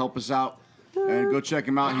to help us out. And go check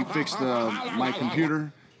him out. He fixed my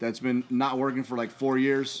computer that's been not working for like 4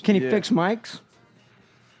 years. Can he fix mics?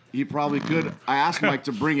 He probably could. I asked Mike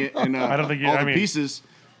to bring it and I don't think all the pieces,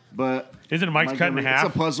 but Isn't Mike's Mike cut in never- half?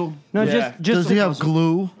 It's a puzzle. No, Yeah. just Does he have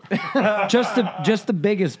glue? just the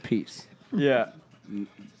biggest piece. Yeah.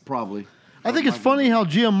 Probably. I think it's funny how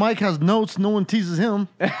GM Mike has notes. No one teases him.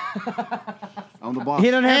 I'm the boss. He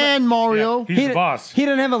doesn't have And Mario. He's the boss. He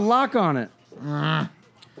doesn't have a lock on it.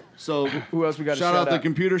 So Who else we got to shout out the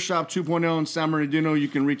Computer Shop 2.0 in San Bernardino. You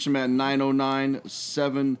can reach them at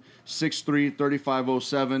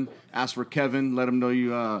 909-763-3507. Ask for Kevin. Let him know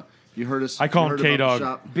you heard us. I call you him heard about the K-Dog.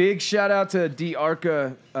 shop. Big shout out to D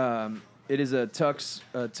Arca. It is a tux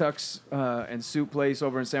and soup place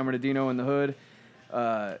over in San Bernardino in the hood.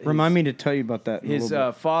 Remind me to tell you about that. in a His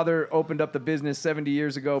little bit. father opened up the business 70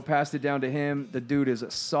 years ago, passed it down to him. The dude is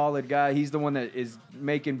a solid guy. He's the one that is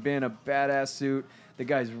making Ben a badass suit. The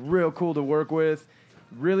guy's real cool to work with,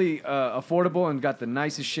 really affordable, and got the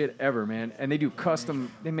nicest shit ever, man. And they do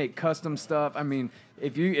custom. They make custom stuff. I mean,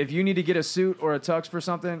 if you need to get a suit or a tux for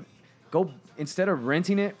something, go instead of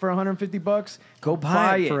renting it for $150, go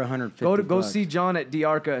buy it it for $150. Go see John at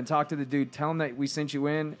D'Arca and talk to the dude. Tell him that we sent you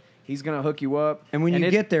in. He's gonna hook you up. And when you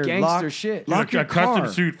it's get there, gangster lock- shit. lock your a custom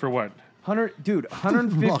car. suit for what?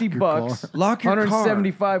 $150 Lock your bucks. car. Lock your car.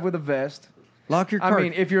 $175 with a vest. Lock your car. I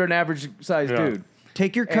mean, if you're an average sized Yeah. dude.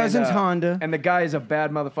 Take your cousin's Honda. And the guy is a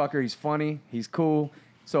bad motherfucker. He's funny. He's cool.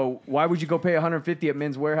 So why would you go pay $150 at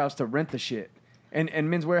Men's Warehouse to rent the shit? And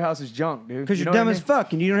Men's Warehouse is junk, dude. Because You you're know dumb what I as mean?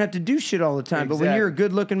 fuck and you don't have to do shit all the time. But when you're a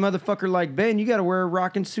good looking motherfucker like Ben, you got to wear a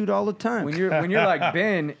rocking suit all the time. When you're like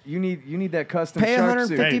Ben, you need that custom Pay shark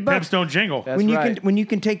 150 suit. Hey, bucks. pimps don't jingle. That's when you right.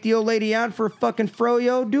 can take the old lady out for a fucking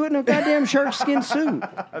froyo, do it in a goddamn shark skin suit.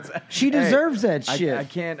 She deserves that shit. I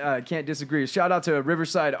can't disagree. Shout out to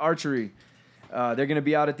Riverside Archery. They're going to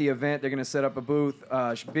be out at the event. They're going to set up a booth.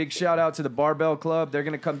 Big shout out to the Barbell Club. They're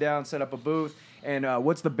going to come down, set up a booth. And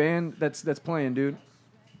what's the band that's playing, dude?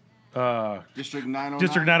 District 909.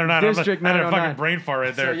 District 909. District I had a 909. fucking brain fart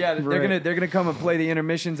right there. So yeah, they're gonna come and play the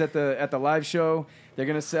intermissions at the live show. They're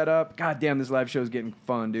gonna set up. God damn, this live show is getting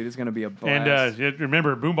fun, dude. It's gonna be a blast. And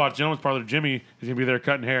remember, Boombox Gentleman's Parlor Jimmy is gonna be there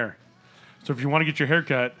cutting hair. So if you want to get your hair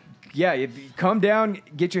cut, yeah, if you come down,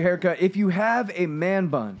 get your hair cut. If you have a man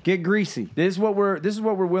bun, get greasy. This is what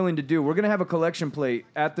we're willing to do. We're gonna have a collection plate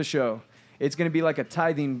at the show. It's gonna be like a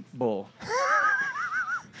tithing bowl.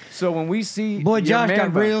 So when we see Boy, your Josh man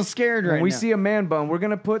got bun, real scared right when we now. see a man bun, we're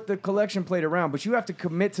gonna put the collection plate around, but you have to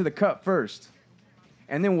commit to the cut first,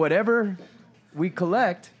 and then whatever we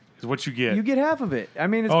collect, is what you get. you get half of it. I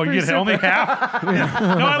mean, it's you pretty get simple. only half? No,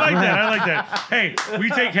 I like that. I like that. Hey, we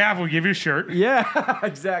take half, we give you a shirt. Yeah,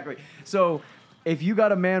 exactly. So if you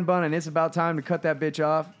got a man bun and it's about time to cut that bitch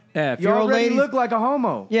off, Yeah, if you your old already lady's- look like a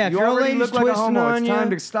homo. Yeah, if you your old already lady's look like a twisting homo. on It's you- time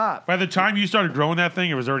to stop. By the time you started growing that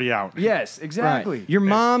thing, it was already out. Yes, exactly. Right. Your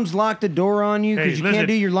mom's locked the door on you because you listen, can't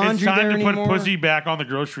do your laundry it's time there to anymore. put pussy back on the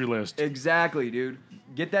grocery list. Exactly, dude.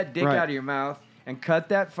 Get that dick Right. out of your mouth and cut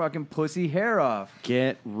that fucking pussy hair off.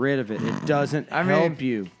 Get rid of it. It doesn't help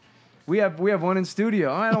you. We have one in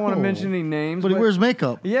studio. I don't want to mention any names, But he wears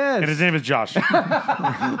makeup. Yes. And his name is Josh.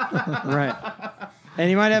 Right. And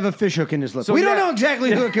he might have a fish hook in his lip. So we don't yeah. know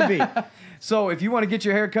exactly who it could be. So if you want to get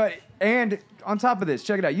your hair cut, and on top of this,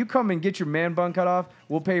 check it out. You come and get your man bun cut off,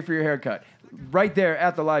 we'll pay for your haircut. Right there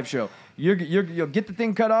at the live show. You'll get the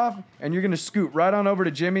thing cut off, and you're going to scoot right on over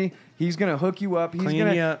to Jimmy. He's going to hook you up. Clean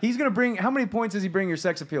you up. He's going to bring, how many points does he bring your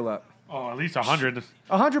sex appeal up? Oh, at least 100.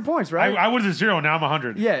 100 points, right? I was a 0, now I'm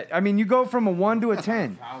 100. Yeah, I mean, you go from a 1 to a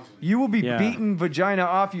 10. You will be Yeah. beating vagina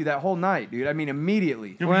off you that whole night, dude. I mean,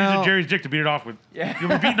 immediately. You'll be using Jerry's dick to beat it off with. Yeah. You'll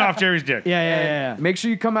be beating off Jerry's dick. Yeah. Make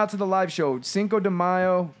sure you come out to the live show. Cinco de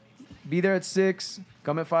Mayo. Be there at 6.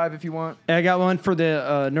 Come at 5 if you want. I got one for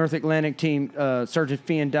the North Atlantic team. Sergeant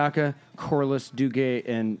Fiandaca, Corliss, Duguay,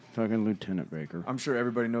 and fucking Lieutenant Baker. I'm sure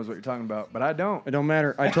everybody knows what you're talking about, but I don't. It don't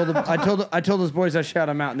matter. I told those boys I shout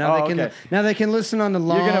them out. Now Oh, they can okay. now they can listen on the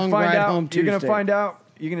long You're gonna find ride out. home Tuesday. You're gonna find out.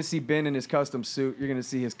 You're gonna see Ben in his custom suit. You're gonna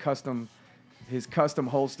see his custom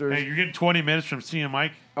holsters. Hey, you're getting 20 minutes from seeing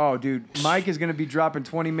Mike. Oh, dude, Mike is gonna be dropping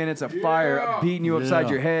 20 minutes of fire, beating you upside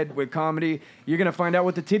Yeah. your head with comedy. You're gonna find out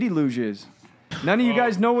what the titty luge is. None of you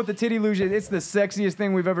guys know what the titty luge is. It's the sexiest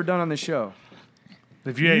thing we've ever done on the show.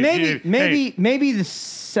 If you, maybe the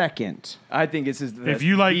second. I think it's if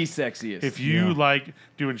you like the sexiest. If you like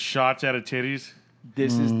doing shots out of titties,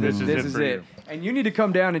 This is for it. you. And you need to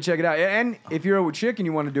come down and check it out. And if you're a chick and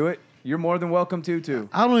you want to do it, you're more than welcome to too.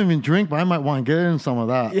 I don't even drink, but I might want to get in some of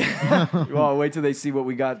that. Well, wait till they see what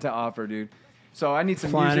we got to offer, dude. So I need some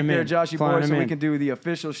Flying music them there, in. Joshy Flying boy, so them we in. can do the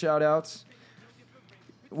official shout outs.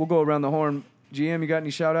 We'll go around the horn. GM, you got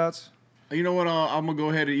any shout outs? You know what? I'm gonna go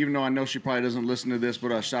ahead, even though I know she probably doesn't listen to this,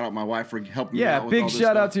 but shout out my wife for helping me Yeah, out with big all this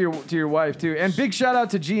shout stuff. out to your wife too, and big shout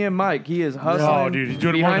out to GM Mike. He is hustling. Oh, dude, he's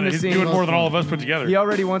doing behind the he's scenes. doing more than all of us put together. He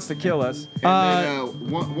already wants to kill us. And then,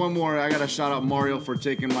 one more, I gotta shout out Mario for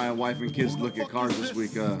taking my wife and kids to look at cars this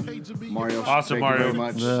week. Mario, Awesome, thank Mario. you very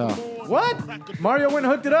much. Yeah. What? Mario went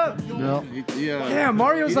and hooked it up. Yeah. Yeah,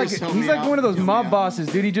 Mario's he like just helped he's me like out, one of those helped me mob out. bosses,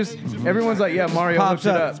 dude. He just everyone's like, yeah, Mario Pops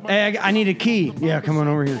hooked it up. up. Hey, I need a key. Yeah, come on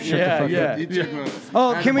over here. Shut Yeah, the fuck yeah. up. He took my-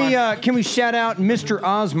 Oh, I can had we shout out Mr.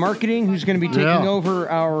 Oz Marketing, who's going to be taking Yeah. over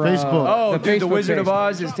our Facebook. Oh, the dude, the Facebook Wizard page. of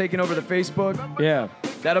Oz is taking over the Facebook. Yeah.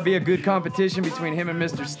 That'll be a good competition between him and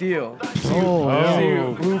Mr. Steele. Oh, See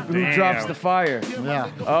yeah. who damn. drops the fire.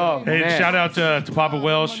 Yeah. Oh, Hey, man. shout out to Papa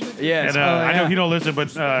Welsh. Yes. And Oh, I know yeah. he don't listen,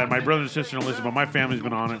 but my brother and sister don't listen, but my family's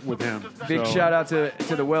been on it with him. Big So- shout out to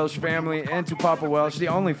the Welsh family and to Papa Welsh, the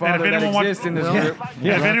only And father if that anyone exists in wants, this group.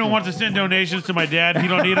 yeah, if anyone wants to send donations to my dad, he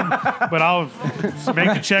don't need them, but I'll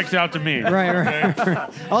make the checks out to me. Right.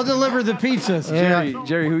 I'll deliver the pizzas.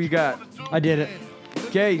 Jerry, who you got? I did it.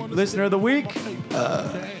 Okay, listener of the week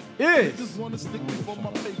is.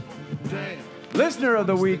 Listener of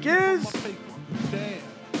the week is.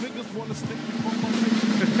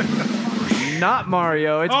 Not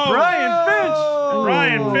Mario. It's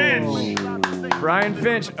Brian Finch. Brian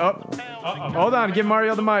Finch. Oh, hold on. Give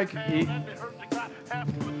Mario the mic.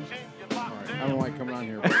 I don't like coming on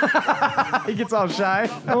here. He gets all shy.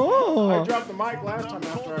 I dropped the mic last time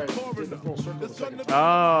after I did the full circle the second time.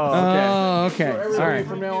 Oh, okay. So everybody All right.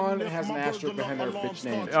 from now on has an asterisk behind their bitch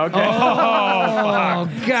name. Okay. Oh,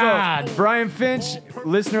 God. So, Brian Finch,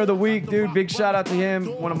 listener of the week, dude. Big shout out to him.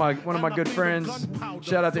 One of my good friends.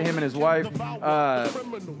 Shout out to him and his wife. Al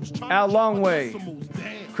Longway.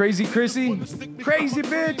 Crazy Chrissy, crazy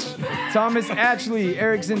bitch. Thomas Ashley,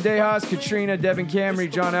 Eric Zendejas, Katrina, Devin Camry,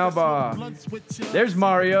 John Alba. There's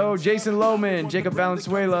Mario, Jason Lohman, Jacob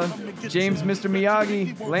Valenzuela, James Mr.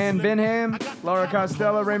 Miyagi, Lan Benham, Laura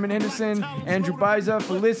Costello, Raymond Henderson, Andrew Biza,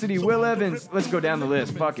 Felicity, Will Evans. Let's go down the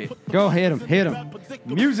list. Fuck it. Go hit him.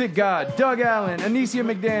 Music God, Doug Allen, Anicia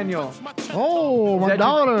McDaniel. Oh, my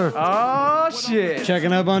daughter. Oh, shit.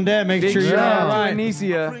 Checking up on Dad, making sure you're all shout out to right.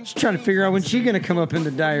 Anicia. Just trying to figure out when she's gonna come up in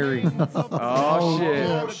the diary. Oh,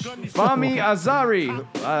 shit. Fahmi Azari.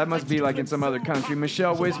 That must be like in some other country.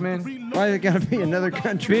 Michelle Wisman. Why it gotta be another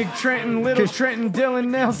country? Big Trenton, Little Trenton, Dylan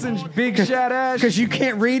Nelson, Big Shad Ash. Because you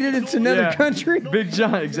can't read it. It's another country. Big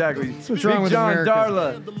John, exactly. what's Big wrong with John, America.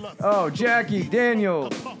 Darla. Oh, Jackie, Daniel,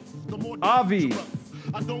 Avi.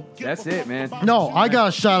 That's it, man. No, I got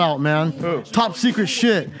a shout out, man. Who? Top secret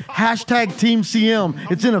shit. Hashtag Team CM.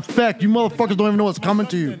 It's in effect. You motherfuckers don't even know what's coming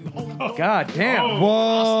to you. God damn.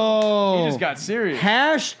 Whoa. He just got serious.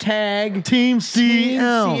 Hashtag Team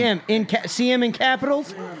CM. CM. CM in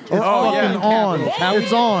capitals? It's Oh, yeah. fucking on.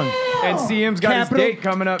 It's on. And CM's got his date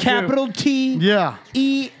coming up, Capital too. T. Yeah.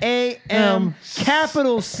 E-A-M.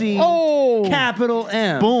 Capital C. Oh. Capital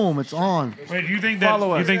M. Boom. It's on. Wait, do you think that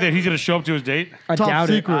Follow us. he's gonna show up to his date? I Top doubt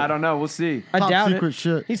secret. I don't know. We'll see. I Top doubt secret it.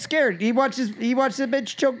 shit. He's scared. He watched the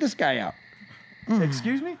bitch choke this guy out.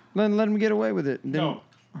 Excuse me? Let him get away with it. Then, No,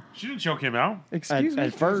 she didn't choke him out. Excuse me?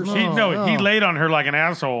 at first. He no. laid on her like an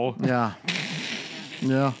asshole. Yeah.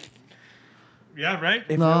 Yeah. Yeah, right.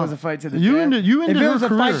 If No. there was a fight to the You death, ended If it her was a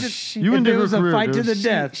career. fight You if ended it her was a career, fight to dude. the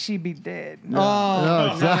death. she'd be dead. Oh,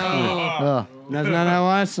 Yeah, exactly. Yeah. that's not how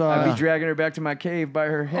I saw I'd it. be dragging her back to my cave by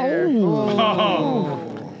her hair.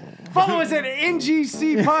 Oh, Follow us at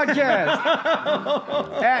NGC Podcast.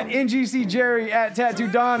 At NGC Jerry, at Tattoo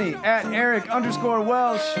Donnie, at Eric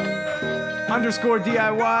 _Welsh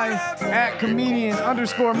 _DIY, at comedian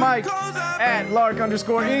 _Mike, at Lark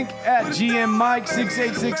 _Inc, at GM Mike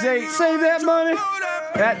 6868. Save that money.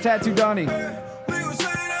 At Tattoo Donnie.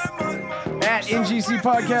 At NGC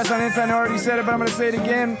Podcast on Insta. I already said it, but I'm going to say it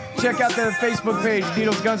again. Check out the Facebook page,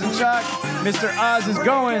 Needles, Guns, and Shock. Mr. Oz is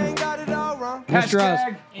going.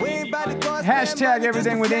 Hashtag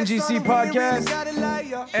everything with NGC Podcast.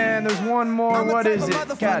 And there's one more. What is it?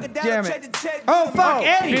 God damn it. Oh, fuck,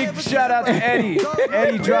 Eddie. Big shout out to Eddie.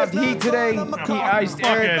 Eddie dropped heat today. He iced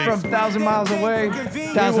Eric Eddie. from 1,000 miles away. He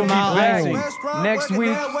will be back next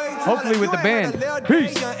week, hopefully with the band.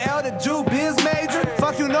 Peace.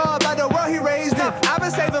 Fuck you know about the world he raised in. I've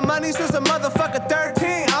been saving money since a motherfucker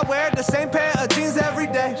 13. I wear the same pair of jeans every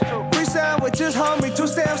day. Free sandwiches, homie, 2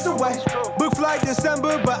 stamps away. Book flight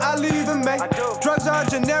December, but I leave in May. Drugs are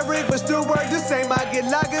generic, but still work the same. I get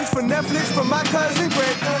logins for Netflix from my cousin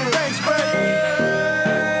Greg. Thanks, Greg.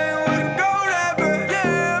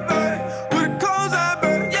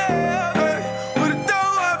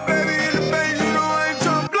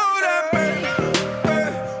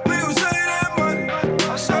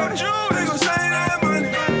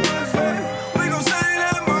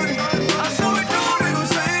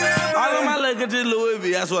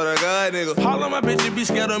 I swear to God, nigga. All of my bitches be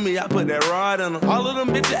scared of me, I put that rod in them. All of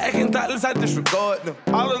them bitches acting thoughtless, I disregard them.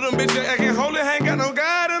 All of them bitches acting holy, ain't got no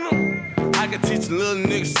God in them. I can teach a little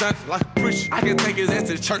nigga something like a preacher. I can take his ass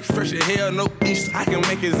to church, fresh as hell, no Easter. I can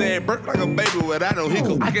make his ass burp like a baby without no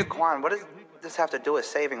hiccup. I can. Quan, what does this have to do with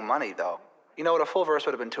saving money, though? You know what, a full verse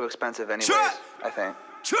would have been too expensive anyways, I think.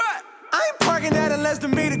 I ain't parking at a less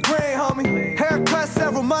than meter grade, homie. Haircut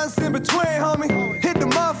several months in between, homie. Hit the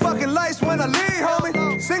motherfucking lights when I leave,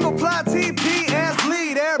 homie. Single plot TP, ass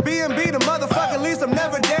bleed. Airbnb, the motherfucking least. I'm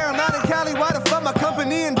never there. I'm out in Cali. Why the fuck my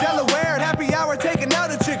company in Delaware? At happy hour taking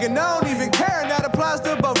out a chicken. I don't even care. That applies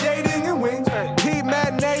to both dating and wings. Heat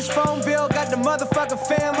matinees, phone bill. Got the motherfucking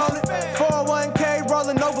fam on it. 401k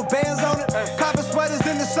rolling over bands on it.